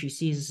 but then when she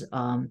sees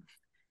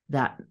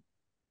that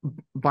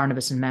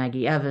Barnabas and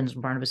Maggie Evans,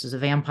 Barnabas is a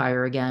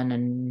vampire again,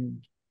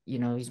 and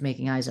he's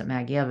making eyes at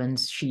Maggie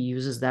Evans, she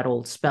uses that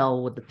old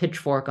spell with the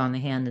pitchfork on the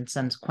hand and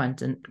sends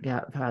Quentin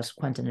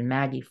and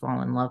Maggie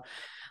fall in love.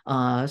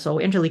 So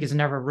Angelique is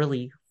never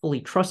really fully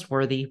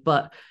trustworthy,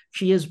 but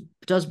she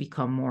does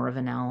become more of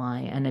an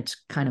ally, and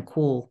it's kind of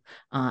cool.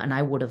 And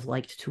I would have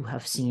liked to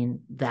have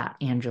seen that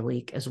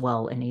Angelique as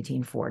well in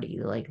 1840,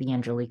 like the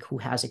Angelique who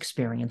has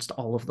experienced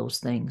all of those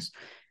things.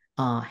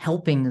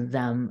 Helping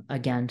them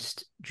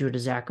against Judah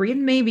Zachary,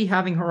 and maybe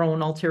having her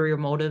own ulterior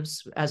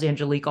motives, as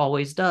Angelique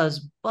always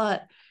does,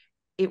 but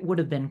it would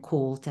have been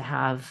cool to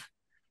have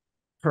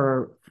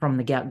her from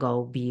the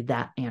get-go be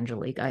that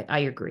Angelique. I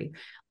agree.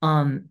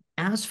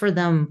 As for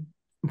them,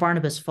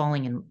 Barnabas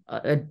falling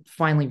and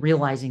finally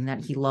realizing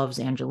that he loves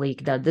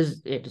Angelique,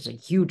 it is a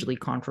hugely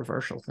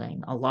controversial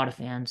thing. A lot of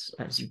fans,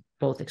 as you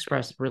both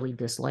expressed, really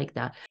dislike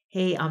that.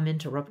 Hey, I'm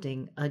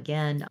interrupting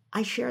again.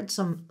 I shared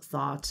some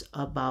thoughts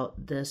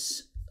about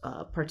this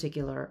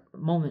particular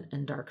moment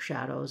in Dark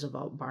Shadows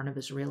about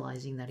Barnabas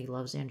realizing that he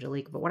loves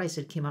Angelique, but what I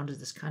said came out as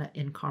this kind of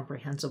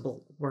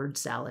incomprehensible word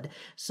salad.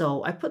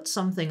 So I put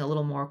something a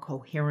little more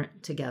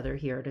coherent together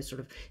here to sort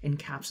of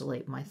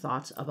encapsulate my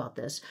thoughts about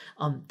this.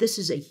 This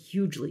is a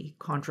hugely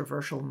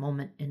controversial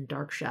moment in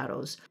Dark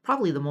Shadows,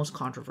 probably the most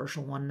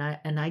controversial one,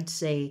 and I'd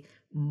say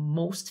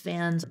most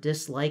fans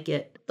dislike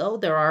it, though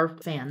there are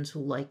fans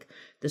who like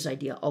this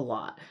idea a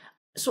lot.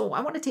 So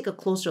I want to take a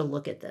closer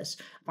look at this.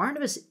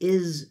 Barnabas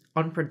is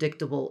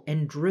unpredictable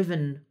and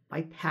driven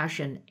by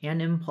passion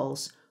and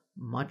impulse,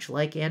 much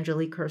like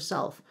Angelique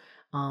herself.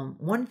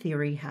 One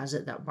theory has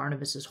it that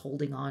Barnabas is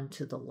holding on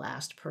to the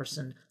last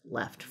person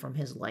left from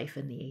his life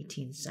in the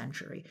 18th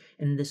century,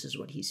 and this is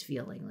what he's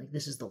feeling. Like,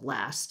 this is the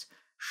last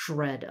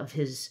shred of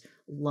his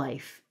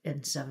life in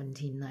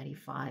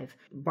 1795.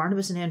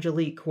 Barnabas and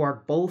Angelique, who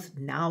are both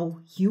now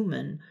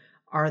human,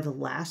 are the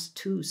last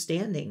two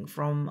standing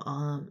from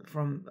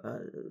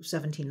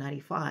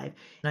 1795.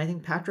 And I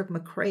think Patrick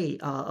McRae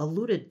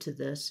alluded to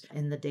this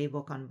in the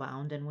Daybook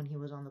Unbound and when he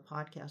was on the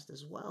podcast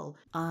as well.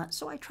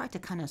 So I tried to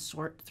kind of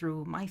sort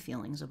through my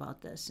feelings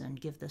about this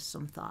and give this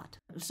some thought.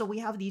 So we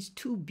have these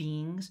two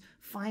beings,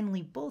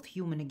 finally both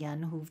human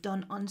again, who've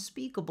done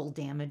unspeakable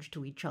damage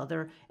to each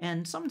other,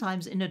 and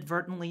sometimes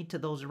inadvertently to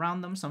those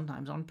around them,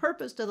 sometimes on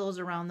purpose to those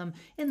around them,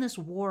 in this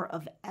war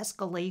of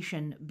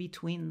escalation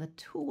between the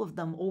two of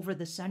them over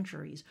the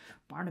centuries.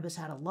 Barnabas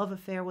had a love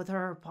affair with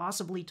her,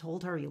 possibly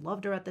told her he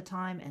loved her at the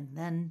time, and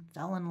then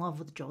fell in love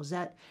with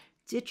Josette,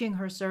 ditching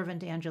her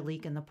servant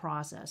Angelique in the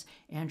process.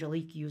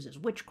 Angelique uses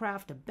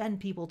witchcraft to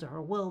bend people to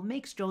her will,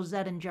 makes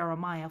Josette and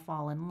Jeremiah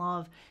fall in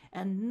love,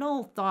 and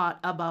no thought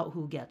about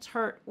who gets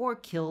hurt or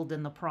killed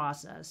in the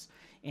process.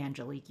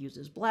 Angelique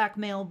uses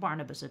blackmail.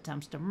 Barnabas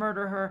attempts to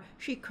murder her.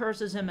 She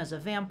curses him as a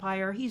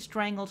vampire. He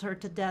strangles her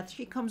to death.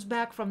 She comes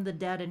back from the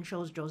dead and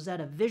shows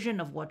Josette a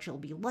vision of what she'll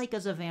be like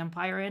as a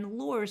vampire and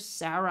lures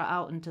Sarah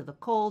out into the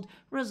cold,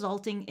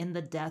 resulting in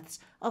the deaths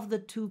of the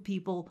two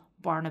people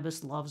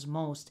Barnabas loves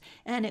most.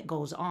 And it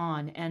goes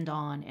on and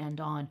on and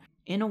on.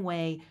 In a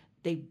way,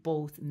 they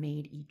both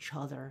made each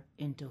other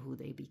into who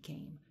they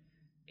became.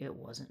 It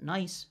wasn't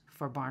nice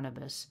for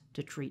Barnabas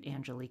to treat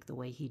Angelique the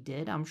way he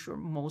did. I'm sure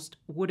most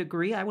would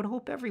agree. I would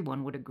hope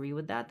everyone would agree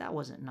with that. That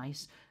wasn't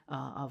nice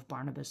of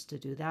Barnabas to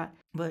do that.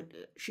 But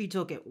she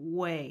took it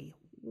way,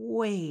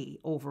 way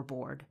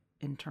overboard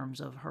in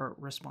terms of her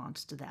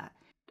response to that.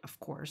 Of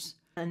course,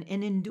 And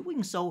in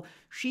doing so,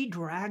 she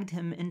dragged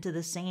him into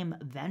the same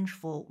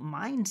vengeful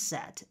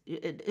mindset,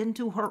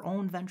 into her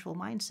own vengeful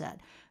mindset.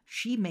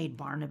 She made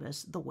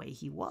Barnabas the way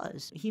he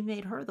was. He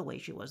made her the way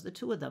she was, the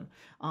two of them.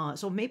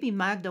 So maybe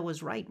Magda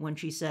was right when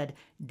she said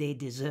they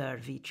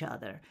deserve each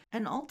other.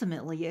 And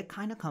ultimately, it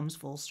kind of comes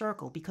full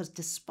circle, because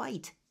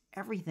despite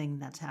everything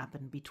that's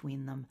happened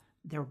between them,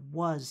 there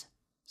was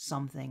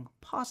something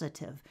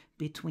positive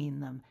between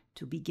them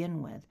to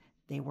begin with.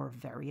 They were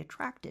very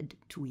attracted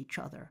to each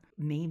other.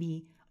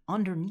 Maybe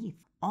underneath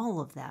all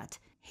of that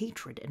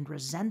hatred and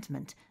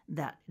resentment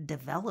that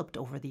developed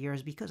over the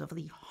years because of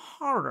the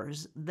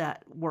horrors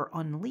that were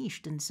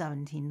unleashed in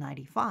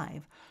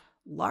 1795,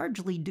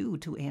 largely due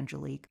to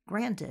Angelique,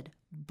 granted,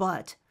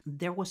 but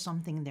there was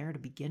something there to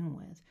begin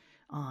with.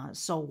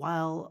 So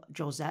while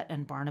Josette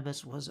and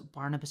Barnabas was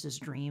Barnabas's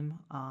dream,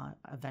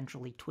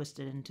 eventually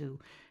twisted into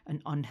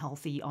an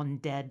unhealthy,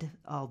 undead,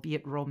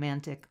 albeit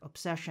romantic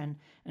obsession,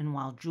 and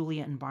while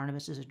Julia and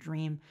Barnabas is a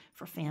dream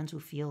for fans who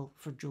feel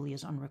for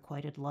Julia's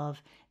unrequited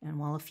love, and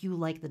while a few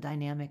like the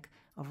dynamic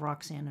of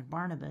Roxanne and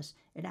Barnabas,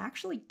 it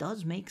actually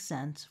does make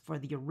sense for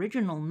the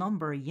original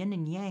number yin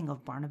and yang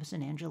of Barnabas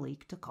and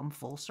Angelique to come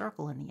full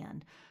circle in the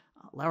end.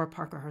 Lara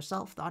Parker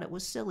herself thought it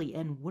was silly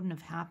and wouldn't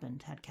have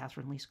happened had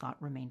Kathryn Lee Scott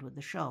remained with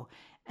the show.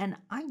 And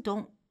I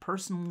don't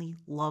personally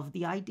love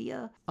the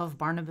idea of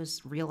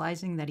Barnabas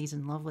realizing that he's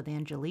in love with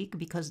Angelique,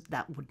 because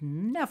that would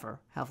never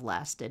have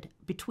lasted.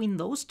 Between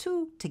those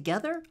two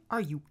together,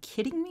 are you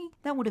kidding me?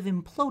 That would have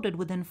imploded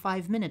within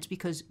 5 minutes,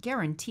 because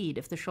guaranteed,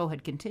 if the show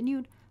had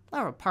continued,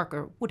 Lara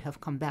Parker would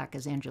have come back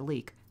as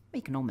Angelique.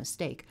 Make no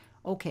mistake.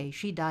 Okay,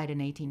 she died in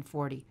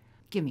 1840.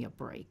 Give me a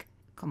break.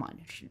 Come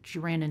on, she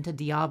ran into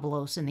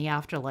Diabolos in the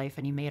afterlife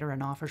and he made her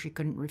an offer she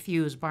couldn't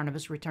refuse.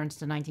 Barnabas returns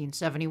to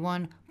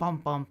 1971. Bum,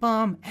 bum,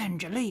 bum.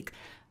 Angelique.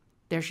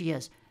 There she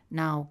is.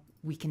 Now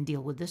we can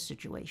deal with this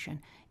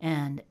situation.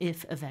 And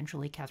if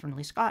eventually Kathryn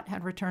Lee Scott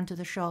had returned to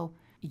the show,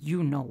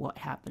 you know what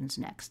happens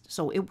next.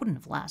 So it wouldn't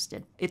have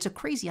lasted. It's a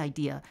crazy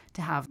idea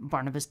to have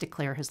Barnabas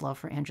declare his love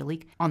for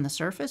Angelique on the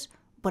surface,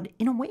 but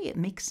in a way it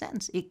makes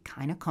sense. It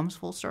kind of comes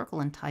full circle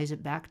and ties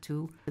it back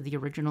to the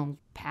original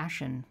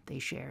passion they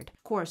shared.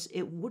 Of course,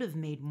 it would have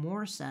made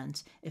more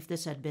sense if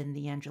this had been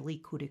the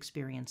Angelique who'd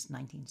experienced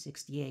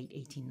 1968,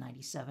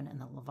 1897,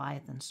 and the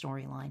Leviathan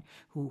storyline,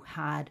 who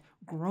had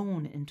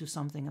grown into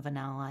something of an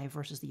ally,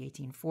 versus the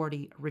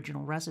 1840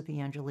 original recipe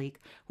Angelique,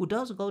 who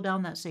does go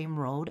down that same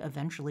road.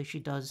 Eventually, she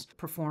does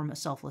perform a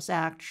selfless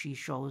act. She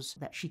shows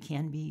that she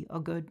can be a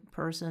good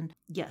person.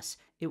 Yes,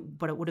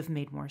 but it would have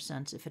made more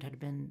sense if it had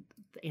been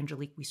the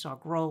Angelique we saw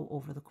grow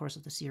over the course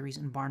of the series,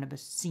 and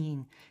Barnabas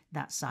seeing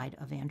that side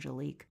of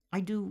Angelique.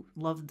 I do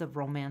love the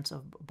romance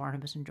of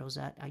Barnabas and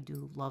Josette. I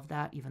do love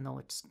that, even though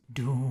it's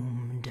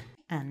doomed.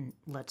 And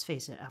let's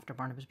face it, after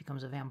Barnabas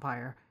becomes a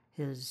vampire,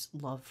 his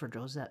love for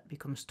Josette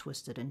becomes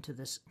twisted into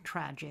this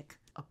tragic,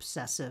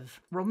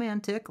 obsessive,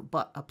 romantic,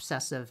 but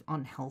obsessive,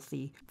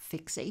 unhealthy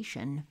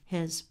fixation.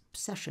 His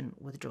obsession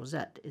with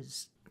Josette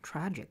is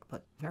tragic,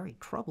 but very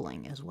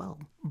troubling as well.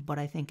 But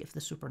I think if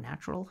the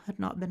supernatural had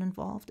not been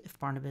involved, if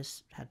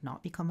Barnabas had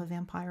not become a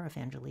vampire, if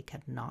Angelique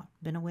had not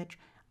been a witch,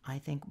 I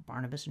think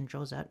Barnabas and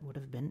Josette would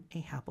have been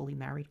a happily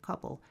married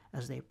couple,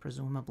 as they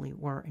presumably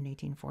were in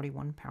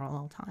 1841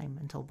 parallel time,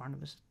 until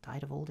Barnabas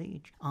died of old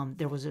age.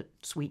 There was a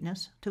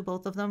sweetness to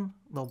both of them,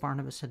 though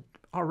Barnabas had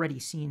already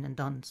seen and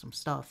done some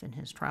stuff in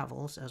his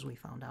travels, as we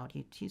found out.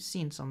 He's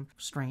seen some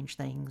strange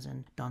things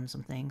and done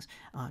some things.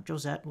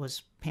 Josette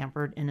was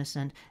pampered,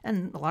 innocent,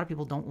 and a lot of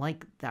people don't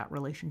like that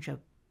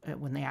relationship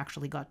when they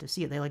actually got to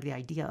see it. They like the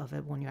idea of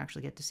it. When you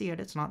actually get to see it,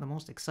 it's not the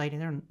most exciting.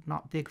 There are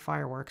not big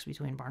fireworks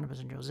between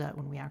Barnabas and Josette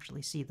when we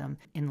actually see them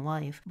in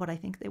life, but I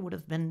think they would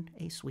have been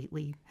a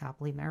sweetly,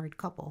 happily married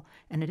couple.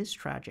 And it is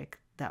tragic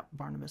that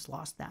Barnabas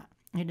lost that.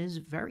 It is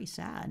very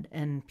sad,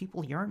 and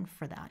people yearn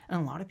for that.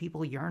 And a lot of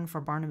people yearn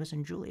for Barnabas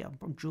and Julia.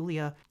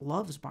 Julia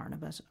loves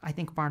Barnabas. I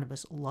think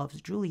Barnabas loves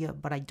Julia,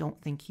 but I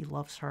don't think he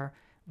loves her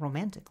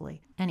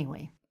romantically.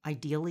 Anyway,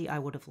 ideally, I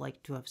would have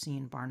liked to have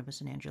seen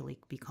Barnabas and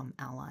Angelique become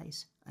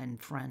allies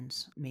and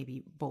friends,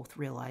 maybe both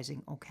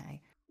realizing,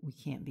 okay, we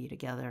can't be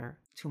together,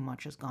 too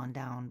much has gone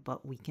down,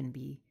 but we can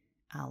be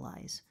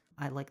allies.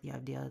 I like the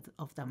idea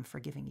of them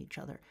forgiving each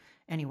other.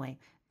 Anyway,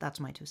 that's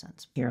my 2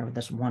 cents. Here,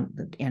 this one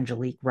that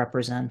Angelique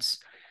represents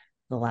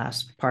the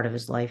last part of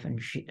his life,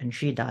 and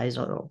she dies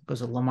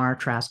because of Lamar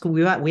Trask.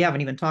 We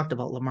haven't even talked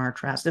about Lamar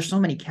Trask. There's so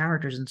many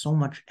characters and so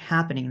much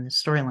happening in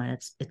this storyline.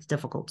 It's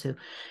difficult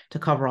to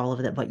cover all of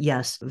it. But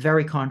yes,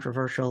 very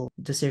controversial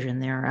decision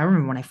there. I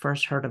remember when I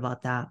first heard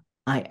about that.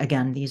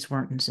 Again, these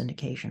weren't in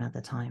syndication at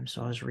the time,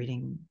 so I was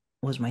reading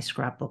my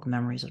scrapbook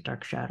memories of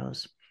Dark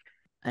Shadows.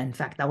 In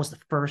fact, that was the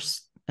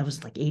first. It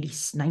was like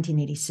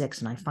 1986,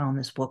 and I found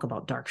this book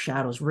about Dark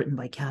Shadows written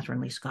by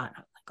Kathryn Lee Scott.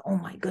 I'm like,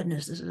 oh my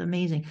goodness, this is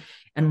amazing.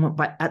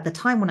 But at the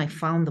time when I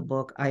found the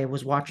book, I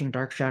was watching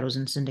Dark Shadows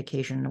in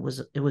syndication.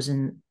 It was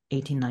in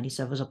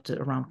 1897. It was up to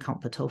around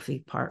Count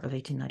Patofi part of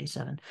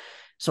 1897.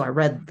 So I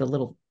read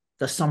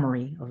the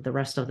summary of the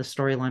rest of the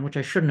storyline, which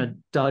I shouldn't have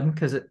done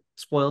because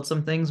spoiled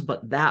some things,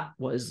 but that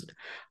was,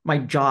 my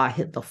jaw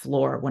hit the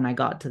floor when I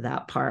got to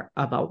that part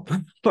about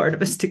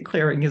Barnabas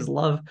declaring his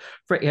love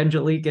for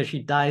Angelique as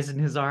she dies in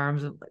his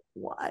arms. I'm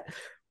like,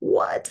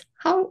 what?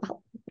 How?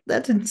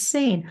 That's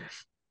insane.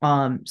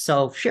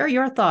 So share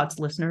your thoughts,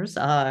 listeners.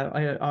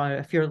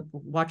 If you're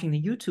watching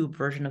the YouTube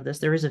version of this,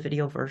 there is a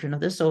video version of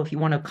this. So if you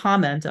want to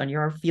comment on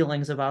your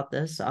feelings about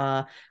this,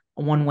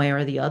 one way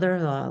or the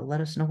other,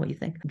 let us know what you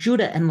think.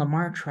 Judah and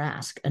Lamar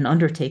Trask, an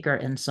undertaker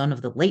and son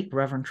of the late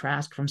Reverend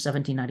Trask from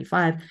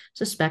 1795,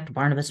 suspect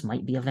Barnabas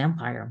might be a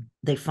vampire.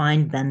 They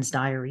find Ben's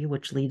diary,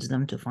 which leads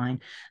them to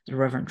find the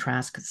Reverend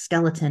Trask's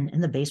skeleton in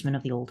the basement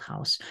of the old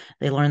house.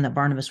 They learn that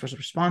Barnabas was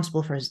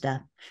responsible for his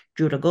death.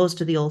 Judah goes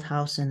to the old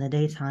house in the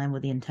daytime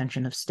with the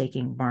intention of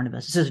staking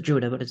Barnabas. This is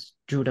Judah, but it's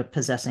Judah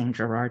possessing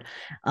Gerard.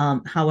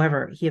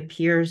 However, he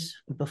appears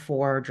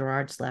before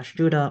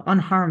Gerard/Judah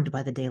unharmed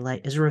by the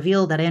daylight. It is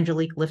revealed that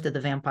Angelique lifted the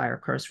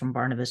vampire curse from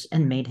Barnabas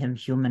and made him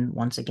human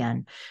once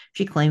again.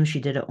 She claims she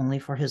did it only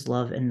for his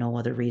love and no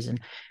other reason.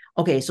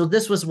 Okay, so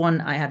this was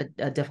one I had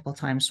a difficult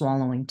time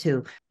swallowing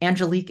too.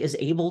 Angelique is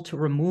able to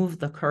remove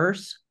the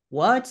curse.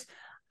 What?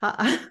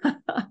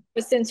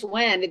 But since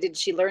when? Did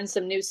she learn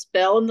some new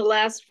spell in the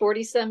last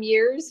 40 some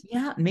years?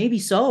 Yeah, maybe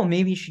so.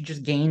 Maybe she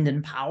just gained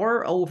in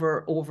power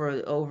over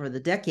the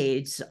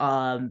decades.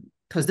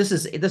 Because this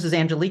is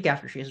Angelique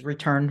after she has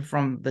returned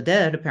from the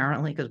dead,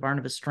 apparently, because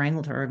Barnabas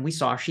strangled her, and we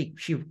saw she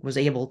was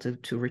able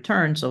to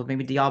return. So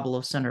maybe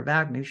Diablo sent her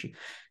back. Maybe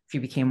she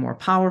became more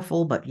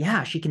powerful. But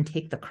yeah, she can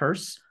take the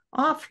curse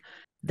off.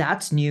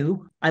 That's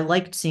new. I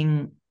liked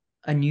seeing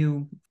a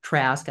new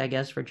Trask, I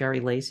guess, for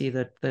Jerry Lacey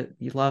that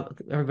you love.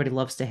 Everybody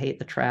loves to hate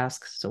the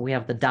Trask. So we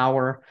have the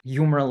dour,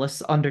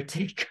 humorless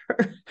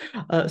undertaker,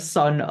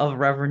 son of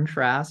Reverend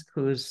Trask,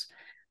 who's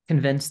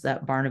convinced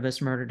that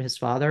Barnabas murdered his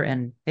father.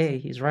 And hey,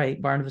 he's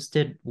right. Barnabas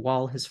did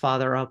wall his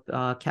father up,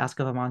 Cask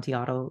of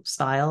Amontillado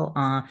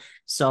style.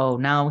 So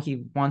now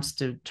he wants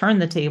to turn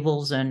the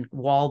tables and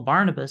wall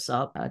Barnabas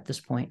up. At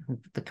this point,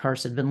 the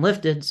curse had been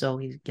lifted, so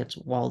he gets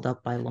walled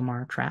up by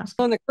Lamar Trask.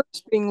 On the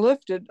curse being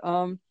lifted,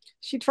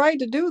 she tried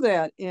to do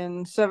that in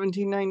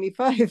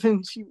 1795,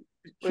 and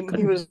when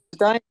he was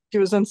dying, she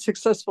was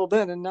unsuccessful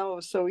then, and now it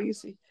was so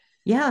easy.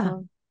 Yeah,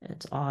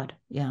 it's odd.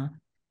 Yeah,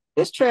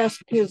 this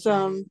Trask is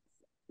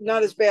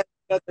not as bad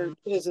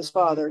as his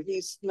father.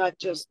 He's not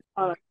just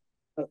on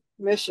a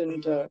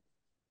mission to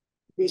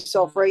be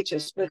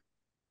self-righteous, but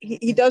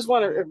he does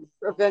want to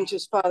avenge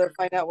his father,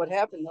 find out what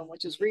happened to him,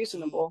 which is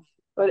reasonable.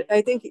 But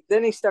I think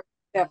then he starts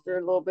after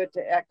a little bit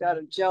to act out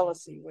of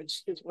jealousy,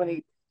 which is when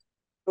he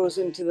goes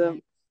into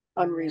the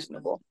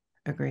unreasonable.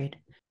 Agreed.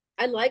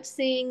 I liked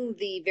seeing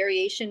the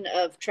variation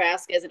of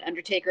Trask as an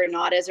undertaker,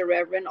 not as a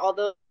reverend,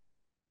 although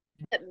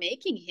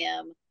making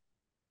him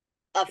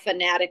a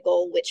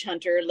fanatical witch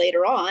hunter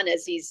later on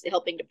as he's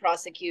helping to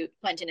prosecute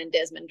Quentin and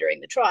Desmond during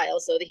the trial.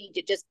 So that he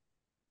just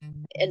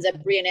ends up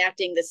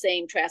reenacting the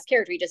same Trask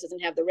character. He just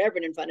doesn't have the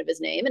reverend in front of his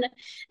name. And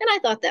I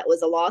thought that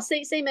was a loss.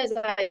 Same as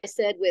I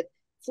said with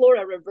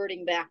Flora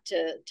reverting back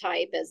to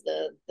type as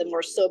the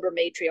more sober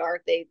matriarch.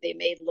 They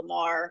made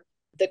Lamar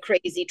the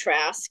crazy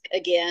Trask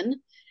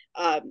again.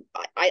 I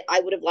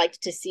would have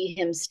liked to see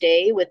him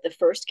stay with the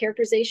first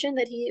characterization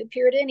that he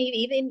appeared in,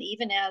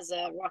 even as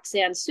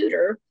Roxanne's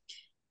suitor.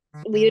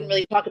 We didn't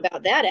really talk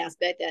about that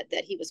aspect,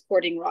 that he was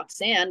courting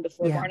Roxanne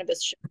before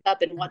Barnabas showed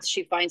up. And once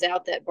she finds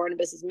out that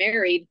Barnabas is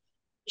married,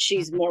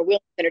 she's more willing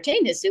to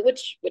entertain his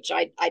suit, which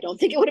I don't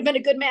think it would have been a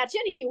good match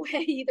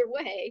anyway, either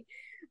way.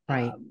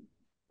 Right.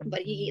 But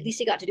at least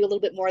he got to do a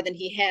little bit more than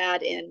he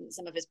had in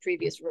some of his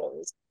previous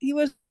roles. He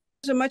was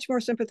a much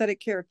more sympathetic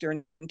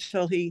character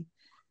until he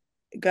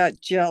got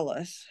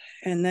jealous,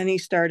 and then he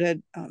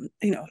started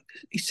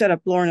he set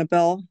up Lorna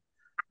Bell.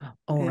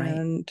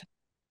 And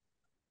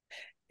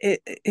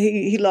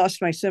he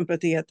lost my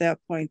sympathy at that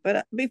point.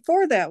 But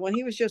before that, when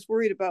he was just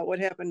worried about what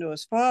happened to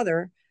his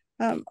father,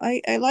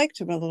 I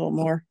liked him a little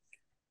more,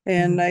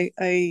 and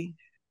I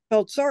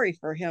felt sorry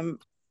for him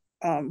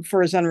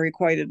for his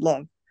unrequited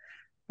love.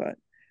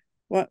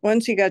 But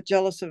once he got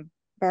jealous of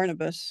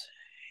Barnabas,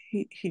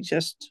 he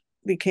just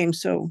became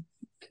so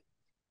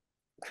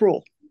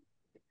cruel.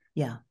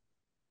 Yeah.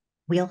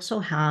 We also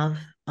have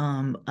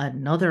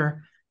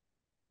another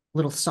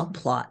little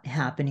subplot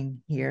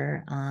happening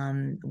here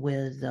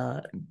with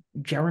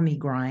Jeremy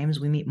Grimes.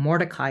 We meet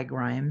Mordecai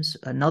Grimes,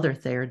 another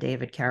Thayer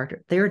David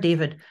character. Thayer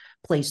David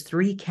plays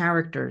 3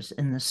 characters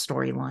in this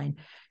storyline.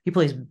 He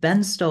plays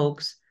Ben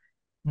Stokes,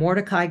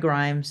 Mordecai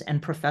Grimes,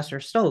 and Professor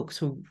Stokes,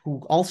 who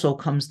also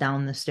comes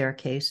down the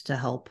staircase to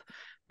help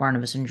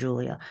Barnabas and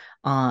Julia,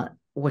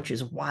 which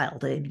is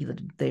wild.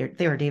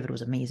 Thayer David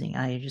was amazing.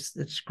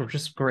 It's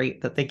just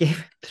great that they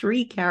gave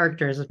 3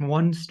 characters in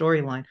one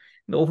storyline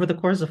over the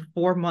course of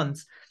 4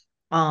 months.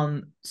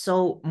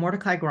 So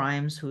Mordecai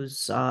Grimes,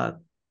 who's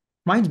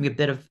reminds me a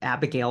bit of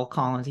Abigail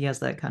Collins. He has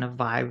that kind of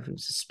vibe,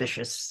 who's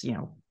suspicious,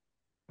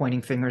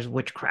 pointing fingers,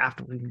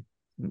 witchcraft,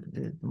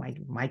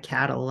 my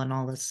cattle and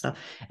all this stuff.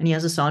 And he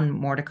has a son,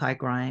 Mordecai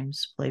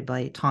Grimes, played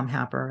by Tom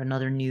Happer,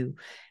 another new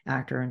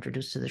actor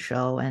introduced to the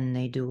show. And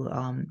they do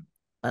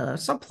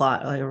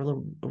subplot, a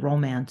little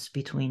romance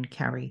between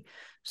Carrie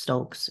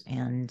Stokes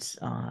and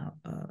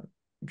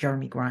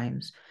Jeremy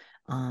Grimes.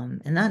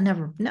 And that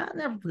never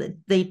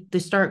they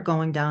start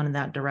going down in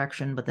that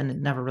direction, but then it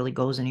never really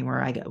goes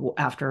anywhere. I get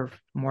after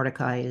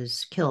Mordecai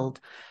is killed,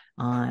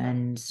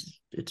 and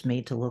it's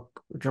made to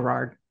look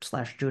Gerard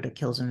 / Judah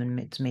kills him, and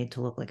it's made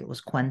to look like it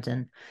was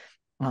Quentin,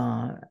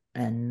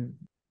 and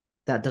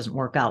that doesn't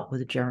work out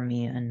with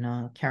Jeremy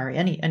and Carrie.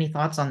 Any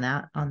thoughts on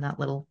that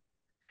little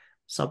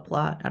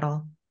subplot at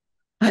all?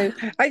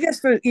 I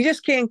guess you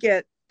just can't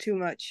get too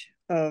much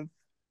of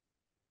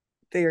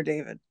Thayer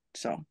David.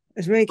 So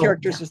as many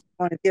characters as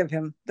I want to give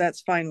him,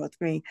 that's fine with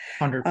me.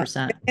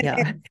 100%.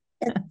 Yeah.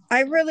 And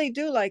I really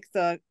do like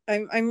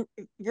I'm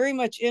very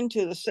much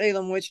into the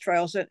Salem witch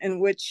trials and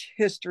witch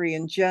history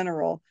in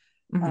general.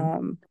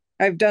 Mm-hmm.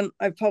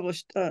 I've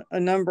published a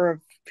number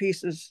of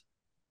pieces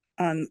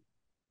on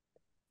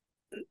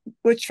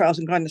witch trials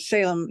and gone to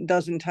Salem a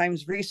dozen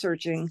times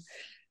researching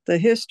the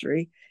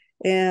history.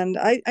 And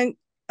I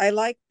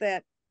like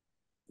that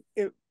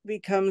it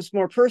becomes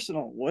more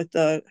personal with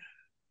the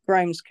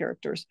Grimes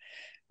characters.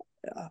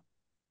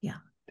 Yeah.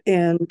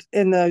 And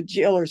the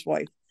jailer's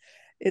wife.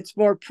 It's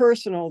more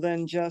personal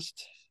than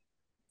just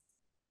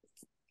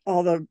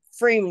all the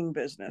framing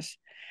business.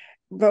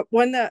 But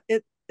when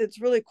it's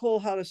really cool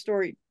how the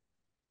story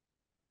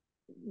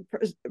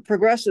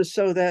progresses,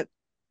 so that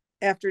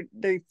after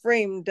they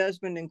frame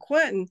Desmond and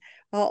Quentin,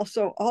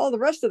 also all the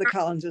rest of the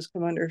Collinses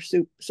come under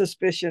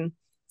suspicion.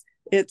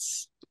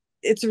 It's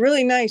a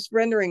really nice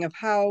rendering of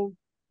how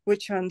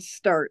witch hunts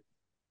start.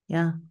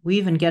 Yeah, we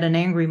even get an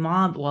angry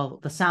mob. Well,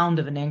 the sound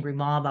of an angry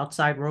mob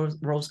outside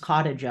Rose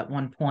Cottage at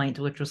one point,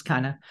 which was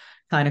kind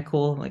of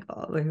cool. Like,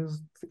 oh,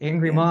 there's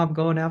angry mob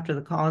going after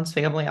the Collins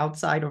family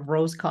outside of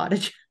Rose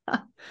Cottage.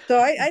 So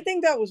I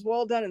think that was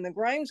well done, and the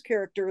Grimes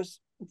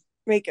characters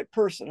make it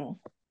personal.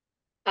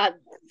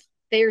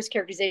 Thayer's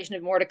characterization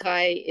of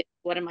Mordecai is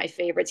one of my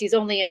favorites. He's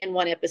only in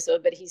one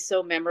episode, but he's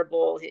so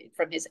memorable,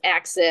 from his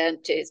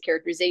accent to his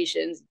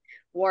characterizations,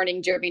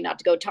 warning Jeremy not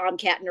to go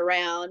tomcatting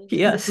around.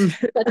 Yes.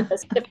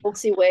 Such a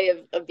folksy way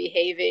of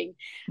behaving.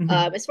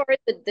 Mm-hmm. As far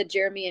as the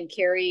Jeremy and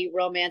Carrie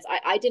romance,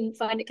 I didn't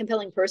find it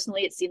compelling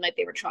personally. It seemed like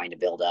they were trying to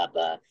build up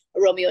a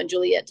Romeo and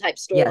Juliet type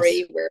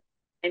story, where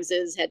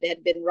Collinses had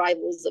been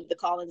rivals of the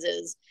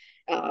Collinses.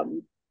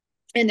 And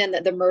then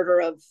the murder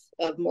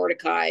of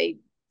Mordecai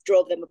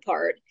drove them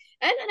apart.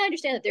 And I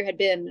understand that there had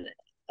been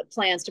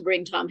plans to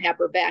bring Tom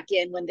Happer back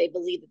in when they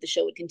believed that the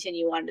show would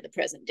continue on to the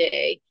present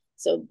day.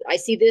 So I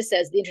see this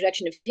as the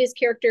introduction of his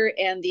character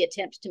and the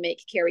attempt to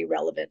make Carrie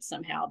relevant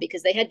somehow,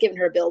 because they had given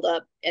her a build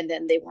up and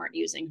then they weren't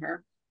using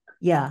her.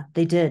 Yeah,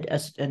 they did.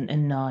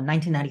 In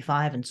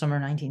 1995 and summer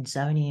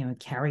 1970,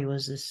 Carrie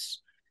was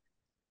this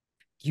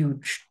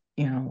huge,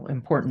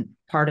 important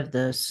part of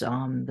this.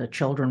 The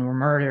children were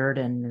murdered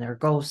and their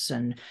ghosts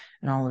and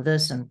all of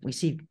this, and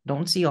we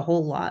don't see a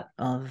whole lot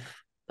of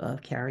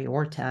Carrie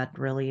or Tad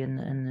really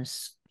in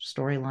this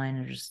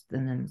storyline.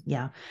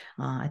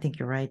 I think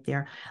you're right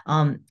there.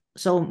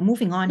 So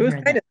moving on, it was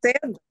kind of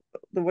sad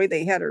the way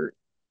they had her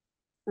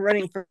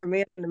running from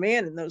man to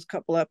man in those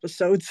couple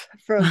episodes.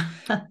 From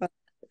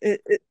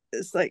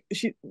it's like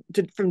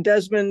from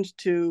Desmond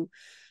to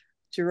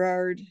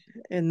Gerard,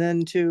 and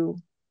then to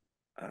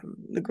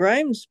the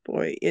Grimes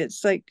boy.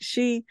 It's like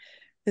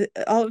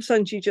all of a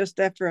sudden she's just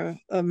after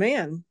a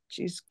man.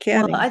 She's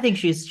catting. Well, I think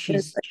she's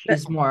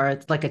more,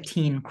 it's like a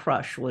teen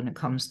crush when it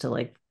comes to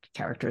like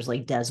characters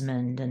like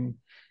Desmond and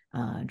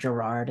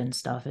Gerard and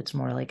stuff. It's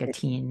more like a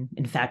teen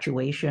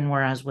infatuation,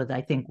 whereas with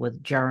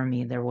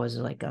Jeremy there was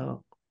like a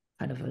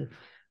kind of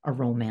a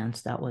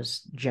romance that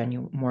was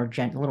genuine,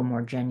 a little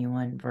more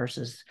genuine,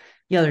 versus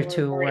the other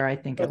two where I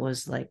think it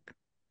was like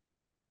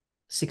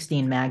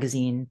 16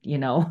 magazine,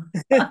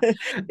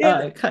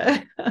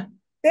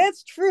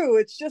 That's true.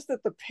 It's just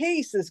that the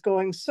pace is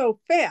going so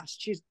fast.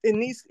 She's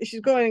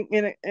going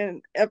in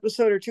an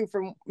episode or two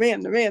from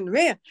man to man to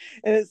man,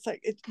 and it's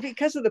like it's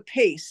because of the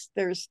pace.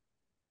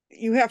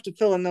 You have to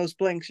fill in those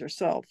blanks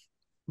yourself.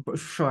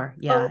 Sure,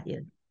 yeah.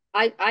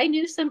 I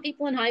knew some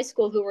people in high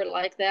school who were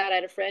like that. I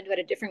had a friend who had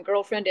a different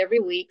girlfriend every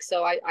week,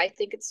 so I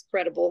think it's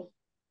credible.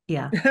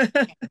 Yeah.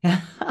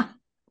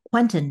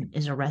 Quentin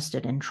is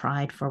arrested and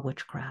tried for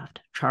witchcraft.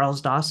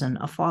 Charles Dawson,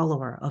 a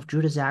follower of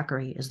Judah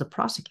Zachary, is the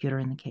prosecutor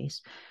in the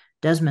case.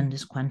 Desmond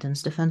is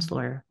Quentin's defense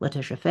lawyer.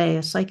 Letitia Fay,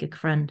 a psychic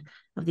friend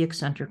of the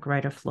eccentric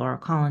writer Flora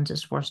Collins,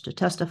 is forced to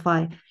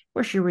testify,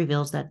 where she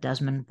reveals that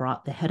Desmond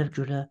brought the head of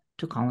Judah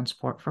to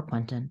Collinsport for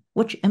Quentin,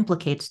 which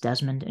implicates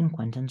Desmond in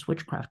Quentin's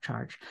witchcraft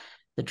charge.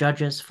 The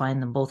judges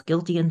find them both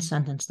guilty and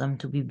sentence them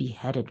to be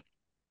beheaded.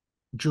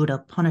 Judah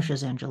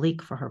punishes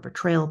Angelique for her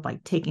betrayal by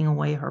taking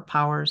away her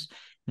powers,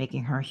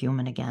 making her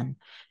human again.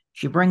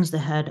 She brings the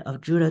head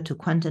of Judah to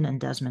Quentin and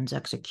Desmond's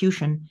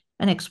execution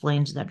and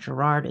explains that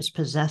Gerard is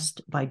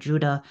possessed by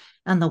Judah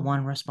and the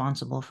one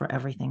responsible for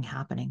everything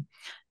happening.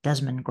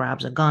 Desmond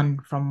grabs a gun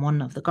from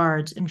one of the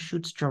guards and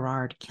shoots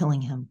Gerard,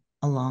 killing him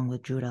along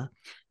with Judah.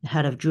 The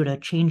head of Judah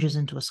changes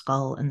into a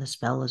skull and the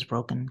spell is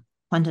broken.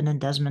 Quentin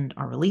and Desmond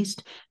are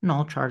released, and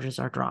all charges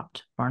are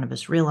dropped.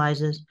 Barnabas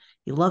realizes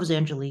he loves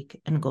Angelique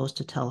and goes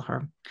to tell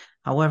her.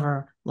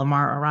 However,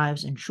 Lamar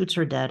arrives and shoots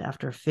her dead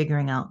after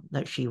figuring out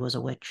that she was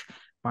a witch.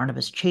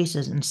 Barnabas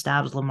chases and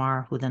stabs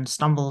Lamar, who then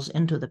stumbles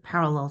into the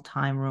parallel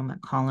time room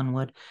at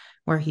Collinwood,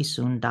 where he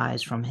soon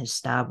dies from his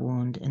stab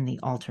wound in the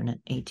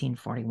alternate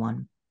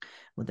 1841.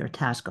 With their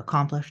task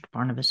accomplished,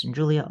 Barnabas and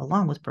Julia,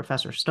 along with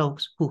Professor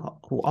Stokes, who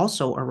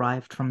also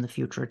arrived from the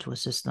future to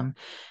assist them,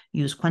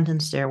 use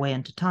Quentin's stairway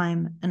into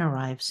time and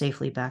arrive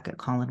safely back at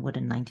Collinwood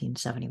in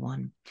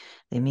 1971.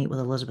 They meet with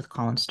Elizabeth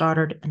Collins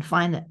Stoddard and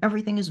find that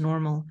everything is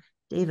normal.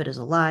 David is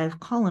alive,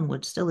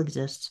 Collinwood still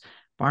exists,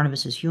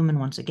 Barnabas is human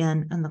once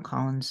again, and the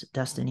Collins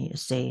destiny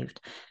is saved.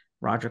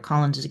 Roger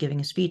Collins is giving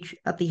a speech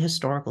at the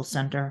Historical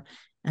Center,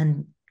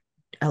 and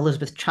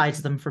Elizabeth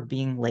chides them for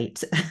being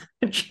late.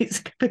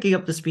 She's picking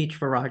up the speech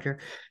for Roger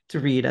to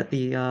read at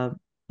the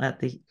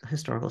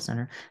Historical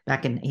Center.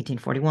 Back in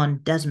 1841,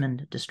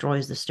 Desmond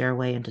destroys the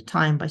stairway into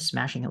time by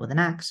smashing it with an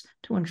axe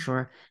to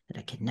ensure that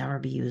it can never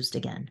be used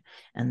again.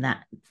 And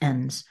that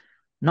ends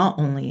not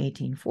only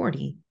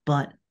 1840,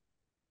 but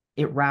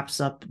it wraps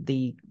up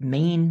the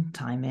main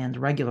time band,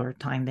 regular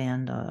time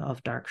band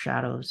of Dark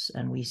Shadows,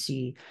 and we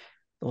see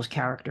those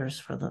characters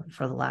for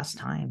the last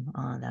time.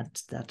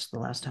 That's the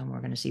last time we're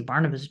going to see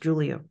Barnabas,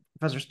 Julia,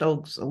 Professor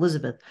Stokes,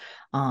 Elizabeth,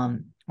 all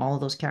of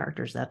those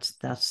characters.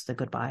 That's the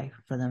goodbye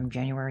for them.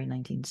 January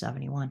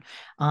 1971.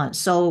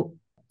 So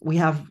we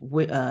have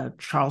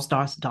Charles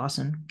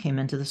Dawson came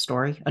into the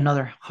story,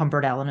 another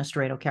Humbert Allen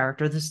Estredo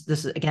character. This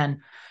is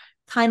again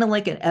kind of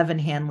like an Evan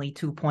Hanley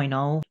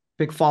 2.0.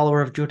 Big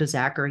follower of Judah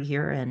Zachary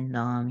here,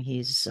 and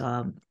he's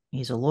a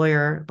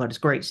lawyer, but it's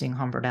great seeing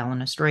Humbert Allen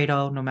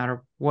Estredo. No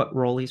matter what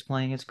role he's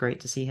playing, it's great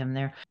to see him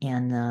there.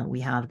 And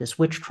we have this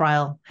witch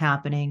trial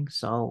happening,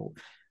 so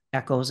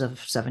echoes of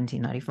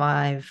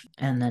 1795.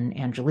 And then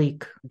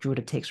Angelique,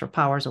 Judah takes her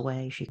powers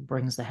away. She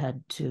brings the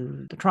head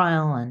to the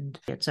trial, and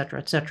et cetera,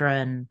 et cetera.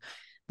 And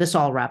this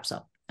all wraps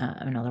up,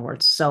 in other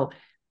words. So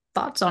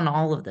thoughts on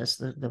all of this,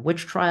 the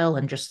witch trial,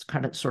 and just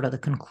kind of sort of the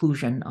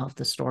conclusion of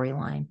the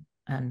storyline.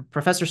 And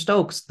Professor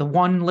Stokes, the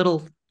one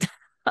little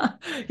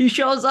he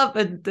shows up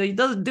and he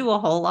doesn't do a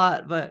whole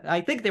lot, but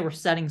I think they were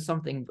setting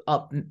something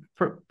up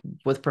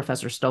with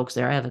Professor Stokes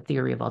there. I have a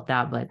theory about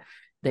that, but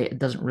it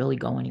doesn't really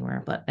go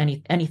anywhere. But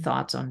any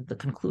thoughts on the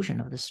conclusion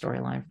of this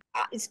storyline?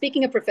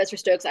 Speaking of Professor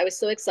Stokes, I was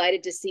so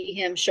excited to see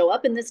him show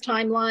up in this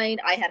timeline.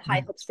 I had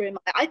high hopes for him.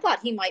 I thought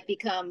he might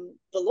become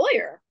the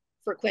lawyer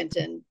for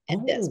Quentin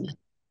and Desmond.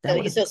 So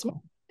he's so smart.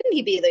 Couldn't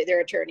he be their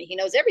attorney? He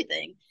knows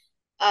everything.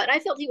 And I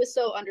felt he was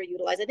so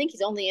underutilized. I think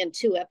he's only in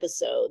 2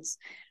 episodes.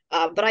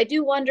 But I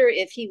do wonder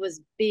if he was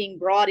being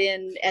brought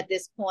in at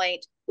this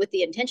point with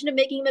the intention of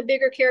making him a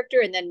bigger character,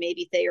 and then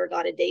maybe Thayer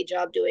got a day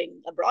job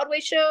doing a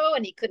Broadway show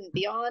and he couldn't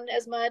be on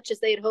as much as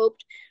they had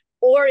hoped,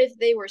 or if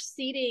they were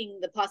seeding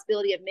the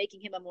possibility of making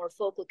him a more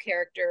focal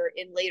character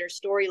in later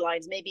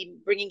storylines, maybe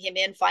bringing him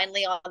in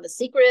finally on The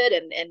Secret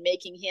and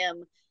making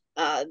him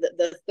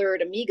the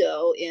third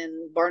amigo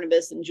in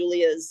Barnabas and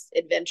Julia's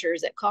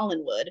adventures at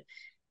Collinwood.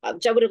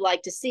 Which I would have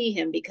liked to see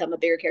him become a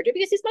bigger character,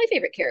 because he's my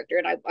favorite character,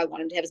 and I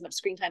want him to have as much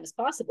screen time as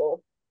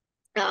possible.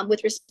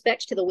 With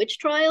respect to the witch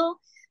trial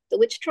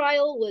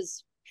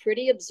was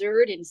pretty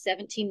absurd in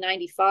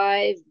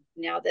 1795.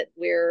 Now that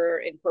we're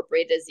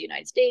incorporated as the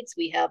United States,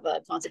 we have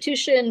a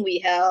constitution, we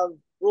have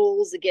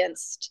rules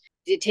against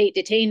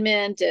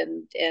detainment,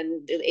 and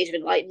the Age of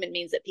Enlightenment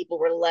means that people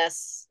were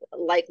less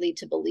likely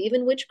to believe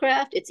in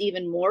witchcraft. It's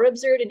even more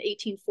absurd in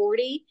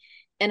 1840.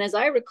 And as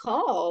I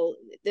recall,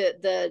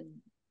 the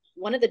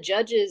one of the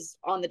judges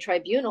on the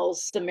tribunal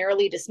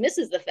summarily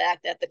dismisses the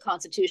fact that the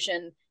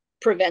Constitution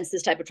prevents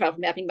this type of trial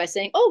from happening by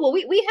saying, oh, well,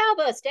 we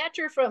have a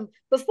statute from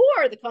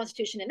before the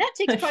Constitution, and that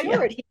takes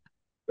priority.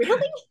 Yeah.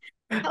 Really?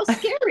 How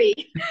scary.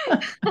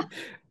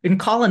 In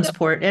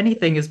Collinsport,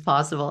 anything is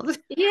possible.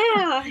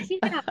 Yeah.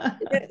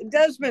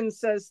 Desmond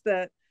says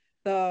that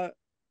the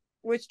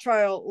witch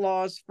trial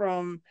laws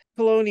from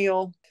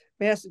colonial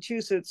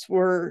Massachusetts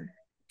were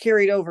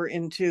carried over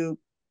into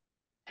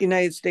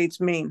United States,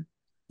 Maine.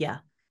 Yeah.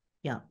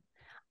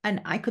 And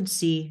I could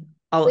see...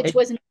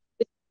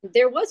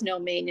 there was no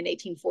Maine in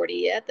 1840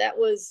 yet. That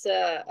was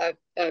a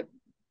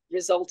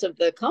result of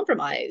the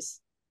compromise.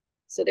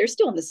 So they're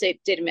still in the state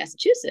of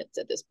Massachusetts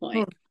at this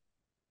point.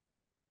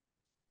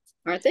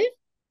 Aren't they?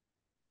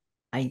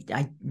 I'd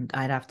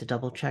have to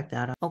double check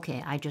that.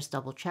 Okay, I just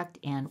double checked,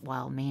 and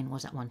while Maine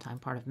was at one time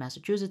part of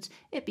Massachusetts,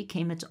 it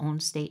became its own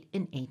state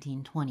in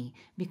 1820,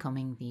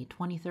 becoming the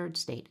 23rd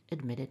state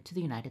admitted to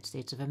the United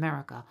States of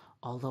America,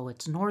 although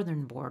its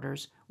northern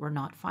borders were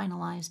not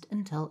finalized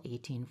until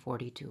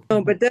 1842.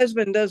 Oh, but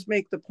Desmond does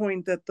make the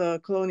point that the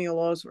colonial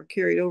laws were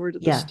carried over to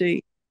the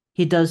state.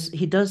 He does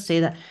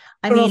say that.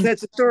 I don't know if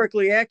that's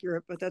historically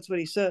accurate, but that's what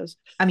he says.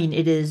 I mean,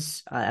 it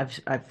is.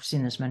 I've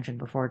seen this mentioned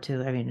before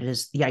too. I mean, it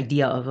is the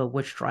idea of a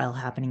witch trial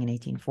happening in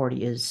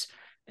 1840 is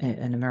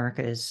in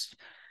America is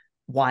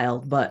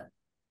wild. But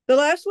the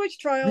last witch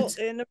trial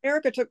in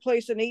America took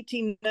place in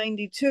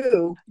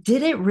 1892.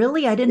 Did it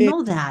really? I didn't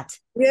know that.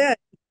 Yeah,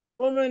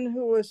 woman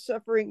who was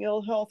suffering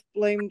ill health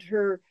blamed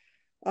her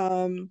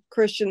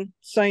Christian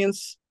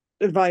Science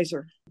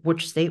advisor.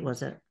 Which state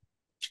was it?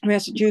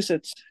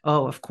 Massachusetts.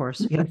 Oh, of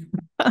course. Yeah.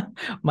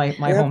 my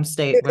Yeah. home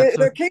state.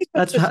 The case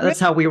was That's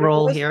how we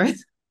roll here.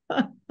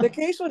 The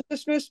case was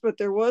dismissed, but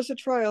there was a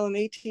trial in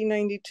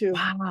 1892.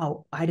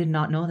 Wow, I did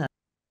not know that.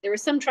 There were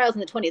some trials in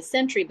the 20th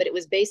century, but it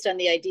was based on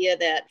the idea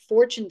that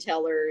fortune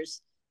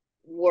tellers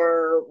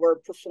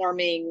were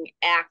performing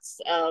acts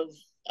of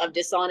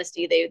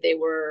dishonesty. They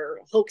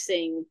were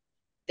hoaxing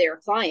their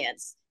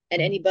clients,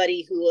 and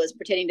anybody who was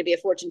pretending to be a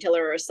fortune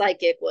teller or a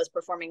psychic was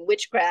performing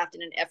witchcraft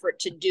in an effort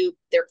to dupe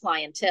their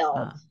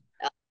clientele.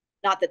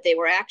 Not that they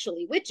were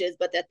actually witches,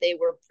 but that they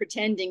were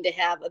pretending to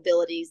have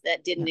abilities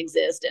that didn't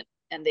exist,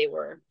 and they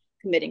were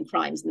committing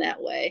crimes in that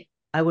way.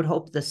 I would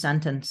hope the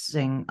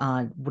sentencing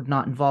would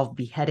not involve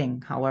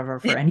beheading, however,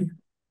 for any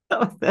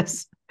of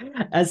this,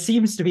 as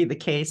seems to be the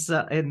case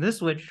in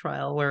this witch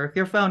trial, where if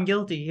you're found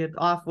guilty, you're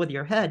off with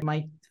your head.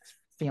 My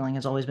feeling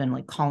has always been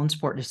like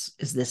Collinsport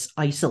is this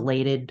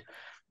isolated,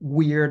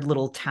 weird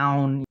little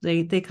town.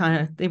 They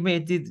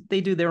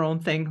do their own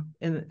thing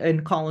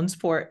in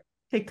Collinsport.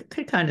 I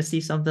could kind of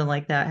see something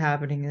like that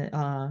happening there.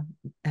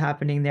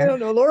 I don't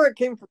know. Laura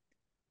came from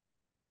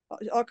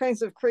all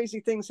kinds of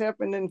crazy things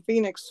happened in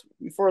Phoenix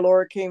before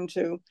Laura came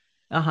to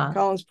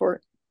Collinsport.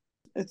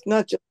 It's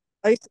not just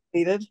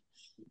isolated.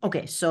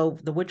 Okay, so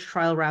the witch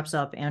trial wraps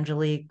up.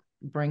 Angelique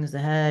brings the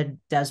head.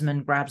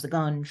 Desmond grabs the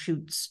gun,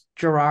 shoots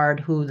Gerard,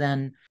 who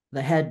then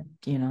the head,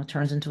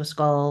 turns into a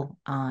skull.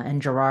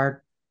 And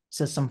Gerard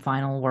says some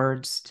final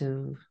words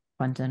to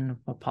Quentin,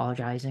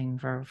 apologizing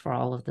for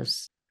all of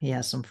this. He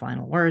has some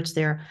final words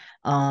there.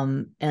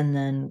 And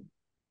then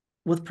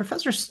with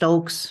Professor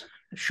Stokes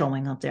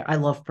showing up there, I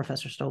love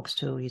Professor Stokes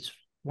too. He's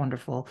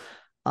wonderful.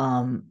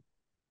 And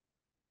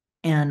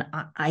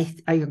I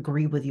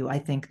agree with you. I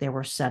think they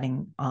were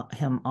setting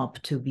him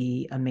up to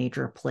be a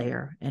major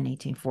player in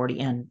 1840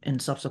 and in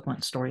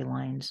subsequent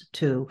storylines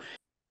too.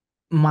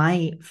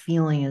 My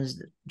feeling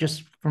is,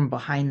 just from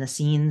behind the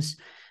scenes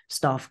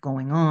stuff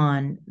going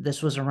on,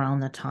 this was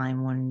around the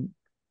time when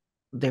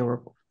they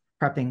were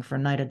prepping for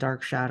Night of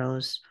Dark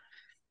Shadows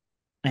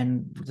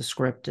and the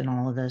script and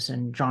all of this,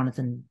 and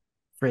Jonathan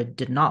Frid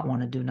did not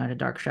want to do Night of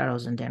Dark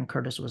Shadows, and Dan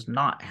Curtis was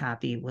not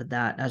happy with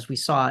that. As we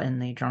saw in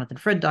the Jonathan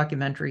Frid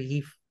documentary,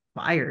 he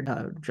fired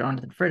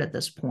Jonathan Frid at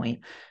this point,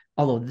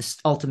 although this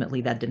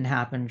ultimately that didn't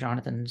happen.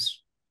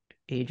 Jonathan's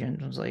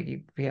agent was like,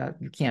 yeah,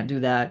 you can't do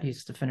that. He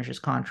has to finish his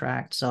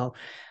contract. So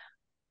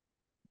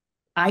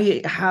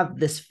I have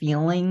this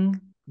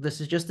feeling,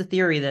 this is just a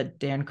theory, that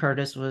Dan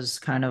Curtis was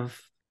kind of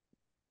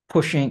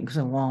pushing,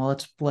 so, well,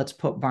 let's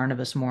put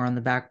Barnabas more on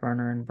the back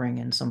burner and bring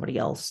in somebody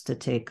else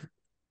to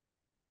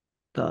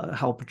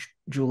help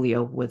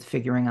Julia with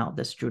figuring out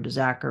this Judah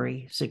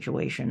Zachary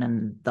situation,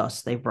 and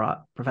thus they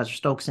brought Professor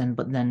Stokes in.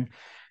 But then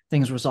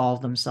things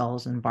resolved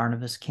themselves, and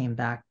Barnabas came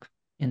back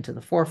into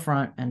the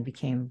forefront and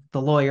became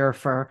the lawyer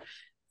for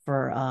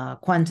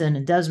Quentin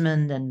and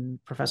Desmond, and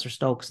Professor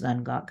Stokes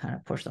then got kind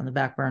of pushed on the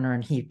back burner,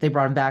 and they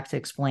brought him back to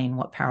explain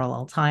what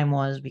parallel time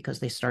was,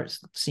 because they start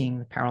seeing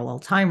the parallel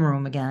time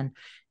room again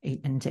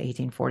into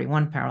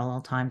 1841 parallel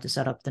time to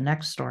set up the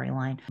next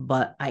storyline.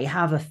 But I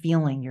have a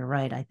feeling you're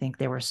right. I think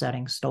they were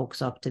setting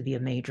Stokes up to be a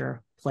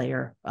major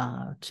player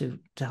to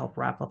help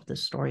wrap up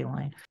this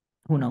storyline.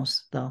 Who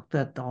knows, though,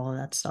 that all of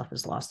that stuff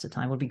is lost to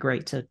time. It would be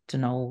great to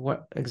know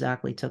what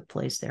exactly took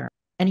place there.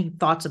 Any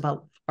thoughts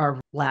about our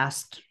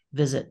last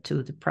visit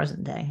to the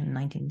present day in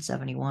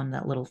 1971,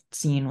 that little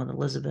scene with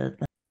Elizabeth?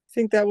 I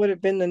think that would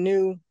have been the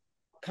new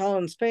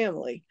Collins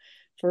family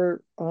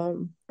for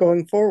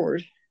going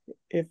forward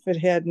if it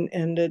hadn't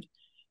ended.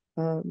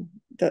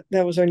 That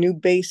was our new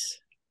base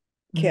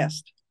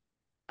cast.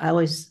 I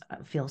always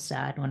feel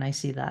sad when I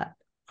see that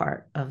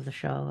part of the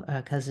show,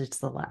 because it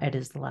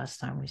is the last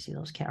time we see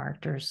those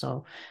characters.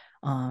 So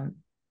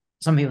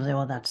some people say,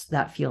 well,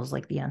 that feels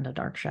like the end of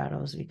Dark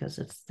Shadows, because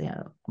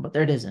but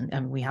there it isn't.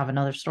 And we have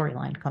another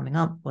storyline coming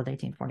up with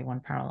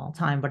 1841 parallel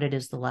time, but it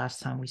is the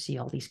last time we see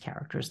all these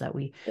characters that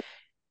we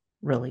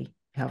really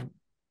have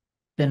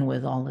been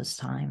with all this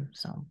time.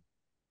 So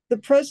the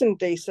present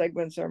day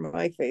segments are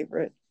my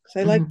favorite,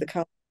 because I like the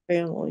Collins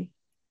family.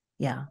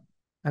 Yeah,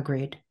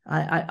 agreed.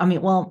 I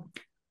mean, well,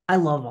 I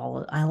love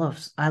all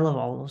those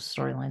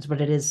storylines,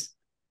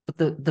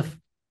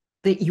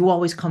 but you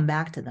always come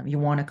back to them. You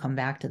want to come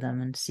back to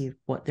them and see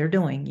what they're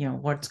doing.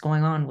 What's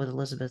going on with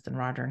Elizabeth and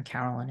Roger and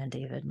Carolyn and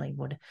David, like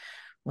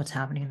what's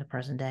happening in the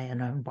present day,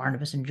 and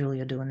Barnabas and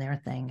Julia doing their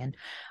thing.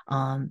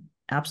 And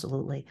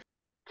absolutely,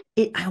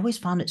 I always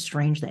found it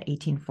strange that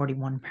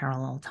 1841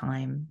 parallel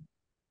time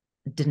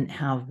didn't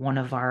have one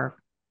of our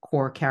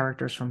core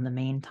characters from the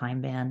main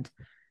time band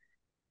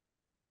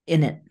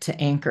in it to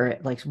anchor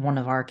it. Like, one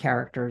of our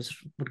characters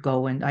would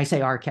go in, I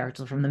say our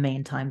characters from the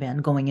main time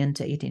band going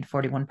into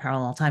 1841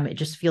 parallel time. It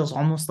just feels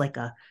almost like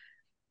a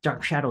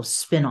Dark Shadows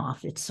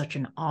spin-off. It's such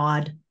an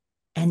odd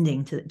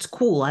ending it's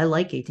cool. I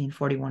like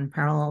 1841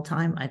 parallel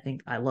time. I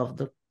think I love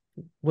the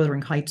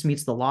Wuthering Heights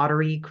meets The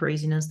Lottery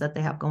craziness that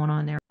they have going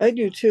on there. I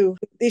do too.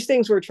 These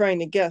things we're trying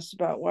to guess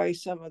about why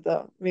some of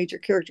the major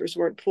characters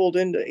weren't pulled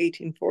into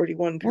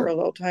 1841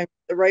 parallel time.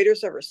 The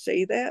writers ever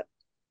say that?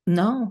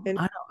 No,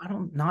 I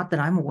don't, not that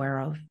I'm aware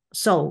of.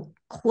 So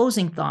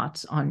closing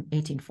thoughts on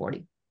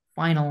 1840.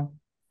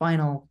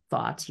 Final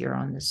thoughts here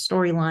on this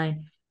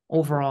storyline,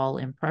 overall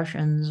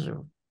impressions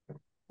or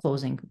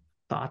closing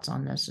thoughts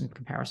on this in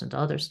comparison to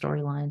other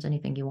storylines.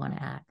 Anything you want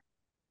to add?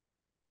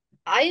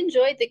 I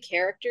enjoyed the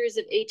characters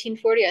of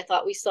 1840. I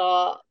thought we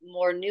saw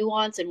more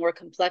nuance and more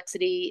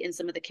complexity in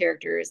some of the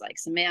characters, like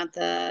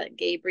Samantha,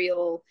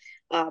 Gabriel.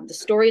 The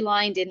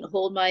storyline didn't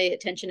hold my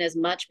attention as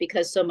much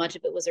because so much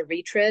of it was a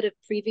retread of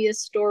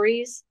previous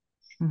stories.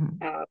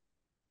 Mm-hmm.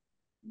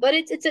 But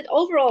it's an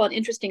overall an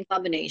interesting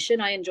combination.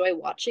 I enjoy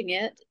watching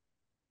it.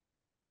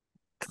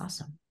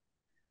 Awesome.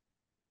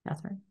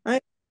 Katherine?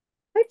 I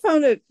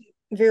found it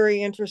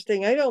very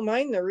interesting. I don't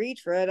mind the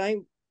retread.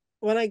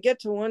 When I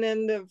get to one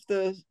end of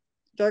the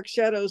Dark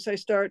Shadows, I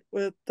start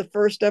with the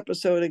first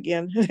episode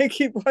again. I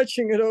keep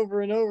watching it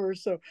over and over,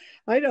 so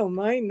I don't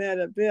mind that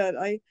a bit.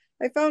 I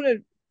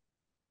found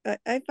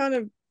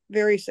it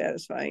very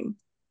satisfying.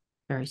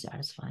 Very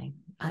satisfying.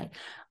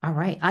 All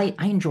right.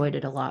 I enjoyed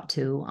it a lot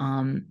too.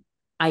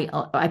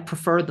 I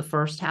prefer the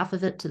first half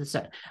of it to the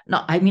second.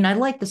 No, I mean I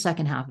like the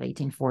second half of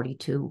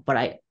 1842,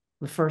 but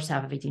the first half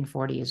of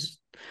 1840 is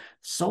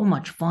so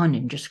much fun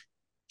and just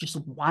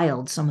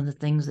wild. Some of the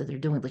things that they're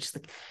doing, just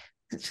like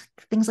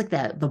things like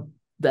that.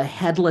 The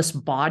headless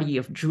body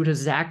of Judah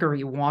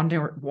Zachary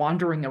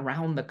wandering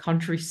around the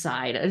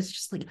countryside. It's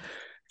just like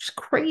just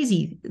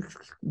crazy,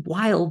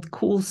 wild,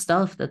 cool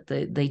stuff that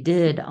they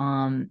did.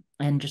 And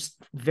just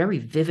very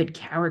vivid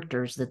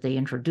characters that they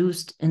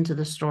introduced into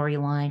the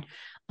storyline.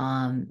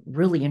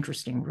 Really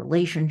interesting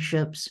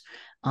relationships.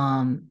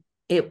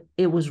 It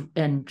was,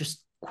 and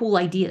just cool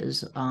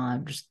ideas,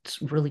 just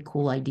really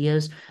cool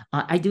ideas.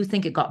 I do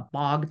think it got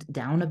bogged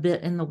down a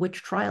bit in the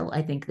witch trial.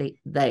 I think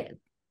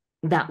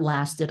that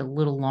lasted a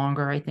little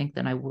longer, I think,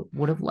 than I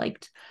would have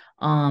liked.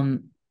 But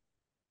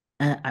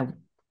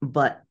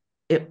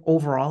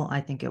overall,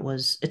 I think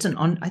it's an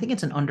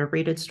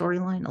underrated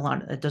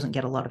storyline. It doesn't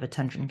get a lot of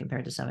attention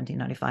compared to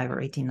 1795 or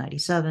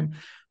 1897,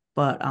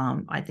 but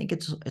I think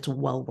it's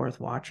well worth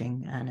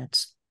watching, and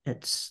it's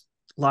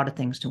a lot of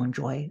things to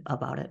enjoy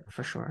about it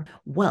for sure.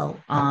 Well,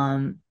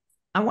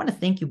 I want to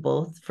thank you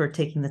both for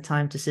taking the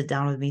time to sit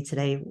down with me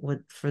today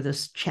for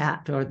this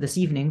chat, or this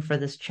evening for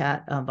this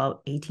chat about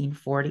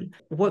 1840.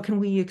 What can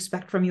we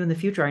expect from you in the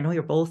future? I know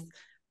you're both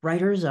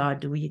writers.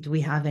 Do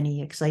we have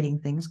any exciting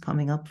things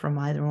coming up from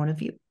either one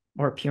of you,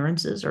 or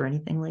appearances or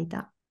anything like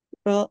that?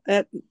 Well,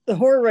 at the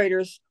Horror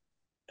Writers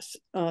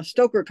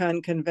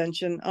StokerCon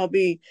convention, I'll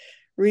be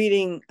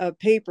reading a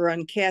paper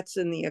on cats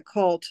in the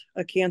occult,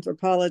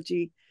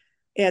 acanthropology,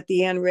 at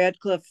the Anne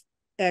Radcliffe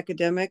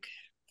academic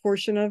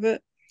portion of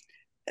it.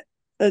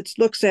 It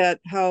looks at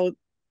how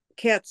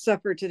cats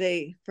suffer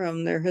today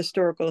from their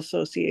historical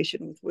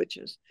association with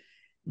witches.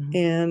 Mm-hmm.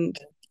 And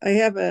I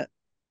have an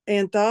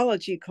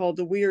anthology called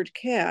The Weird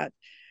Cat,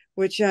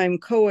 which I'm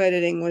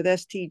co-editing with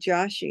St.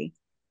 Joshi.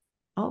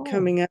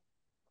 Coming out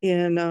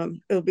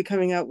it'll be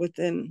coming out at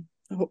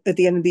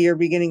the end of the year,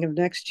 beginning of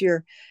next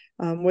year,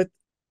 with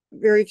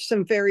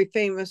some very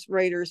famous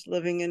writers,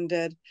 living and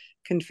dead,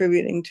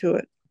 contributing to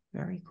it.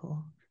 Very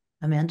cool.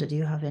 Amanda, do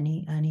you have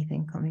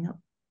anything coming up?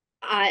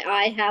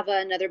 I have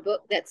another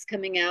book that's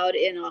coming out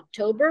in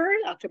October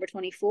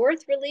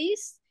 24th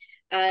release,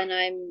 and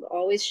I'm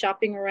always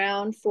shopping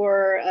around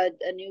for a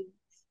new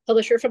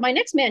publisher for my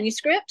next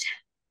manuscript.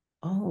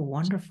 Oh,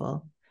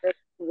 wonderful.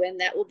 When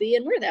that will be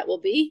and where that will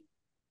be.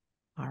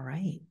 All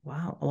right.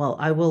 Wow. Well,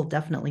 I will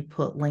definitely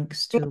put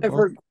links to one of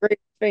her great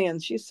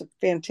fans. She's a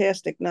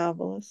fantastic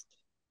novelist.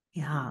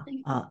 Yeah.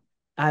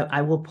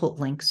 I will put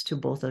links to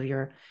both of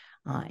your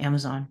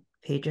Amazon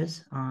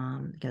pages,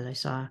 because I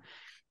saw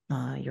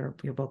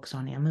your books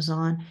on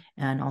Amazon,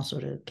 and also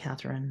to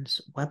Katherine's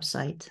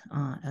website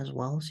as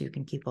well, so you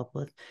can keep up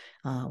with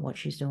what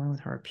she's doing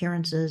with her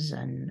appearances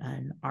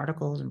and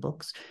articles and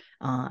books,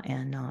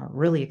 and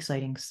really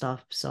exciting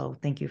stuff. So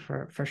thank you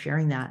for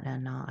sharing that,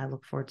 and I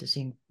look forward to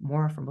seeing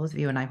more from both of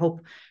you, and I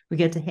hope we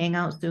get to hang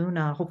out soon.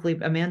 Hopefully,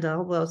 Amanda,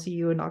 I'll see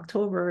you in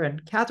October,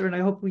 and Katherine, I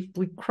hope we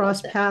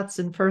cross paths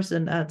in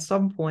person at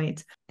some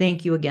point.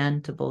 Thank you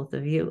again to both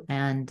of you,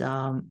 and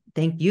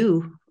thank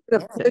you.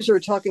 It's a pleasure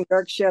talking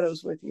Dark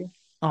Shadows with you.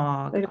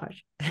 Oh,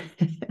 gosh.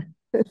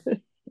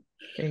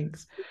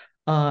 Thanks.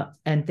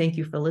 And thank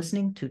you for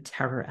listening to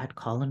Terror at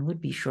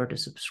Collinwood. Be sure to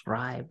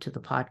subscribe to the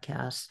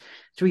podcast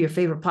through your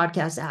favorite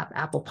podcast app,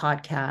 Apple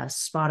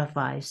Podcasts,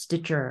 Spotify,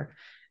 Stitcher,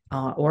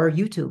 or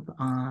YouTube.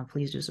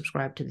 Please do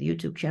subscribe to the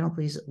YouTube channel.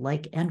 Please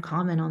like and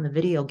comment on the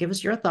video. Give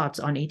us your thoughts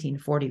on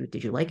 1840.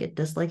 Did you like it,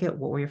 dislike it?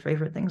 What were your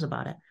favorite things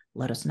about it?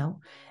 Let us know.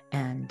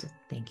 And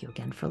thank you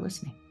again for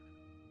listening.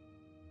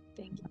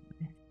 Thank you.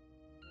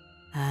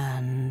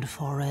 And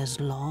for as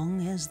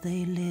long as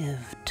they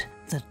lived,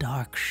 the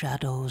dark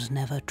shadows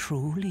never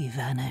truly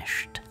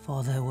vanished,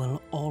 for there will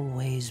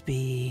always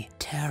be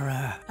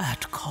terror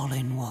at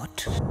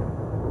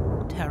Collinwood.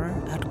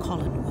 Terror at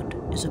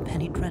Collinwood is a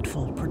Penny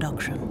Dreadful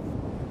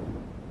production.